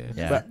things. Yeah. Yeah.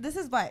 Yeah. But This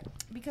is why,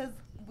 because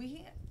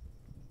we,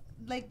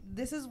 like,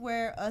 this is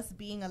where us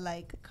being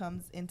alike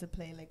comes into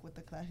play, like with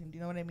the clashing. Do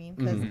you know what I mean?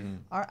 Because Mhm.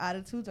 our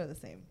attitudes are the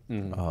same.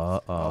 mhm.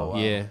 Oh, wow.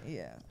 Yeah.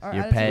 Yeah. Our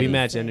You're attitudes petty. are We the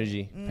match same.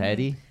 energy. Mhm.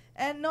 Petty.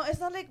 And no, it's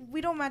not like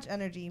we don't match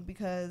energy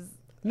because.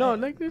 No, uh,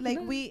 like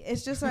we.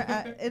 It's just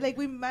our like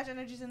we match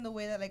energies in the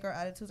way that like our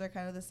attitudes are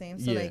kind of the same.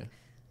 So Yeah. like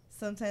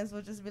sometimes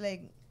we'll just be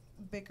like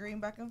bickering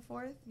back and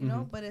forth, you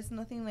know, but it's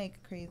nothing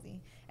like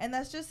crazy. And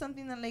that's just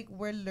something that like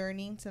we're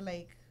learning to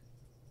like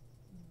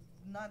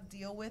not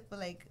deal with, but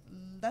like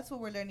that's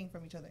what we're learning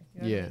from each other.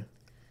 You know what I Yeah. mean?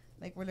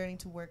 Like we're learning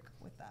to work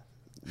with that.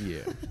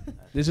 Yeah.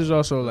 This is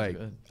also That's like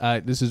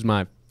good. this is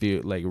my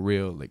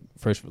real like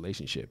first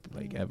relationship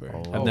like ever.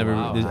 Oh, I've never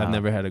wow. I've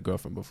never had a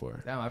girlfriend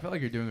before. Damn, I feel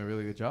like you're doing a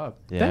really good job.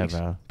 Yeah, Thanks.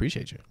 bro.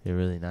 Appreciate you. You're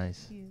really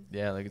nice.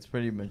 Yeah, like it's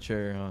pretty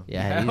mature, huh?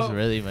 Yeah, he's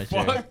really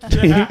mature. Fuck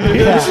yeah.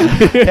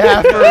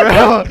 Yeah, for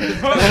real.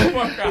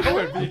 Fuck, I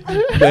would be.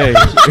 Hey.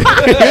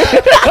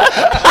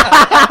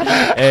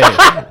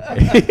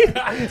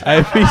 I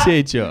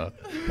appreciate y'all.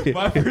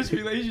 My first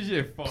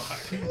relationship, fuck.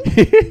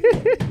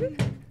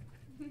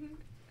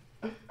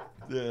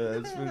 Yeah,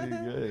 that's pretty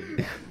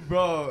good.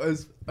 Bro,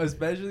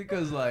 especially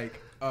because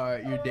like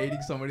you're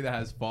dating somebody that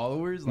has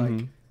followers, like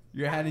Mhm.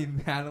 you're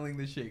handling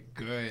this shit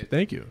good.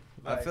 Thank you.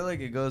 I feel like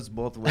it goes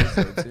both ways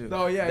though too.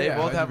 Oh, yeah, they yeah,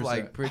 both have 100%.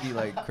 like pretty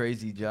like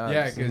crazy jobs.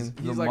 Yeah, because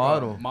the he's like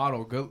model. a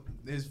model. Good.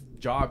 His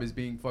job is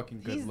being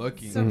fucking good He's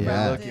looking. surrounded Yeah.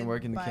 surrounded Looking,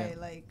 working the by camp.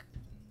 like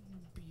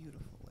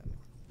beautiful women.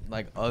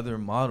 Like other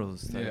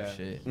models type Yeah.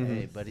 shit. Mhm.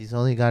 Hey, but he's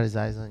only got his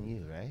eyes on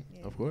you, right?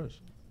 Yeah. Of course.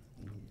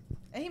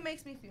 And he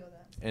makes me feel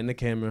that. And the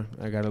camera.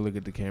 I gotta look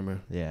at the camera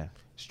Yeah.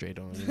 straight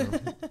on. You know.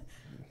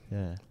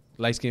 Yeah.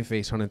 Light skin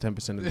face,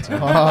 110% of the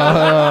time.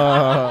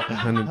 Oh.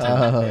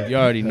 110. You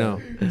already know.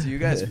 Do you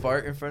guys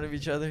fart in front of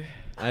each other?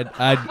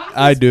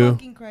 I do.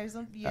 Fucking Christ,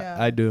 yeah.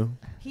 I do.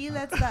 He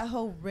lets that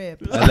hoe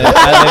rip. I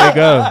let it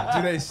go.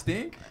 Do they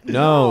stink?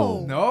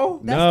 No. No.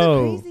 That's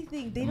No. the crazy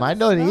thing. They Mine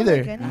don't don't smell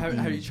either. like Have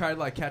anything. you tried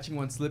like catching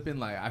one slipping?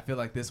 Like I feel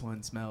like this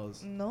one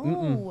smells. No.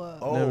 Mm-mm.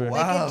 Oh Never. Like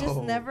wow. it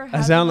just never I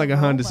has sound an like a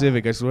Honda aroma.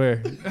 Civic, I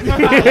swear.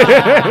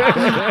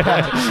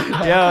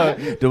 Yo,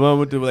 the one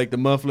with the like the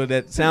muffler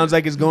that sounds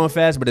like it's going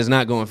fast, but it's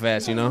not going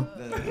fast, you know.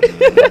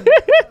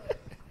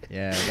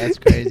 Yeah, that's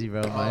crazy,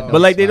 bro. Mine Oh.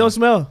 But like they smell. don't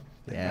smell.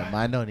 Yeah,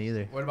 mine don't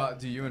either. What about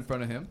do you in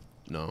front of him?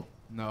 No.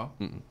 No.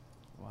 Mm-mm.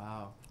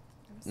 Wow.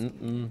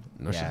 Mm-mm.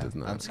 No, Yeah, she does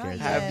not. I'm scared.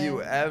 Not Have yet.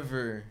 you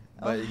ever?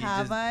 Oh, you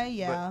have just- I?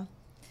 Yeah.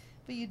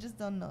 But you just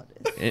don't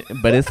notice.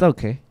 But it's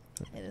okay.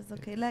 It is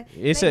okay. Like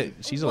It's like,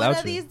 she's one allowed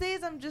of to. these days,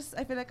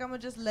 I feel like I'm gonna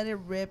just let it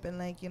rip and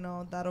like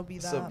that'll be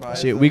that.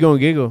 Surprise. Shit, we gonna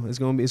giggle. It's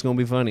gonna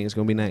be funny. It's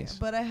gonna be nice.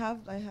 But I have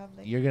like.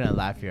 You're gonna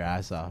laugh your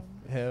ass off.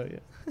 Hell yeah.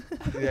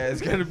 Yeah,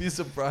 it's gonna be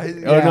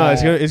surprising. Oh no,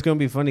 Yeah. it's gonna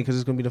be funny because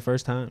it's gonna be the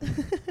first time.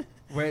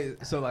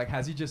 Wait, so like,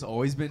 has he just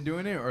always been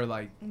doing it, or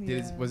like,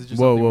 Yeah. was it just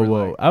Whoa, something whoa, where,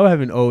 whoa! like- I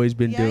haven't always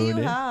been Yeah, doing you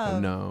it.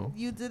 have. No,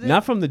 You did it.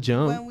 not from the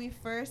jump. When we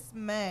first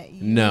met,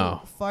 you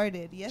No.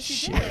 farted. Yes, you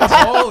Shit. did.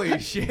 Holy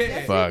shit!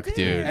 Yes, you Fuck, did.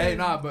 dude. Hey,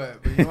 nah,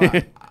 but you know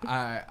what?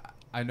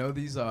 I know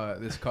these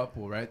this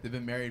couple, right? They've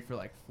been married for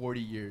like 40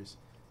 years,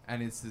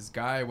 and it's this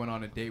guy went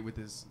on a date with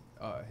his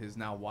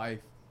now wife,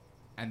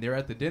 and they're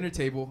at the dinner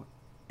table,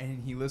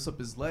 and he lifts up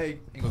his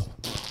leg and goes,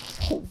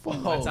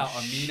 lets out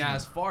a mean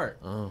ass fart,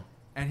 Oh.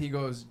 and he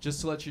goes,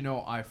 just to let you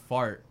know, I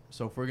fart.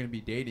 So if we're gonna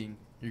be dating,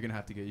 you're gonna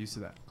have to get used to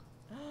that.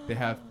 They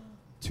have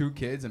 2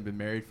 kids and been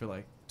married for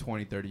like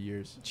 20, 30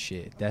 years.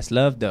 Shit, that's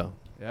love though.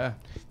 Yeah.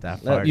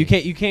 That Love.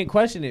 farting. You can't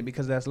question it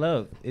because that's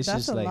love. It's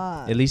That's just a like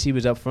lot. at least he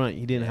was up front.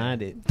 He didn't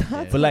hide it.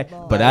 That's But like, a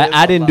lot. but That is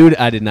I a didn't lot. do that.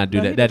 I did not do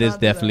No, he that. That did is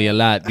not do definitely that. a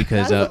lot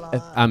because That's a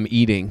lot. I'm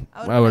eating. I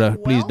would Why be would I?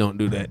 like, Please well? don't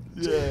do that.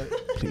 Yeah.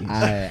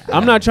 Please.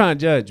 I'm not trying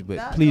to judge, but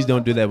That- please no,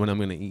 don't do that that when I'm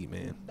gonna eat,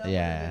 man. That would've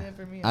Yeah. been it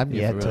for me. I'm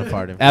Yeah, yet for to real.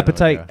 fart in front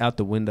Appetite of a girl. out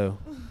the window.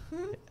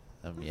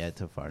 I'm yet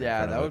to fart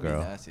Yeah, in front that of would a be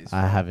girl. nasty. as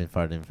I fuck. haven't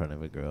farted in front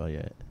of a girl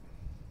yet.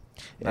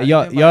 Not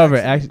Y'all, even by y'all ever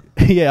accident?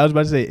 yeah, I was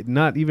about to say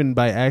not even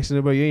by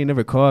accident, bro. You ain't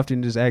never coughed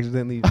and just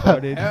accidentally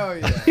farted. Hell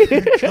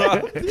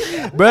yeah.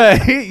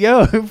 Bruh,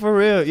 yo, for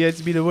real. Yeah,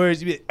 to be the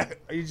words. You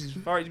just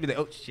fart, you be like,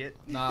 oh shit.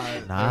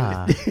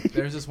 Nah.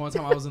 There's this one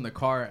time I was in the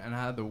car and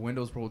I had the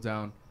windows rolled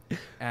down,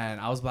 and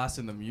I was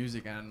blasting the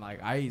music, and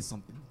like I ate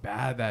something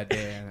bad that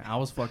day, and I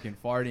was fucking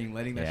farting,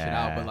 letting that shit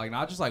out, Yeah. but like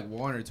not just like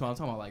 1 or 2. I'm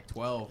talking about like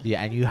 12.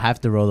 Yeah, and you have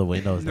to roll the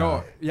windows No,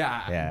 down.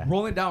 yeah,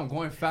 rolling down,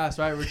 going fast,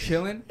 right? We're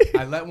chilling.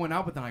 I let one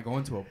out, but then I go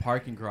into a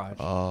parking garage,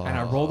 and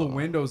I roll the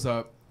windows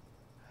up,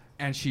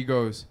 and she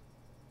goes,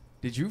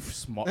 Did you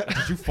fart?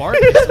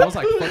 It smells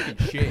like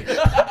fucking shit.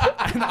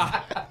 And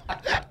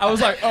I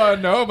was like,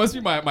 no, it must be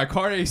my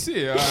car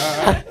AC.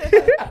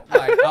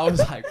 Like, I was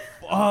like,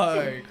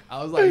 fuck.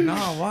 I was like,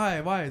 nah,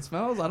 why? It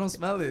smells? I don't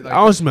smell it. Like, I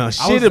don't smell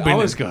shit up in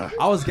this car.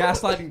 I was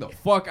gaslighting the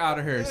fuck out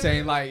of her,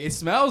 saying like, it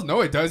smells?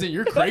 No, it doesn't.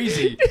 You're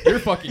crazy. You're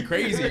fucking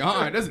crazy. It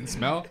doesn't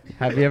smell.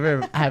 Have you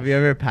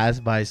ever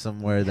passed by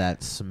somewhere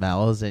that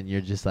smells and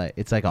you're just like,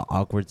 it's like an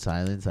awkward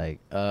silence, like,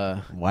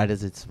 why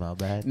does it smell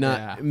bad? Not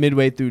Yeah.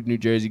 midway through New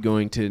Jersey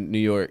going to New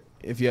York.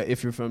 If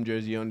you're from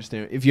Jersey, you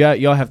understand. If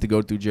y'all have to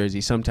go through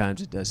Jersey,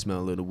 sometimes it does smell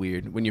a little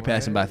weird when you're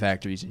passing by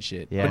factories and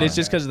shit. Yeah. But it's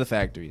just because of the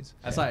factories.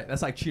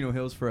 That's like Chino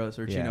Hills for us,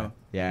 or Chino.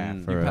 Yeah,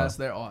 Mm. for You real. pass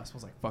there, it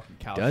smells like fucking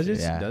cow Does shit.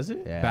 it? Yeah. Does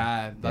it? Yeah.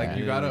 Bad. Like Yeah.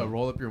 you gotta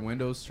roll up your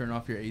windows, turn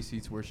off your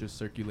AC to where it's just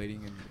circulating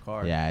in the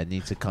car. Yeah, it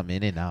needs to come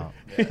in and out.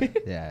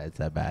 Yeah, it's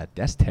that bad.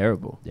 That's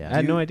terrible. Yeah. I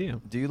had Do no you-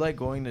 idea. Do you like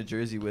going to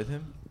Jersey with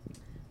him?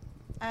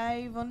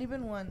 I've only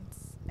been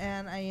once,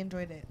 and I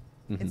enjoyed it.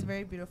 It's Mhm.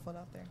 very beautiful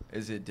out there.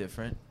 Is it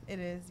different? It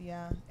is,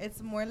 yeah. It's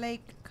more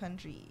like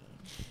country,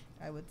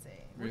 I would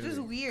say, which is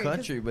Really? weird. 'cause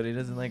Country, but he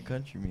doesn't like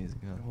country music.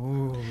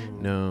 Huh?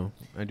 No,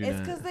 I do It's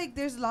not. because like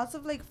there's lots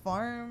of like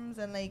farms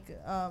and like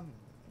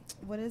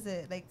what is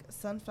it, like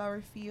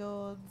sunflower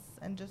fields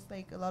and just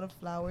like a lot of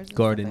flowers, and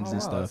Gardens stuff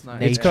and like wow, stuff. that's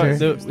nice. It's called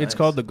Nature. the, it's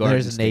called the garden.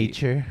 There's state.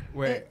 nature.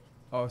 Wait. It-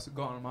 So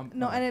go on. that.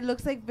 No, and it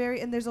looks like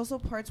and there's also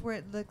parts where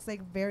it looks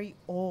like very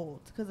old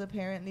because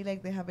apparently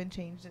like they haven't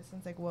changed it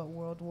since like what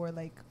World War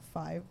like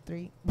 5,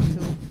 3, 2.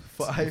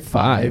 5.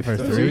 Five or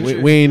we,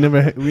 three. we ain't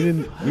never. We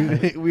didn't.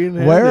 We didn't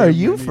have Where that are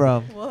you many.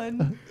 from?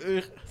 1.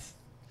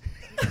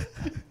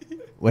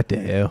 What the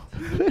hell?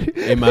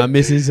 Am I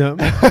missing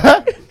something?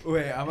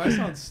 Wait, I might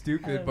sound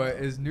stupid, but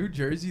is New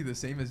Jersey the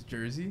same as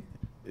Jersey?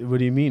 What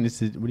do you mean? What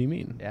do you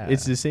mean? Yeah.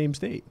 It's the same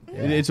state.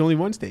 Yeah. It's only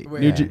one state.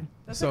 Wait, New Yeah. Jer-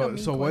 That's like a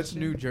So mean what's question.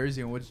 New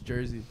Jersey and what's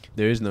Jersey?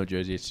 there is no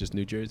Jersey. It's just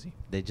New Jersey.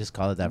 They just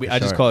call it that. I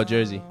just short. call it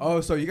Jersey. Oh,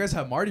 so you guys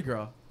have Mardi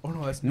Gras? Oh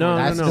no, that's No,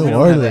 That's no, New no, we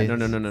don't have that.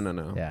 Orleans.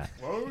 No. Yeah,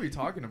 What were we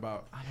talking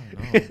about? I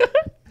don't know.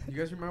 You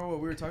guys remember what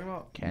we were talking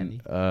about?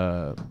 candy.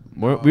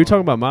 We were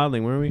talking about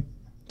modeling, weren't we?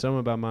 Something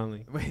about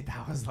modeling. Wait,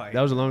 that was like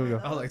That was long ago.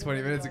 that was like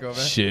 20 minutes ago,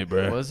 man. Shit,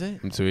 bro. Was it?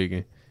 I'm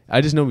tweaking.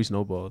 I just know we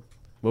snowballed.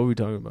 What were we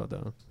talking about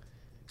though?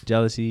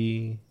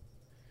 Jealousy.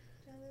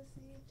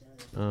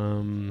 I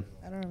don't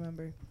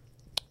remember.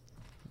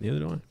 The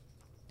other one.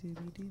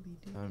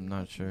 I'm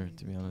not sure,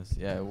 to be honest.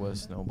 Yeah, it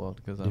was snowballed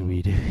because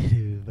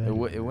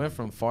it went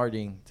from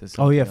farting to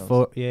something Oh yeah,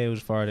 else. it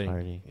was farting.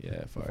 Farting.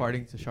 Yeah, farting.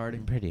 Farting to sharding.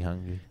 I'm pretty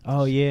hungry.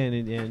 Oh yeah,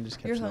 and it just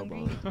kept You're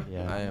snowballing. hungry?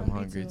 Yeah. I am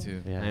hungry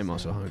too. Yeah. I am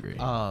also hungry.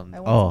 I want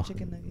Oh, some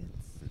chicken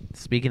nuggets.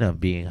 speaking of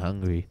being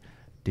hungry,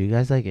 do you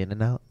guys like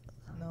In-N-Out?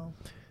 No.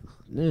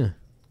 Yeah,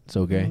 it's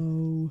okay.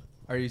 No.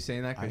 Are you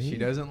saying that because Are she you?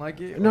 doesn't like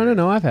it? No, or- no,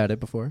 no. I've had it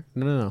before.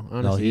 No.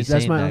 Honestly, he's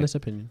that's saying my that- honest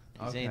opinion.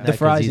 Okay. The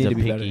fries he's need a to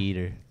be picky better.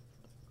 eater.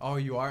 Oh,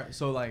 you are.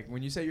 So like,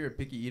 when you say you're a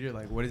picky eater,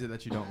 like, what is it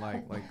that you don't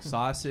like? Like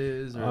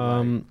sauces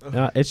or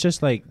It's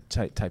just like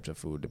types of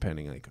food,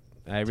 depending. Like,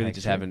 I really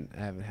just Texture?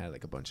 haven't had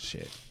like a bunch of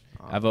shit.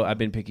 like? I've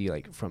been picky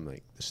like from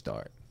like the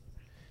start.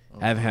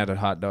 I haven't had a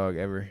hot dog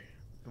ever.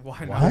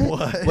 Why not?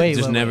 What? Wait,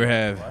 Just wait, never wait.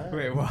 have.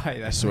 Wait,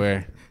 why? I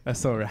swear. That's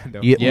so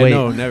random. Yeah, Wait.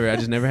 no, never. I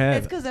just never It's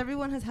have. because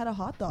everyone has had a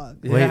hot dog.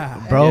 Wait,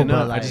 Yeah. bro, Yeah, but no,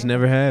 I like, just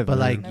never have. but man.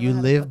 like Never you had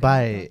a live fucking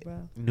by hot dog,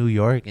 bro. New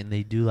York and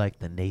they do like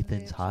the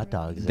Nathan's hot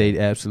dogs. They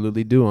there.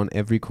 absolutely do on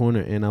every corner,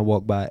 and I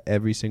walk by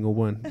every single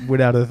one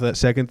without a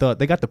second thought.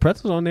 They got the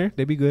pretzels on there;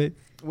 they be good.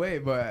 Wait,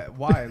 but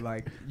why?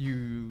 Like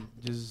you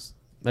just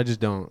I just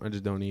don't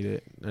eat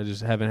it. I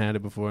just haven't had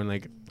it before, and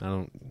like I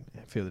don't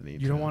feel the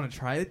need. you don't want to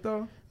try it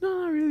though?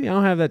 No, not really. I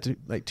don't have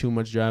that too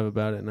much drive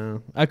about it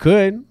now. I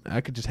could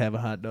just have a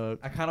hot dog.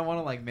 I kind of want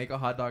to like make a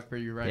hot dog for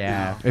you right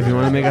Yeah. now. If you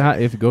want to make a hot,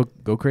 if go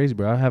crazy,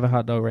 bro. I'll have a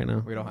hot dog right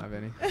now. We don't have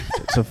any.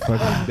 So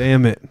fucking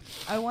damn it.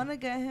 I want to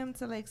get him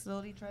to like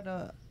slowly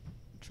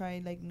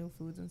try like new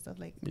foods and stuff.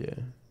 Like Yeah,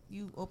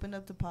 you opened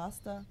up to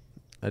pasta.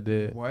 I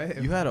did.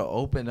 What? You had to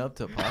open up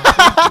to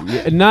pasta.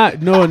 Yeah, not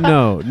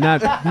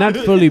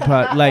fully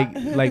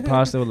like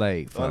pasta with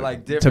like Or fuck,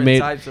 like different tomato-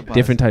 types of pasta.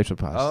 different types of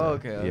pasta. Oh,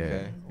 okay,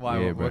 okay. Why?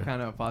 Yeah, what bro.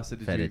 kind of pasta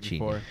did you eat Fettuccine.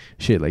 before?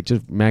 Shit, like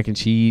just mac and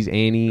cheese,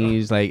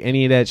 Annie's, like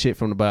any of that shit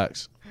from the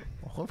box.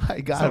 Oh my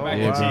god! So mac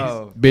and Yeah, cheese.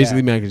 wow.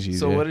 Basically mac and cheese.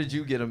 So yeah. what did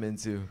you get him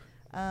into?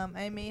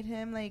 I made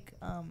him like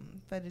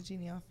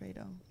fettuccine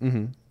alfredo, Mm-hmm.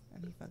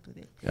 and he fucked with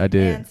it. I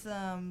did. And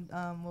some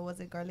what was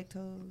it, garlic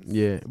toast?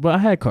 Yeah, but I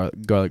had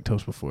garlic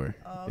toast before.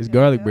 Oh, It's okay,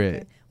 garlic okay, bread.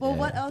 okay. Well,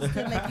 what Yeah. else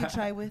did like you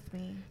try with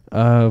me?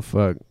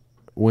 Fuck.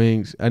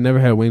 Wings. I never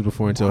had wings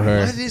before until her.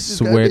 What is this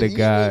Swear guy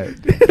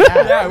to been God.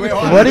 Yeah, wait,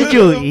 hold on. What did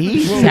you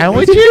eat? What's your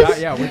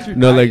Sandwiches? yeah, what's your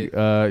No, diet?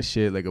 like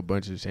shit, like a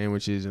bunch of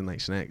sandwiches and like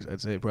snacks.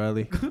 I'd say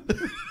probably.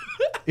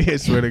 Yeah,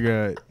 swear to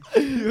God.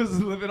 He was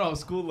living off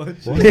school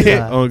lunch. What's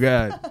that? Oh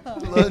God.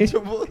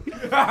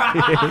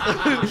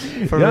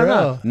 For Yeah,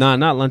 real? Nah,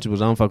 not Lunchables. I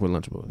don't fuck with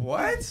Lunchables.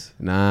 What?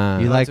 Nah.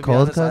 You No, like to be cold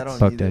honest, I cuts? don't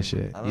Fuck either. that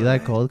shit. I don't You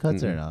like know. cold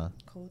cuts or Mm-mm. not?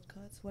 Cold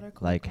cuts. What are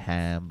cold Like cuts?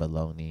 ham,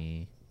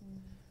 bologna.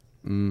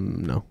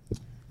 No.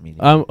 Meaning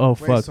Oh Wait,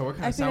 fuck. so what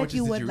kind I of feel like sandwiches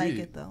you did would you like eat?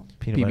 it though.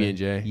 peanut butter.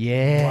 PB&J.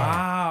 Yeah.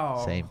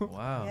 Wow. Same.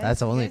 Wow. Yes, That's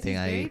the you only guys thing is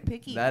I very eat.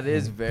 Picky. That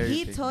is very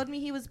He picky. told me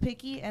he was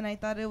picky, and I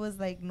thought it was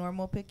like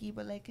normal picky,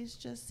 but like it's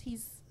just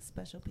he's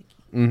special picky.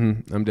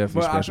 Mm-hmm. I'm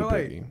definitely But special I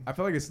picky.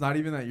 feel like it's not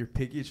even that you're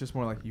picky. It's just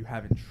more like you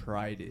haven't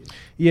tried it.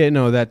 Yeah,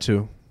 no, that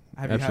too.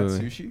 Have Absolutely.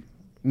 you had sushi?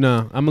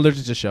 No, I'm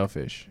allergic to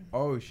shellfish.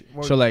 Oh,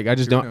 So like, I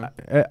just tuna.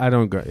 don't. I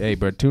don't go. Hey,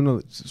 bro, tuna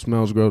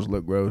smells gross,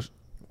 look gross.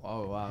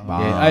 Oh wow.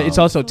 Wow. Yeah, it's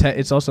also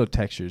it's also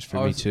textures for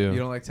Oh, me so too. You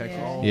don't like texture?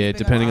 Yeah. Yeah, Big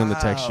depending on on the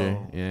Wow. texture.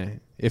 Yeah,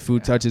 if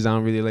food touches, I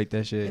don't really like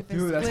that shit. If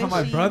it's Dude, that's how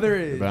my squishy- brother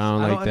is. But I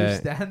don't like that.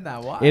 understand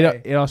that. Why?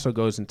 It also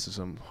goes into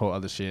some whole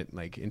other shit,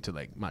 like into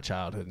like my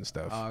childhood and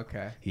stuff. Oh,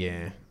 okay.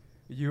 Yeah.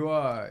 You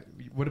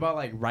what about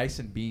like rice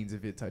and beans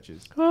if it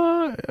touches?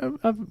 No,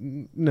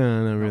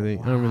 not really.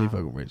 I don't really wow.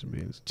 fuck with rice and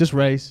beans. Just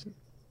rice.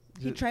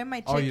 He tried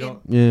my Oh, chicken. you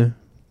don't? Yeah.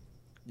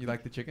 You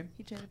like the chicken?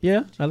 He tried a piece Yeah,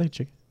 of I chicken. like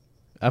chicken.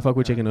 I fuck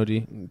with Yeah. chicken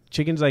OG.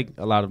 Chicken's like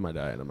a lot of my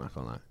diet. I'm not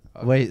gonna lie.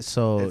 Okay. Wait,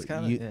 so It's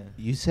kinda- you yeah.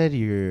 you said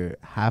you're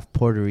half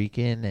Puerto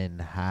Rican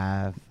and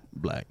half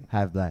Black.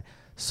 black.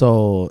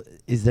 So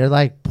is there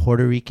like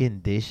Puerto Rican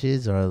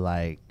dishes or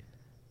like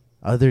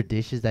other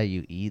dishes that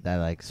you eat that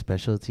like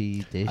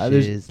specialty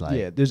dishes? Like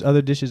Yeah, there's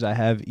other dishes I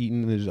have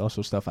eaten. There's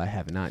also stuff I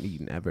have not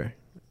eaten ever.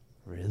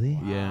 really?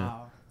 Yeah.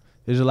 Wow.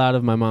 There's a lot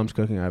of my mom's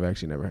cooking I've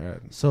actually never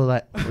had. So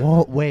like,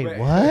 whoa, wait, what?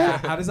 Yeah,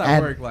 how does that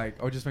And- work? Like,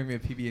 oh, just make me a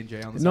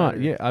PB&J on the No, side.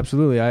 or- yeah,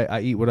 absolutely.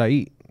 I eat what I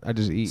eat. I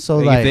just eat. So,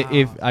 if, like-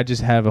 if I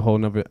just have a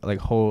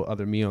whole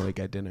other meal like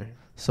at dinner.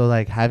 So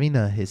like having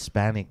a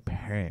Hispanic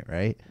parent,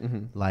 right?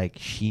 Mm-hmm. Like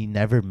she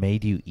never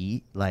made you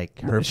eat like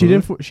her. She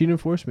didn't. food? She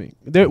didn't force me.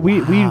 There,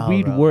 Wow,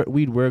 we'd bro.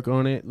 work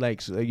on it.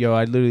 Like yo,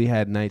 I literally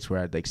had nights where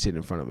I'd like sit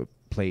in front of a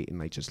plate and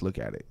like just look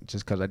at it,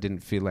 just because I didn't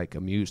feel like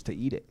amused to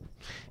eat it.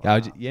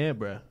 Wow. Yeah,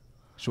 bro.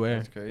 Swear.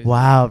 That's crazy.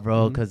 Wow,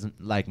 bro. Mhm. Because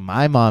like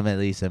my mom at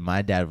least and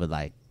my dad would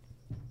like,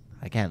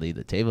 I can't leave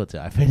the table till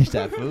I finish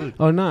that food.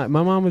 Oh no,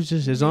 my mom was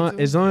just as Me long too.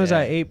 as long as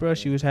I Yeah. ate, bro.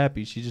 She was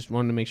happy. She just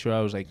wanted to make sure I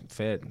was like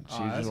fed. She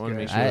Oh, that's just wanted to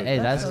good. make sure. Hey,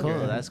 that's That's cool.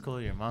 okay. That's cool.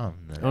 Your mom.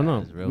 Oh no,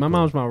 That's real my cool.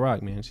 mom's my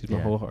rock, man. She's my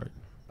Yeah. whole heart.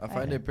 I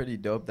find I- it pretty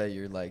dope that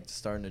you're like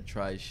starting to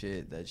try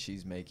shit that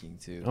she's making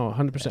too. Oh,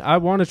 100%. I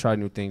want to try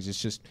new things.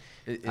 It's just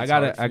It's I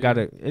hard for you?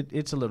 gotta.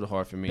 It's a little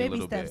hard for me Baby a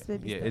little steps,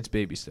 bit. baby Yeah, steps. it's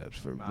baby steps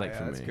for Nah, like yeah,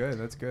 for that's me. good.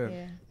 That's good.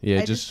 Yeah. Yeah,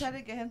 I just try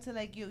to get him to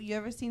like you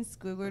ever seen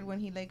Squidward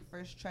when he like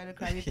first tried a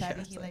Krabby Yeah,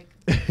 Patty? it's He like-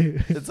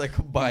 like It's like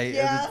a bite.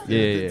 Yeah. and Yeah,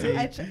 it's yeah, the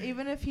yeah. teeth.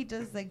 even if he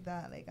does like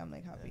that, like I'm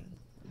like happy.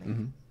 Like,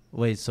 Mhm.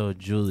 Wait, so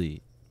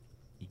Julie,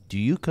 do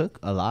you cook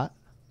a lot,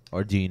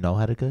 or do you know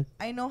how to cook?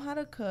 I know how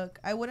to cook.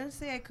 I wouldn't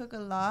say I cook a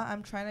lot.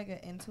 I'm trying to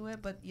get into it,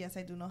 but yes,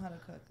 I do know how to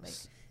cook. Like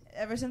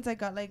ever since I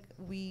got like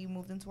we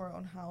moved into our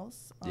own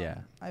house. Yeah.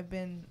 I've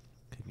been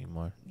Cooking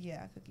more.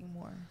 cooking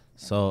more.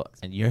 So,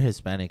 and you're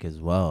Hispanic as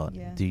well.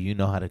 Yeah. Do you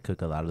know how to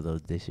cook a lot of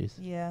those dishes?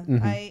 Yeah,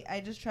 Mhm.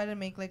 I just try to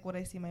make like what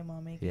I see my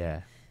mom make.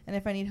 Yeah. And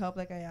if I need help,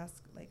 like I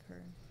ask like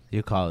her.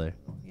 You call her.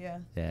 Yeah.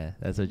 Yeah,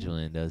 that's what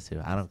Julian does too.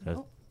 I don't cook.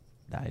 Nope.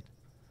 Died.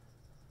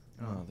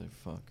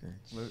 Motherfucker.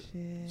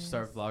 Shit. Just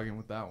start vlogging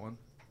with that one.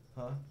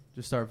 Huh?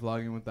 Just start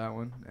vlogging with that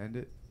one. End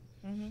it.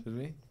 Mhm. Should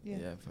we?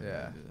 Yeah. Fucking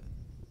Yeah. do that.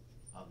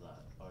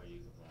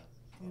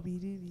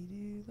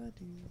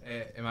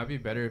 It might be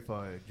better if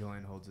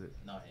Julian holds it.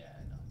 No,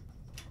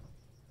 yeah,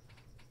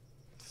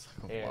 It's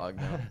like a Yeah. vlog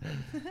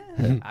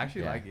now. I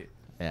actually Yeah. like it.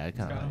 I know. Yeah, I It's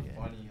kind of kind like of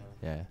it. funny.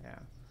 Yeah, Yeah.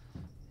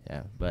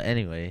 yeah. But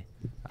anyway,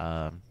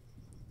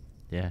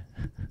 yeah.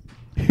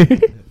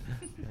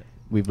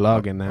 We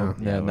vlogging now.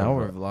 Yeah, Yeah, now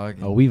we're we're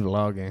vlogging. Oh, we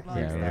vlogging. Vlogs.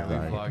 Yeah, Yeah,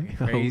 we're we vlogging. vlogging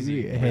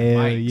crazy. with Hell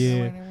mics.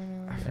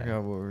 yeah. I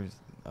forgot what we're.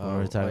 We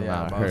were talking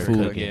yeah, about her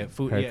Food, cooking. yeah,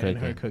 food, Her yeah, and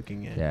her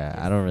cooking. cooking, Yeah,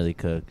 I don't really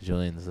cook.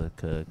 Julian's a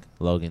cook.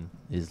 Logan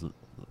is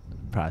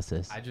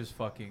process. I just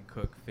fucking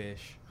cook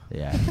fish.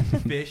 Yeah.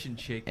 Fish and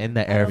chicken. In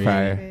the I air don't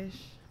fryer. like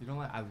fish. You don't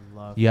like? I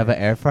love. You have an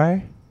fish. air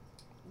fryer?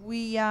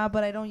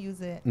 But I don't use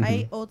it. Mhm.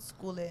 I old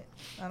school it.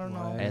 I don't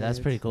know. What? Hey, that's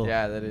pretty cool.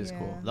 Yeah, that is Yeah.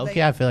 cool. Low Like-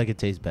 key, I feel like it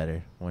tastes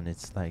better when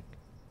it's like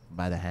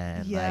by the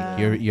hand. Yeah, Like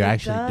you're it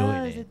actually doing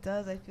does, it. It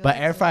does. I feel But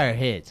like air so. fryer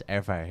hits.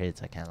 Air fryer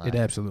hits. I can't lie. It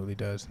absolutely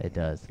does. It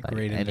does. Like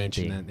Great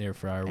invention anything. that air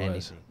fryer was.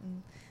 Anything.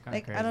 Mm. Kinda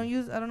Like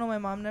crazy. I don't know. My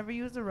mom never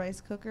used a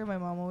rice cooker. My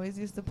mom always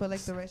used to put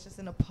like the rice just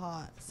in a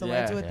pot. So I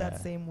Yeah. do it Yeah.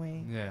 that same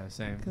way Yeah,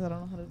 same. because I don't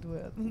know how to do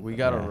it. We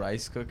got a Yeah.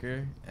 rice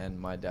cooker, and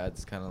my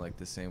dad's kind of like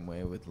the same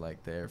way with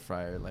like the air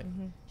fryer. Like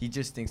Mhm. he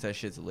just thinks that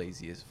shit's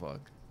lazy as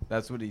fuck.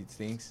 That's what he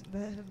thinks.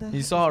 That He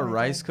is saw a my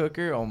rice dad.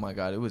 cooker. Oh my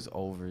god, it was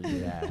over. dude.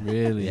 Yeah.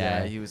 Really?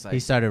 Yeah, he was like, He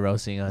started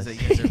roasting us. he's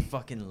like, you guys are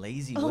fucking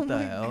lazy. Oh What the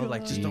my hell?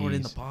 Like, just throw it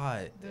in the Jeez.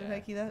 pot. Dude, Yeah.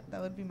 Hecky,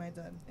 that would be my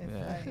dad. If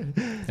Yeah.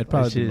 It'd That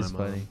probably shit be my is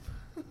mom. funny.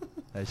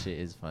 That shit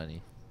is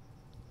funny.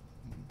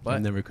 But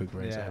I've never cooked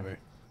rice Yeah. ever.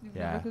 You've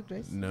Yeah. never cooked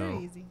rice? No.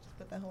 Very easy. Just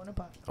put that whole in a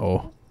pot.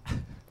 Oh.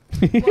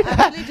 Well,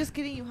 actually, just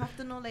kidding. You have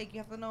to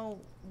know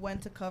when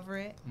to cover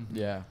it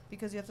yeah,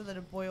 because you have to let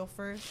it boil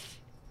first,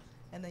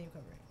 and then you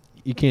cover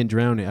it. You can't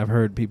drown it. I've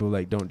heard people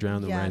like don't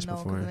drown the yeah, rice no,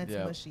 'cause before. then it's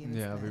Yeah. mushy. And Yeah,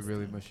 it's it'll be nasty.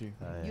 really mushy.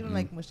 You don't Mm.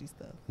 like mushy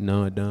stuff.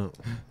 No, I don't.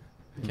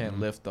 you can't Mhm.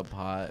 lift the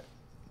pot,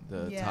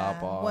 the yeah,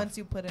 top off. once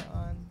you put it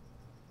on.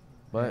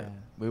 But Yeah.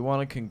 we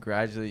want to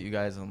congratulate you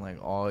guys on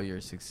like all your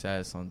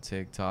success on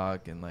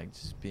TikTok and like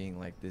just being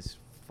like this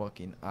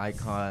fucking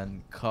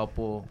icon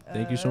couple.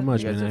 Thank you so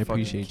much, You guys man. are I fucking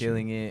appreciate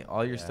killing you. it.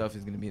 All your Yeah. stuff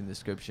is gonna be in the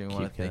description. We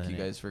want Keep to thank you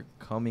killing it. guys for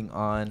coming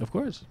on. Of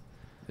course.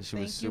 This shit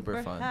Thank was super you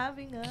for fun.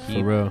 having us.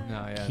 For real. No,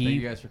 yeah. Thank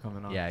Keep- you guys for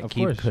coming on. Yeah, Of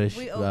keep course.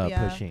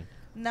 Yeah. pushing.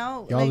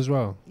 Now, Y'all like, as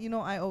well. you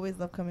know, I always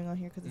love coming on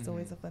here because it's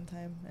always Mhm. a fun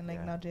time. And like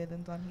Yeah. now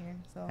Jaden's on here,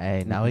 so.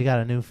 Hey, now we got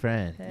a new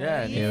friend. Hell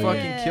Yeah, and he yeah.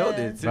 fucking killed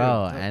it too.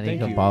 Bro, and he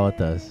thank can you. ball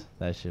with us.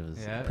 That shit was.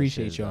 Yeah. that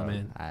Appreciate shit is y'all,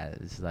 dope. man.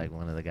 It's like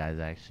one of the guys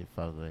I actually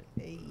fuck with.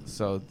 Hey.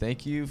 So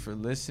thank you for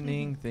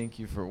listening. Thank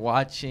you for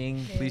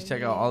watching. Please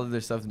check out yeah. all of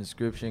their stuff in the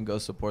description. Go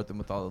support them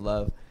with all the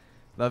love.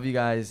 Love you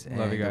guys. Love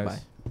and you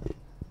guys. goodbye.